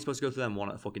review. How are we supposed to go through them one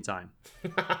at a fucking time?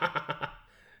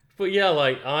 But yeah,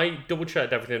 like, I double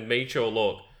checked everything, made sure,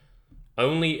 look,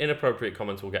 only inappropriate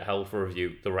comments will get held for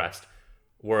review. The rest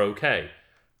were okay.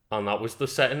 And that was the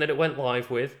setting that it went live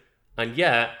with. And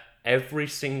yeah, every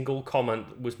single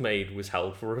comment was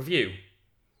held for review.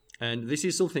 And this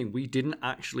is something we didn't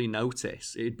actually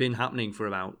notice. It had been happening for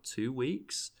about 2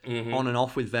 weeks, on and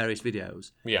off with various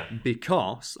videos. Yeah.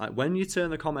 Because like, when you turn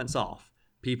the comments off,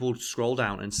 people scroll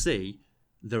down and see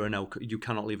you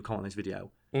cannot leave a comment on this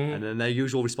video. And then their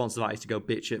usual response to that is to go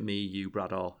bitch at me, you,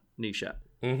 Brad, or Nisha.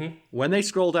 When they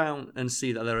scroll down and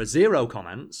see that there are 0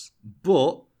 comments,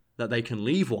 but that they can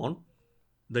leave one,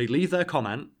 they leave their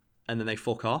comment and then they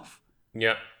fuck off.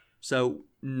 Yeah. So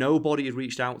nobody had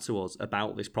reached out to us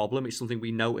about this problem. It's something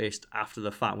we noticed after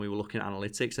the fact. We were looking at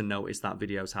analytics and noticed that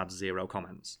videos had 0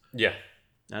 comments. Yeah.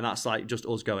 And that's like just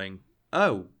us going,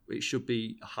 oh, it should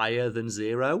be higher than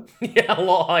 0. Yeah, a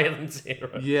lot higher than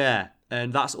 0. Yeah.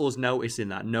 And that's us noticing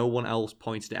that. No one else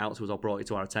pointed it out to us or brought it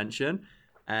to our attention.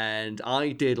 And I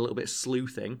did a little bit of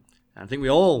sleuthing. And I think we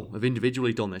all have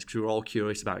individually done this because we were all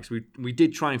curious about it. So we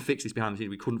did try and fix this behind the scenes.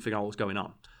 We couldn't figure out what was going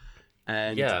on.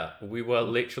 And yeah, we were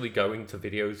literally going to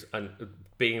videos and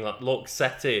being like, look,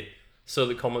 set it so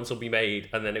the comments will be made,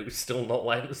 and then it was still not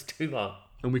letting us do that.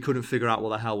 And we couldn't figure out what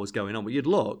the hell was going on. But you'd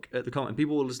look at the comment, and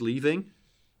people were just leaving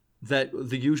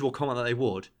the usual comment that they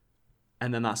would,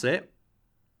 and then that's it.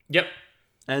 Yep.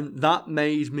 And that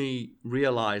made me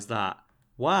realise that,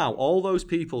 wow, all those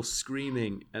people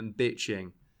screaming and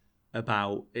bitching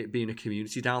about it being a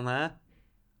community down there,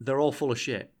 they're all full of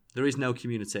shit. There is no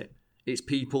community. It's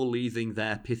people leaving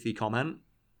their pithy comment.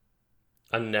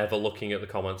 And never looking at the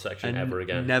comment section ever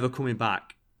again. Never coming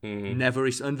back. Never.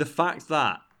 And the fact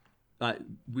that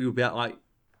we would be able,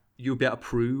 you'd be able to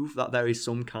prove that there is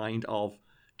some kind of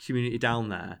community down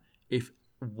there if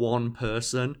one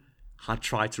person had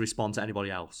tried to respond to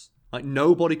anybody else. Like,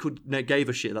 nobody gave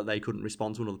a shit that they couldn't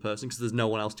respond to another person because there's no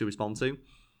one else to respond to.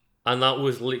 And that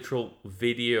was literal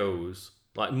videos,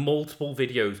 like multiple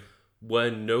videos,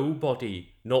 where nobody,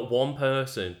 not one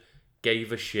person,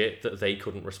 gave a shit that they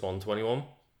couldn't respond to anyone.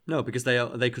 No, because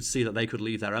they could see that they could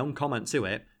leave their own comment to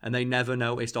it, and they never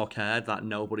noticed or cared that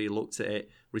nobody looked at it,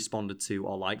 responded to,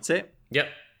 or liked it. Yep.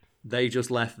 They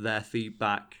just left their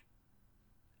feedback,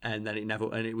 and then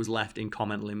it was left in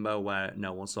comment limbo where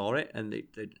no one saw it, and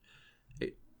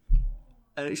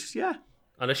and it's just, yeah.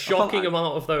 And a shocking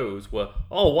amount of those were,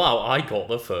 oh wow, I got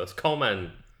the first comment.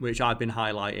 Which I've been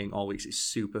highlighting all weeks. It's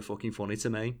super fucking funny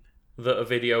to me. That a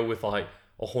video with like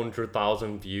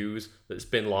 100,000 views that's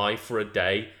been live for a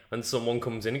day, and someone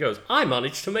comes in and goes, I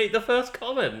managed to make the first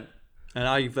comment.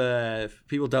 And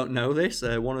people don't know this.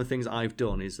 One of the things I've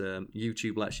done is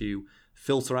YouTube lets you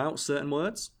filter out certain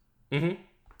words. And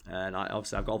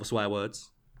I've got all the swear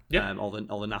words. Yeah. All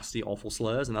the nasty, awful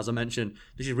slurs. And as I mentioned,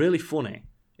 this is really funny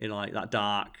in like that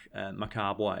dark,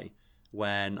 macabre way.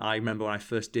 When I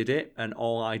first did it, and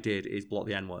all I did is block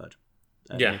the N-word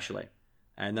initially.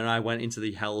 And then I went into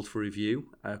the held for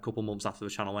review a couple months after the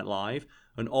channel went live,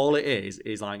 and all it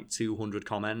is like 200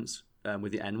 comments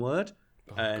with the N-word.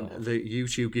 The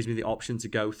YouTube gives me the option to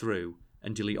go through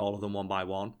and delete all of them one by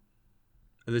one.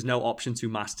 And there's no option to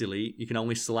mass delete. You can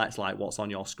only select like what's on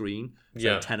your screen,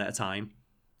 10 at a time.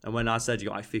 And when I said you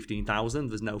got like 15,000,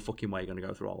 there's no fucking way you're going to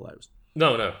go through all those.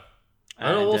 No.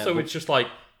 And also it's just like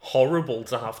horrible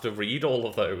to have to read all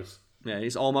of those. Yeah,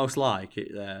 it's almost like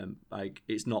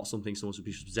it's not something someone should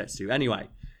be subject to. Anyway,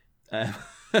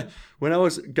 when I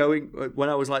was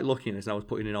like looking at this and I was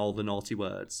putting in all the naughty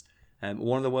words,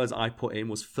 one of the words I put in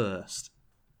was first.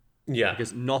 Yeah.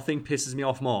 Because nothing pisses me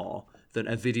off more than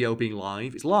a video being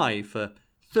live. It's live for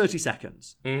 30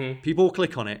 seconds. Mm-hmm. People will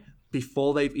click on it.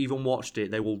 Before they've even watched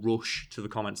it, they will rush to the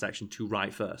comment section to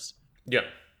write first. Yeah.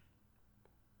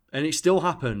 And it still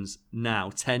happens now,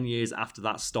 10 years after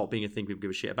that stopped being a thing people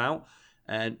give a shit about.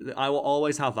 And I will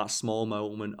always have that small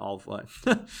moment of like,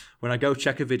 when I go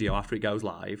check a video after it goes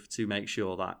live to make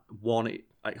sure that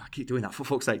I keep doing that for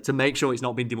fuck's sake, to make sure it's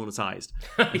not been demonetized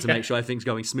and to make sure everything's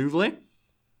going smoothly.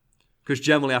 Because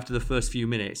generally after the first few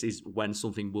minutes is when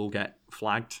something will get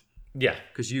flagged. Yeah.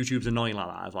 Because YouTube's annoying like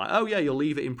that. It's like, oh yeah, you'll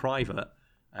leave it in private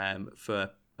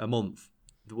for a month.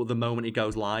 The moment it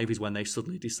goes live is when they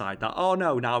suddenly decide that, oh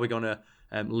no, now we're going to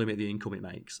limit the income it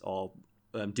makes or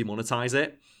demonetize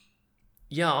it.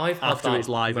 Yeah, I've had after that it's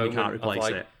live and you can't replace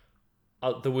it.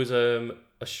 There was a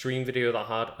stream video that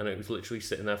I had, and it was literally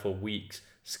sitting there for weeks,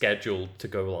 scheduled to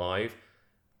go live,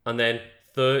 and then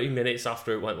 30 minutes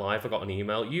after it went live, I got an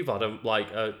email. You've had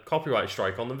a copyright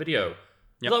strike on the video.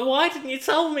 Yep. Like, why didn't you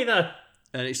tell me that?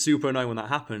 And it's super annoying when that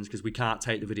happens because we can't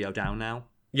take the video down now.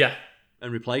 Yeah.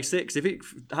 And replace it. Because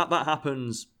that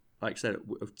happens, like I said,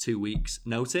 of 2 weeks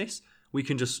notice, we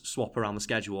can just swap around the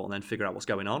schedule and then figure out what's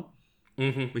going on.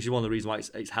 Mm-hmm. Which is one of the reasons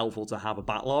why it's helpful to have a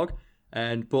backlog.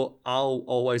 But I'll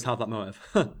always have that moment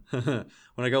of when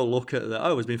I go look at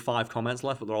there's been 5 comments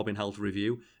left, but they're all been held to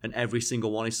review, and every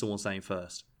single one is someone saying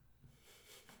first.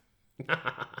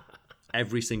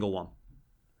 Every single one.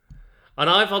 And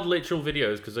I've had literal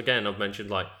videos, because again, I've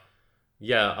mentioned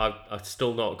I've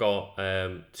still not got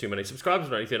too many subscribers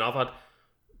or anything. I've had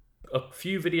a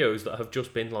few videos that have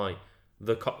just been like,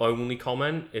 the only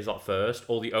comment is like first,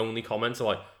 or the only comments are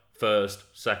like first,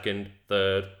 second,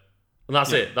 third. And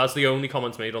that's it. That's the only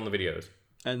comments made on the videos.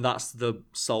 And that's the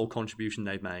sole contribution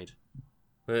they've made.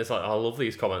 And it's like, I love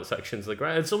these comment sections. They're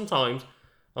great. And sometimes,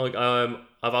 I've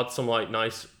had some like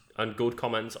nice and good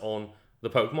comments on the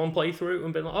Pokemon playthrough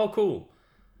and been like, oh, cool.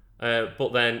 But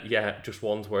then, just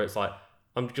ones where it's like,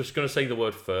 I'm just going to say the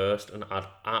word first and add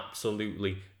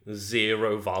absolutely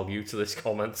zero value to this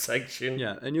comment section.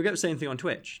 Yeah, and you'll get the same thing on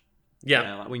Twitch.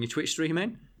 Yeah. Like when you're Twitch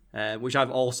streaming, which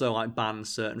I've also like banned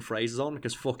certain phrases on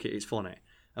because fuck it, it's funny.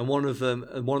 And one of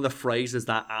the phrases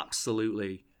that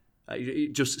absolutely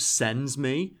it just sends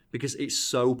me because it's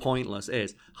so pointless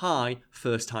is, "Hi,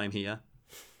 first time here."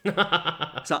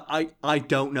 So I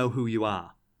don't know who you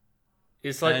are.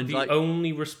 It's like the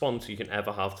only response you can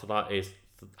ever have to that is,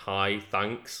 "Hi,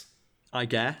 thanks." I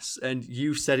guess, and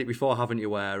you've said it before, haven't you?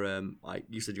 Where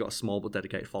you said you got a small but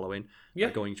dedicated following,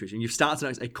 going to Twitch, and you've started to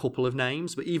notice a couple of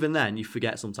names, but even then you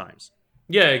forget sometimes.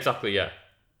 Yeah, exactly. Yeah.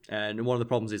 And one of the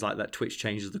problems is like that Twitch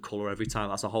changes the color every time.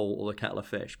 That's a whole other kettle of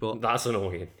fish. But that's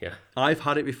annoying. Yeah. I've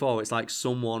had it before. It's like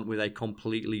someone with a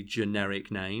completely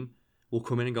generic name will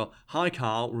come in and go, "Hi,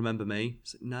 Carl, remember me?"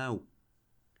 It's like, no.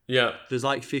 Yeah. There's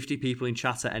like 50 people in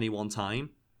chat at any one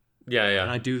time. Yeah, yeah.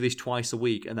 And I do this twice a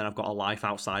week, and then I've got a life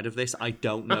outside of this. I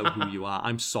don't know who you are.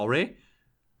 I'm sorry.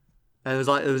 And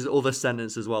there's other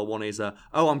sentence as well. One is,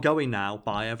 "Oh, I'm going now.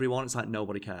 Bye, everyone." It's like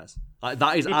nobody cares. Like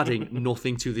that is adding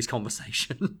nothing to this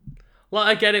conversation.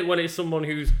 Like I get it when it's someone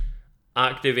who's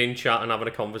active in chat and having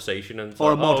a conversation, and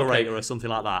or a moderator or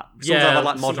something like that. Sometimes I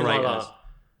like moderators,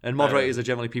 and moderators are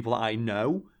generally people that I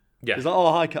know. Yeah. It's like,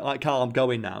 "Oh, hi, Carl, I'm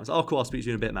going now." It's like, "Oh, cool, I'll speak to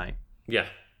you in a bit, mate." Yeah.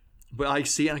 But I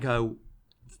see it and I go,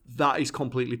 that is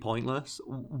completely pointless.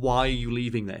 Why are you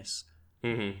leaving this?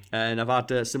 Mm-hmm. And I've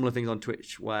had similar things on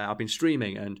Twitch where I've been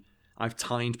streaming and I've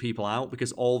timed people out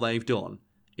because all they've done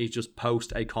is just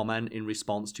post a comment in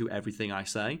response to everything I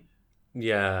say.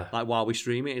 Yeah. Like while we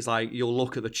stream it, it's like you'll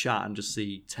look at the chat and just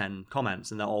see 10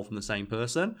 comments and they're all from the same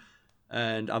person.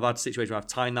 And I've had situations where I've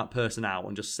timed that person out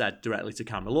and just said directly to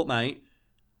camera, "Look, mate,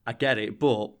 I get it,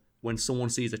 but when someone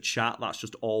sees a chat that's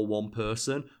just all one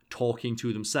person talking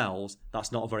to themselves,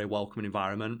 that's not a very welcoming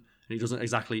environment. And it doesn't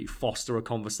exactly foster a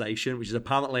conversation, which is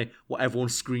apparently what everyone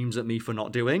screams at me for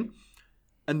not doing.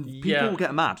 And people will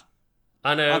get mad.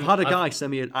 And I've had a guy send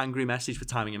me an angry message for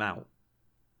timing him out.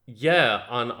 Yeah,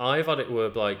 and I've had it where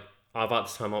like I've had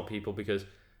to time out people because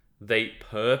they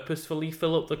purposefully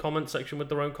fill up the comment section with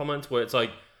their own comments, where it's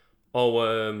like,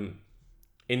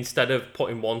 instead of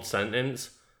putting one sentence,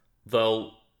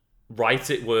 they'll write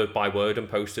it word by word and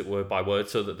post it word by word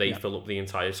so that they fill up the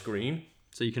entire screen.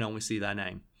 So you can only see their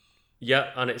name.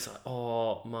 Yeah, and it's like,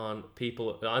 oh man,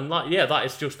 people, and like, that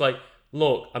is just like,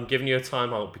 look, I'm giving you a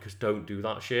timeout because don't do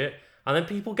that shit, and then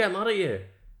people get mad at you.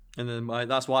 And then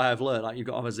that's why I've learned like you've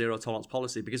got to have a zero tolerance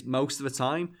policy because most of the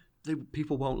time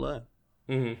people won't learn.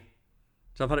 Mm-hmm.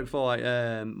 So I've had it before, like,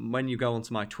 when you go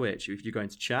onto my Twitch, if you're going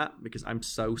to chat, because I'm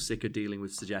so sick of dealing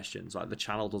with suggestions. Like the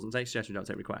channel doesn't take suggestions, don't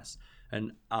take requests.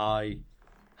 And I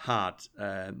had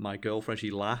my girlfriend,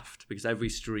 she laughed because every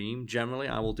stream, generally,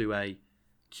 I will do a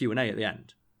Q&A at the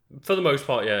end. For the most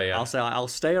part, yeah. I'll say I'll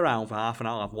stay around for half an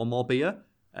hour. I'll have one more beer,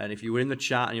 and if you were in the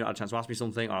chat and you had a chance to ask me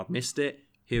something or I've missed it,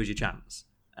 here's your chance.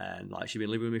 And like she'd been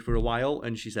living with me for a while,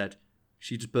 and she said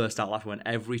she just burst out laughing when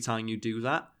every time you do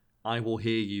that, I will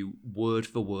hear you word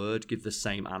for word give the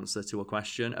same answer to a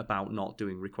question about not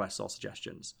doing requests or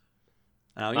suggestions.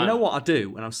 Now, you know what I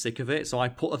do, and I'm sick of it. So I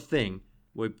put a thing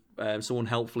where someone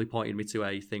helpfully pointed me to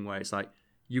a thing where it's like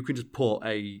you can just put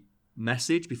a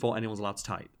message before anyone's allowed to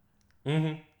type.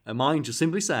 Mm-hmm. And mine just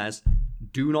simply says,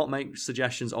 do not make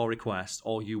suggestions or requests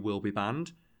or you will be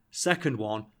banned. Second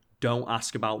one, don't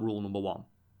ask about rule number 1.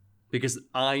 Because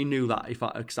I knew that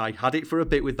because I had it for a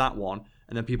bit with that one,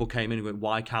 and then people came in and went,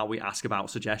 why can't we ask about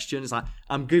suggestions? It's like,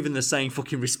 I'm giving the same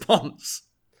fucking response.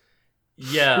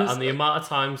 Yeah, and the amount of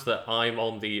times that I'm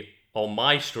on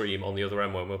my stream on the other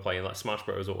end when we're playing like Smash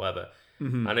Bros or whatever,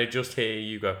 and I just hear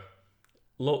you go,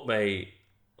 look, mate,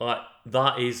 like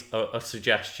that is a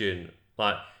suggestion.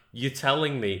 Like, you're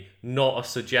telling me not a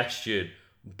suggestion,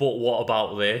 but what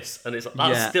about this? And it's like,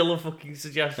 that's still a fucking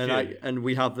suggestion. And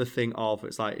we have the thing of,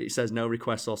 it's like, it says no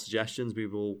requests or suggestions.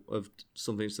 People have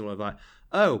something similar like,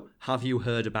 oh, have you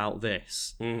heard about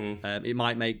this? Mm-hmm. It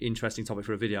might make interesting topic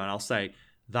for a video, and I'll say,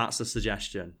 that's a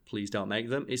suggestion. Please don't make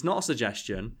them. It's not a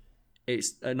suggestion.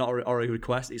 It's not a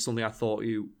request. It's something I thought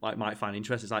you might find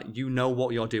interesting. It's like, you know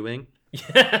what you're doing.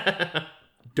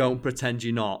 Don't pretend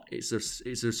you're not. It's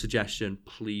a suggestion.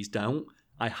 Please don't.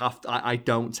 I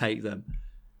don't take them.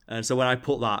 And so when I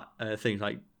put that thing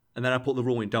and then I put the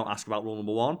rule in, don't ask about rule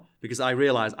number 1, because I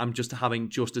realise I'm just having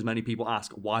just as many people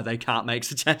ask why they can't make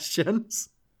suggestions.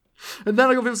 And then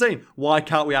I got people saying, why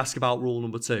can't we ask about rule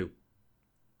number 2?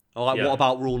 Or what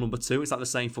about rule number 2? It's like the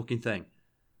same fucking thing.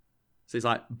 So it's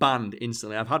like banned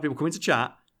instantly. I've had people come into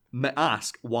chat,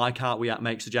 ask, why can't we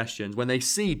make suggestions? When they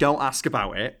see don't ask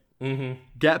about it,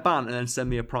 get banned and then send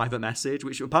me a private message,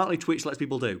 which apparently Twitch lets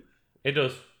people do. It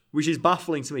does. Which is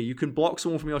baffling to me. You can block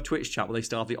someone from your Twitch chat, but they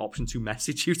still have the option to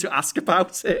message you to ask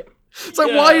about it. It's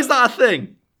like, why is that a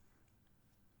thing?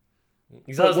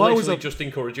 That's literally just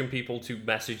encouraging people to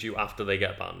message you after they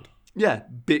get banned. Yeah,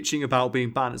 bitching about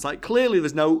being banned. It's like, clearly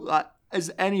there's no...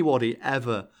 has anybody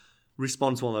ever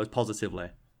responded to one of those positively?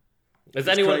 Has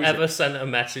anyone ever sent a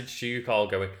message to you, Carl,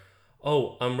 going,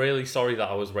 oh, I'm really sorry that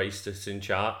I was racist in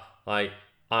chat. Like,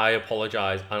 I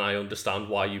apologise and I understand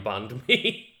why you banned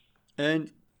me.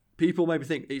 And people maybe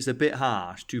think it's a bit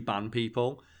harsh to ban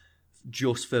people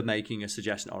just for making a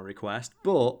suggestion or a request.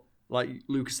 But, like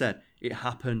Lucas said, it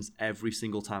happens every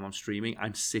single time I'm streaming.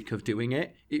 I'm sick of doing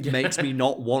it. It makes me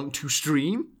not want to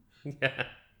stream. Yeah.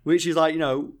 Which is like,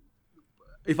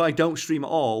 if I don't stream at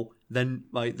all, then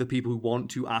like the people who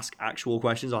want to ask actual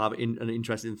questions or have an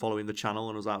interest in following the channel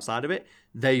and us outside of it,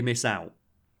 they miss out.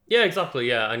 Yeah, exactly.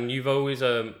 Yeah, and you've always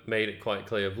made it quite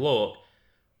clear. Look,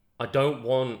 I don't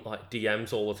want like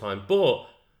DMs all the time, but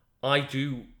I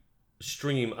do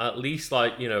stream at least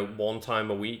like, one time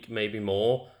a week, maybe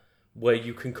more, where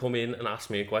you can come in and ask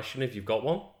me a question if you've got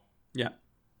one. Yeah.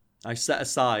 I set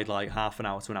aside like half an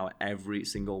hour to an hour every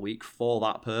single week for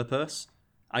that purpose.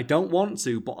 I don't want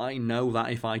to, but I know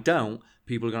that if I don't,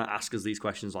 people are going to ask us these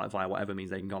questions like via whatever means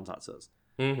they can contact us.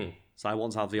 Mm-hmm. So I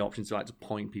want to have the option to to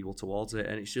point people towards it.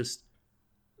 And it's just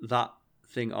that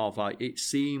thing of like, it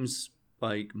seems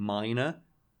like minor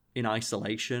in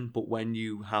isolation, but when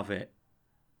you have it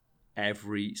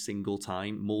every single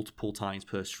time, multiple times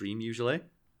per stream usually,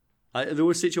 there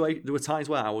were times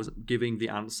where I was giving the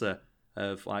answer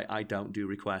of I don't do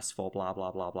requests for blah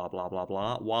blah blah blah blah blah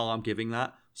blah. While I'm giving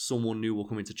that, someone new will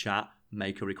come into chat,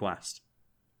 make a request.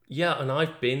 Yeah, and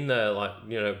I've been there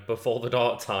before the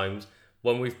dark times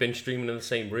when we've been streaming in the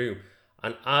same room,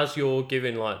 and as you're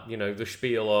giving the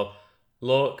spiel of,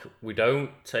 look, we don't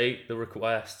take the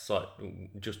requests,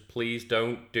 just please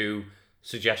don't do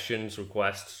suggestions,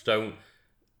 requests, don't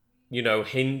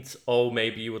hint, oh,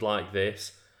 maybe you would like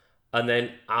this. And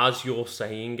then as you're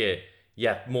saying it,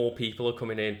 more people are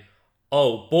coming in.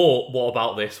 Oh, but what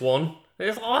about this one?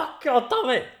 It's like, oh, God damn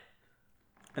it.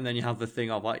 And then you have the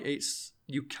thing of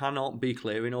you cannot be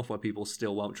clear enough where people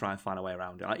still won't try and find a way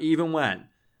around it. Even when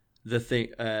the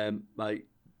thing,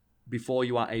 before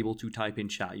you are able to type in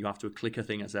chat, you have to click a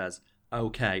thing that says,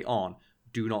 okay,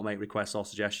 do not make requests or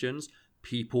suggestions.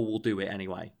 People will do it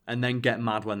anyway and then get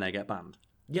mad when they get banned.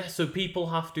 Yeah, so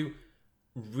people have to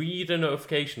read a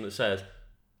notification that says,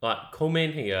 come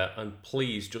in here and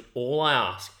please, just all I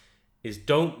ask is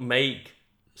don't make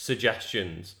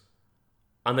suggestions.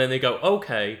 And then they go,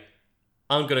 okay,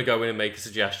 I'm going to go in and make a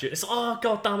suggestion. It's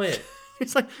God damn it.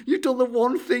 It's like, you've done the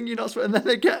one thing you're not supposed, and then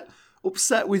they get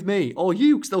upset with me or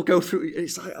you, because they'll go through.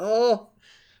 It's like,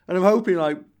 and I'm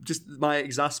hoping just my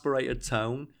exasperated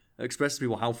tone express to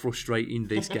people how frustrating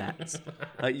this gets.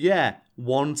 Like, yeah,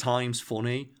 1 time's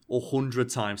funny, or 100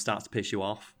 times starts to piss you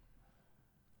off.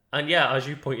 And yeah, as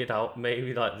you pointed out,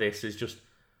 maybe like this is just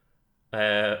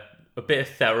a bit of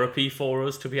therapy for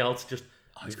us to be able to just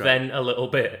vent a little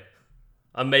bit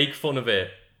and make fun of it.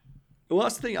 Well,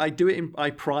 that's the thing. I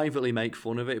privately make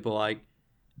fun of it, but like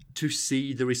to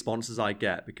see the responses I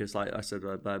get, because like I said,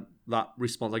 that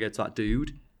response I get to that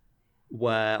dude,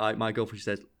 where like my girlfriend, she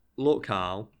says, "Look,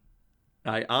 Carl,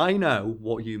 I know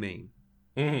what you mean,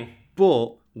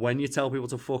 but when you tell people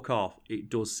to fuck off, it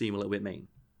does seem a little bit mean."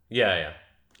 Yeah.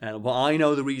 But I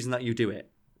know the reason that you do it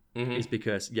is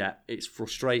because, it's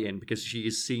frustrating because she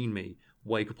has seen me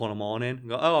wake up on a morning and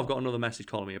go, "Oh, I've got another message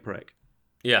calling me a prick."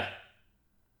 Yeah.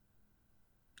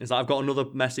 It's like, I've got another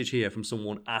message here from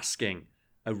someone asking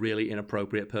a really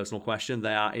inappropriate personal question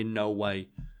they are in no way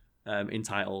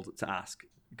entitled to ask,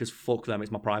 because fuck them,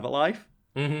 it's my private life.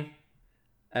 And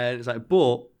it's like,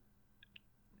 but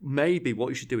maybe what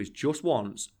you should do is just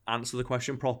once answer the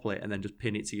question properly and then just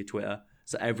pin it to your Twitter.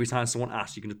 So every time someone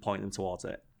asks, you can just point them towards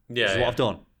it. Yeah, This is what I've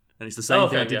done. And it's the same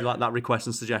thing I did with like that request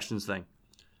and suggestions thing.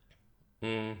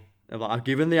 Like, I've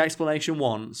given the explanation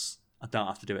once, I don't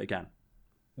have to do it again.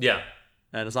 Yeah.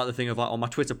 And it's like the thing of like on my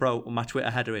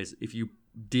Twitter header is, if you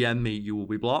DM me, you will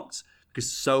be blocked. Because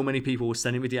so many people were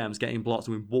sending me DMs, getting blocked.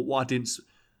 I mean,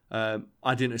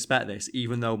 I didn't expect this,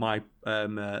 even though my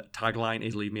tagline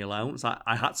is "Leave me alone." So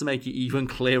I had to make it even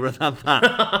clearer than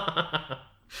that.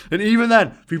 And even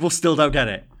then, people still don't get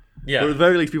it. Yeah. But at the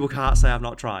very least, people can't say I've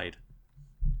not tried.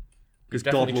 Because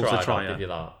God loves a trier. I'll give you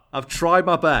that. I've tried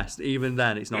my best. Even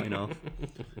then, it's not enough.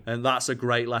 And that's a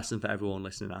great lesson for everyone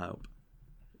listening, I hope.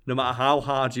 No matter how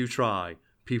hard you try,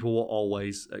 people will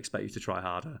always expect you to try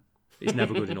harder. It's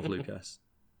never good enough, Lucas.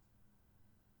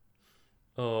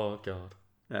 Oh, God.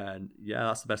 And yeah,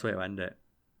 that's the best way to end it.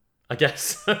 I guess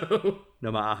so.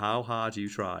 No matter how hard you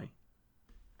try,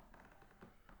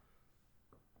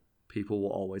 people will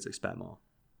always expect more.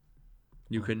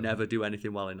 You can never do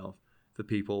anything well enough for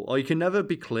people, or you can never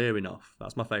be clear enough.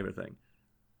 That's my favourite thing.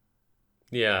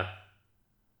 Yeah.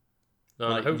 No,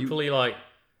 like, hopefully,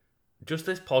 just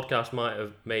this podcast might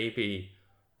have maybe,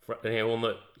 for anyone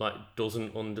that like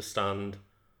doesn't understand,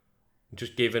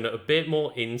 just given a bit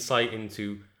more insight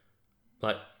into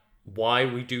like why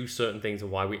we do certain things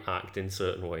and why we act in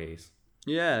certain ways.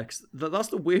 Yeah, 'cause that's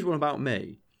the weird one about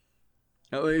me.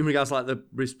 In regards to like the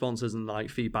responses and like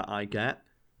feedback I get,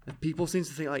 people seem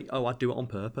to think like, "Oh, I do it on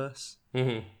purpose."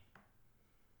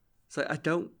 So I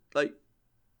don't like.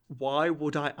 Why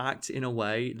would I act in a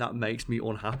way that makes me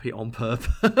unhappy on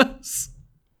purpose?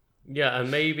 Yeah,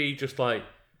 and maybe just like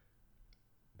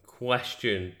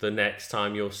question the next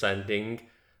time you're sending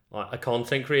like a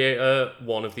content creator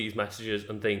one of these messages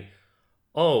and think,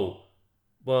 "Oh,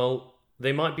 well,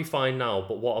 they might be fine now,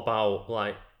 but what about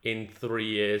like in 3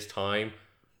 years' time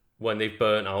when they've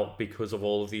burnt out because of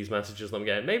all of these messages I'm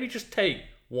getting?" Maybe just take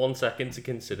 1 second to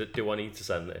consider, do I need to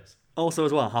send this? Also,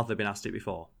 as well, have they been asked it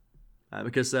before?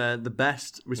 Because the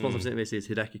best response I've seen to this is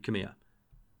Hideki Kamiya.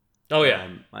 Oh, yeah.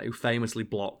 Who famously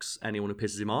blocks anyone who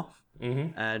pisses him off.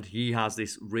 And he has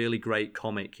this really great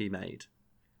comic he made.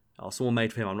 Or someone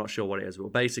made for him, I'm not sure what it is.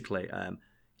 But basically,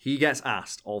 he gets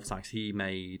asked all the time. He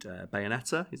made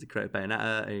Bayonetta. He's the creator of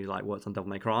Bayonetta. He worked on Devil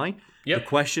May Cry. Yep. The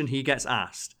question he gets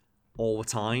asked all the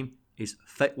time is,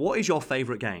 what is your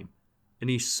favourite game? And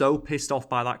he's so pissed off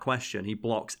by that question, he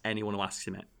blocks anyone who asks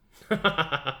him it.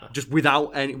 Just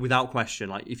without question.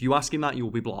 Like, if you ask him that, you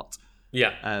will be blocked.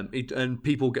 Yeah. And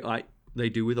people get like they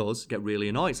do with us, get really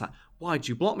annoyed. It's like, why did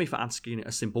you block me for asking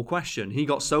a simple question? He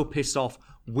got so pissed off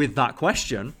with that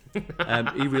question.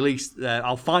 He released.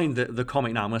 I'll find the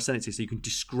comic now. I'm gonna send it to you so you can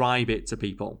describe it to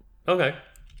people. Okay.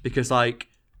 Because like,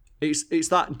 it's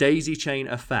that daisy chain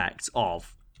effect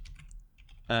of,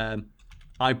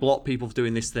 I block people for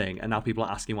doing this thing, and now people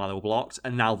are asking why they were blocked,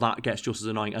 and now that gets just as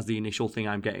annoying as the initial thing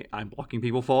I'm blocking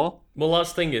people for. Well, that's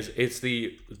the thing is, it's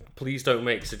the please don't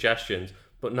make suggestions,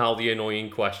 but now the annoying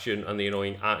question and the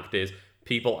annoying act is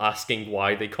people asking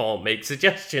why they can't make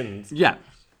suggestions. Yeah.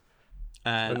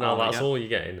 And now that's all you're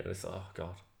getting, and it's oh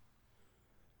god.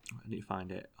 I need to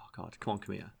find it. Oh god, come on,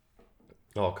 come here.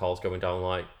 Oh, Carl's going down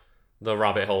like the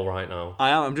rabbit hole right now. I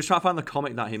am. I'm just trying to find the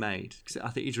comic that he made, because I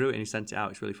think he drew it and he sent it out.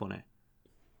 It's really funny.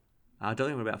 I don't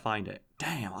think we're going to be able to find it.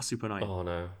 Damn, that's super annoying. Oh,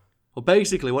 no. Well,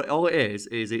 basically, what all it is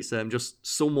it's just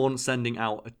someone sending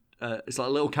out... it's like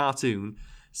a little cartoon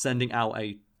sending out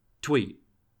a tweet.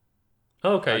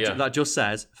 Okay, yeah. That just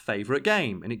says, favourite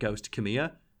game. And it goes to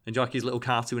Kamiya. And Jockey's little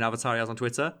cartoon avatar he has on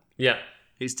Twitter. Yeah.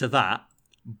 It's to that.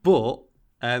 But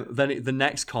then the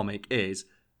next comic is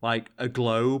like a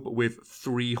globe with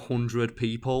 300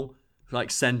 people like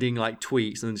sending like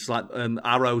tweets and just like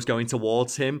arrows going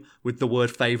towards him with the word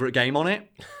favorite game on it.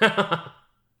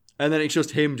 And then it's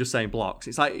just him just saying blocks.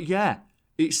 It's like, yeah,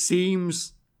 it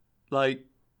seems like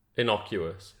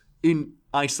innocuous in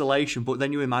isolation, but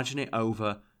then you imagine it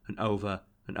over and over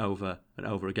and over and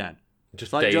over again.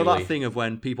 Just like, daily. You know that thing of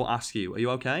when people ask you, are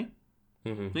you okay?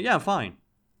 Mm-hmm. Yeah, I'm fine.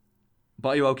 But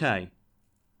are you okay?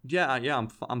 Yeah,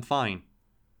 I'm fine.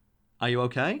 Are you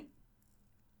okay?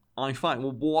 I'm fine.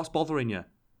 Well, what's bothering you?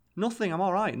 Nothing. I'm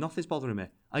all right. Nothing's bothering me.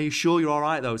 Are you sure you're all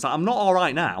right, though? It's like, I'm not all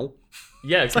right now.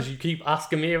 Yeah, because you keep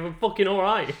asking me if I'm fucking all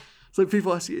right. It's like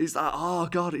people ask you, it's like, oh,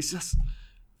 God, it's just...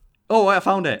 Oh, wait, I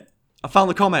found it. I found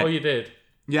the comment. Oh, you did?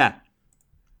 Yeah.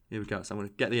 Here we go. So I'm going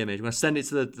to get the image. I'm going to send it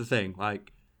to the thing.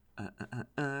 Like,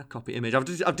 copy image.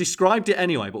 I've described it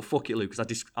anyway, but fuck it, Luke,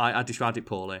 because I described it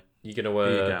poorly. You're going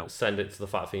to send it to the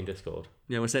Fat Fiend Discord?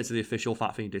 Yeah, we'll send it to the official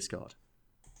Fat Fiend Discord.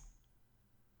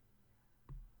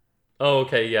 Oh,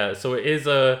 okay, yeah. So it is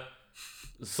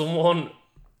someone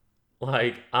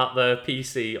like at their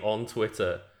PC on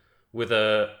Twitter with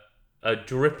a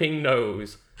dripping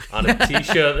nose and a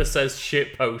t-shirt that says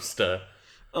shit poster.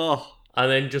 Oh. And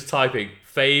then just typing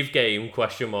fave game ?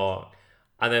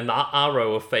 And then that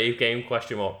arrow of fave game ?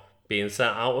 being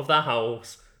sent out of their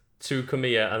house to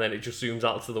Kamiya, and then it just zooms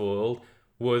out to the world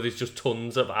where there's just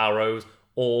tons of arrows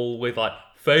all with like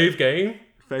fave game.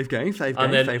 Fave game,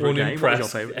 and then favourite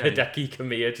unimpressed game. Hideki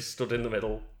Kamiya just stood in the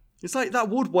middle. It's like that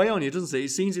would weigh on you, doesn't it? It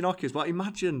seems innocuous, but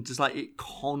imagine just like it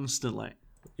constantly.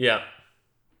 Yeah.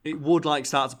 It would like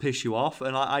start to piss you off,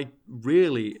 and I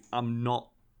really am not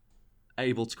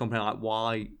able to comprehend like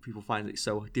why people find it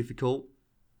so difficult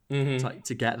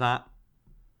to get that.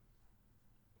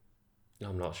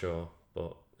 I'm not sure,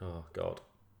 but oh god.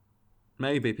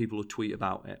 Maybe people will tweet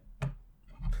about it.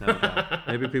 There we go.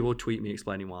 Maybe people will tweet me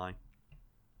explaining why.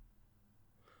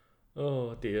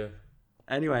 Oh dear.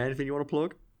 Anyway, anything you want to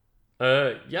plug?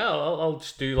 Yeah, I'll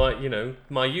just do like,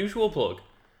 my usual plug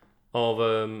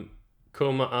of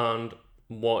come and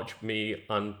watch me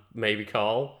and maybe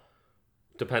Carl,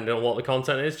 depending on what the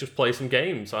content is, just play some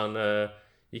games. And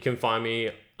you can find me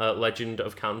at Legend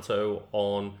of Kanto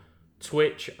on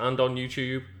Twitch and on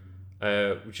YouTube.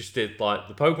 We just did like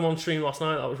the Pokemon stream last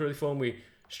night. That was really fun. We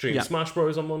streamed Smash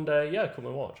Bros on Monday. Yeah, come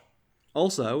and watch.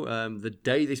 Also, the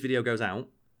day this video goes out,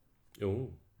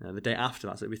 ooh. The day after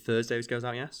that, so it'll be Thursday this goes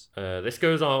out, yes? This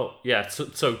goes out, yeah,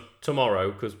 so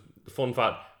tomorrow, because fun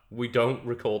fact, we don't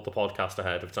record the podcast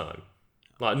ahead of time.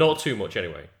 Like, not too much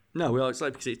anyway. No, it's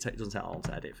like because it doesn't take that long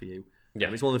to edit for you.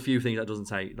 Yeah. It's one of the few things that doesn't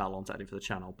take that long to edit for the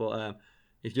channel. But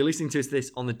if you're listening to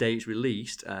this on the day it's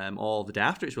released, or the day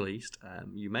after it's released,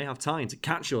 you may have time to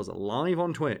catch us live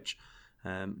on Twitch,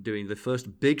 doing the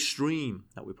first big stream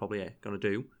that we're probably going to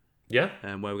do. Yeah.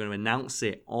 Where we're going to announce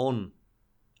it on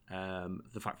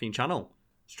the Fat Fiend channel,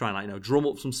 to try and drum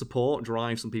up some support,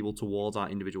 drive some people towards our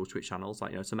individual Twitch channels,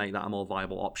 to make that a more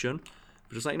viable option,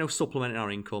 but just supplementing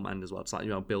our income, and as well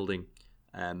just building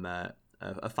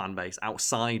a fan base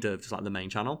outside of just the main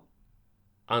channel.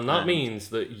 And that means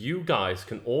that you guys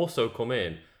can also come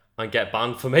in and get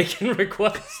banned for making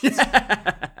requests.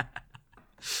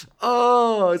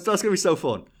 Oh, that's gonna be so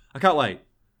fun! I can't wait.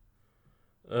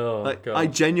 Oh, God. I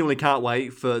genuinely can't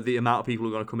wait for the amount of people who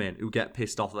are going to come in who get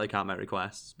pissed off that they can't make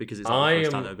requests because it's the first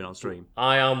time they've been on stream.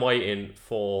 I am waiting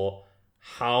for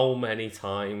how many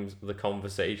times the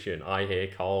conversation I hear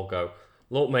Carl go,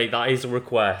 look, mate, that is a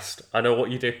request. I know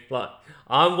what you do.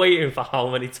 I'm waiting for how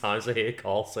many times I hear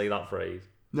Carl say that phrase.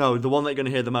 No, the one that you're going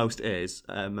to hear the most is,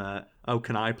 oh,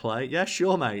 can I play? Yeah,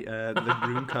 sure, mate. The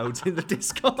room code's in the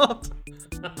Discord.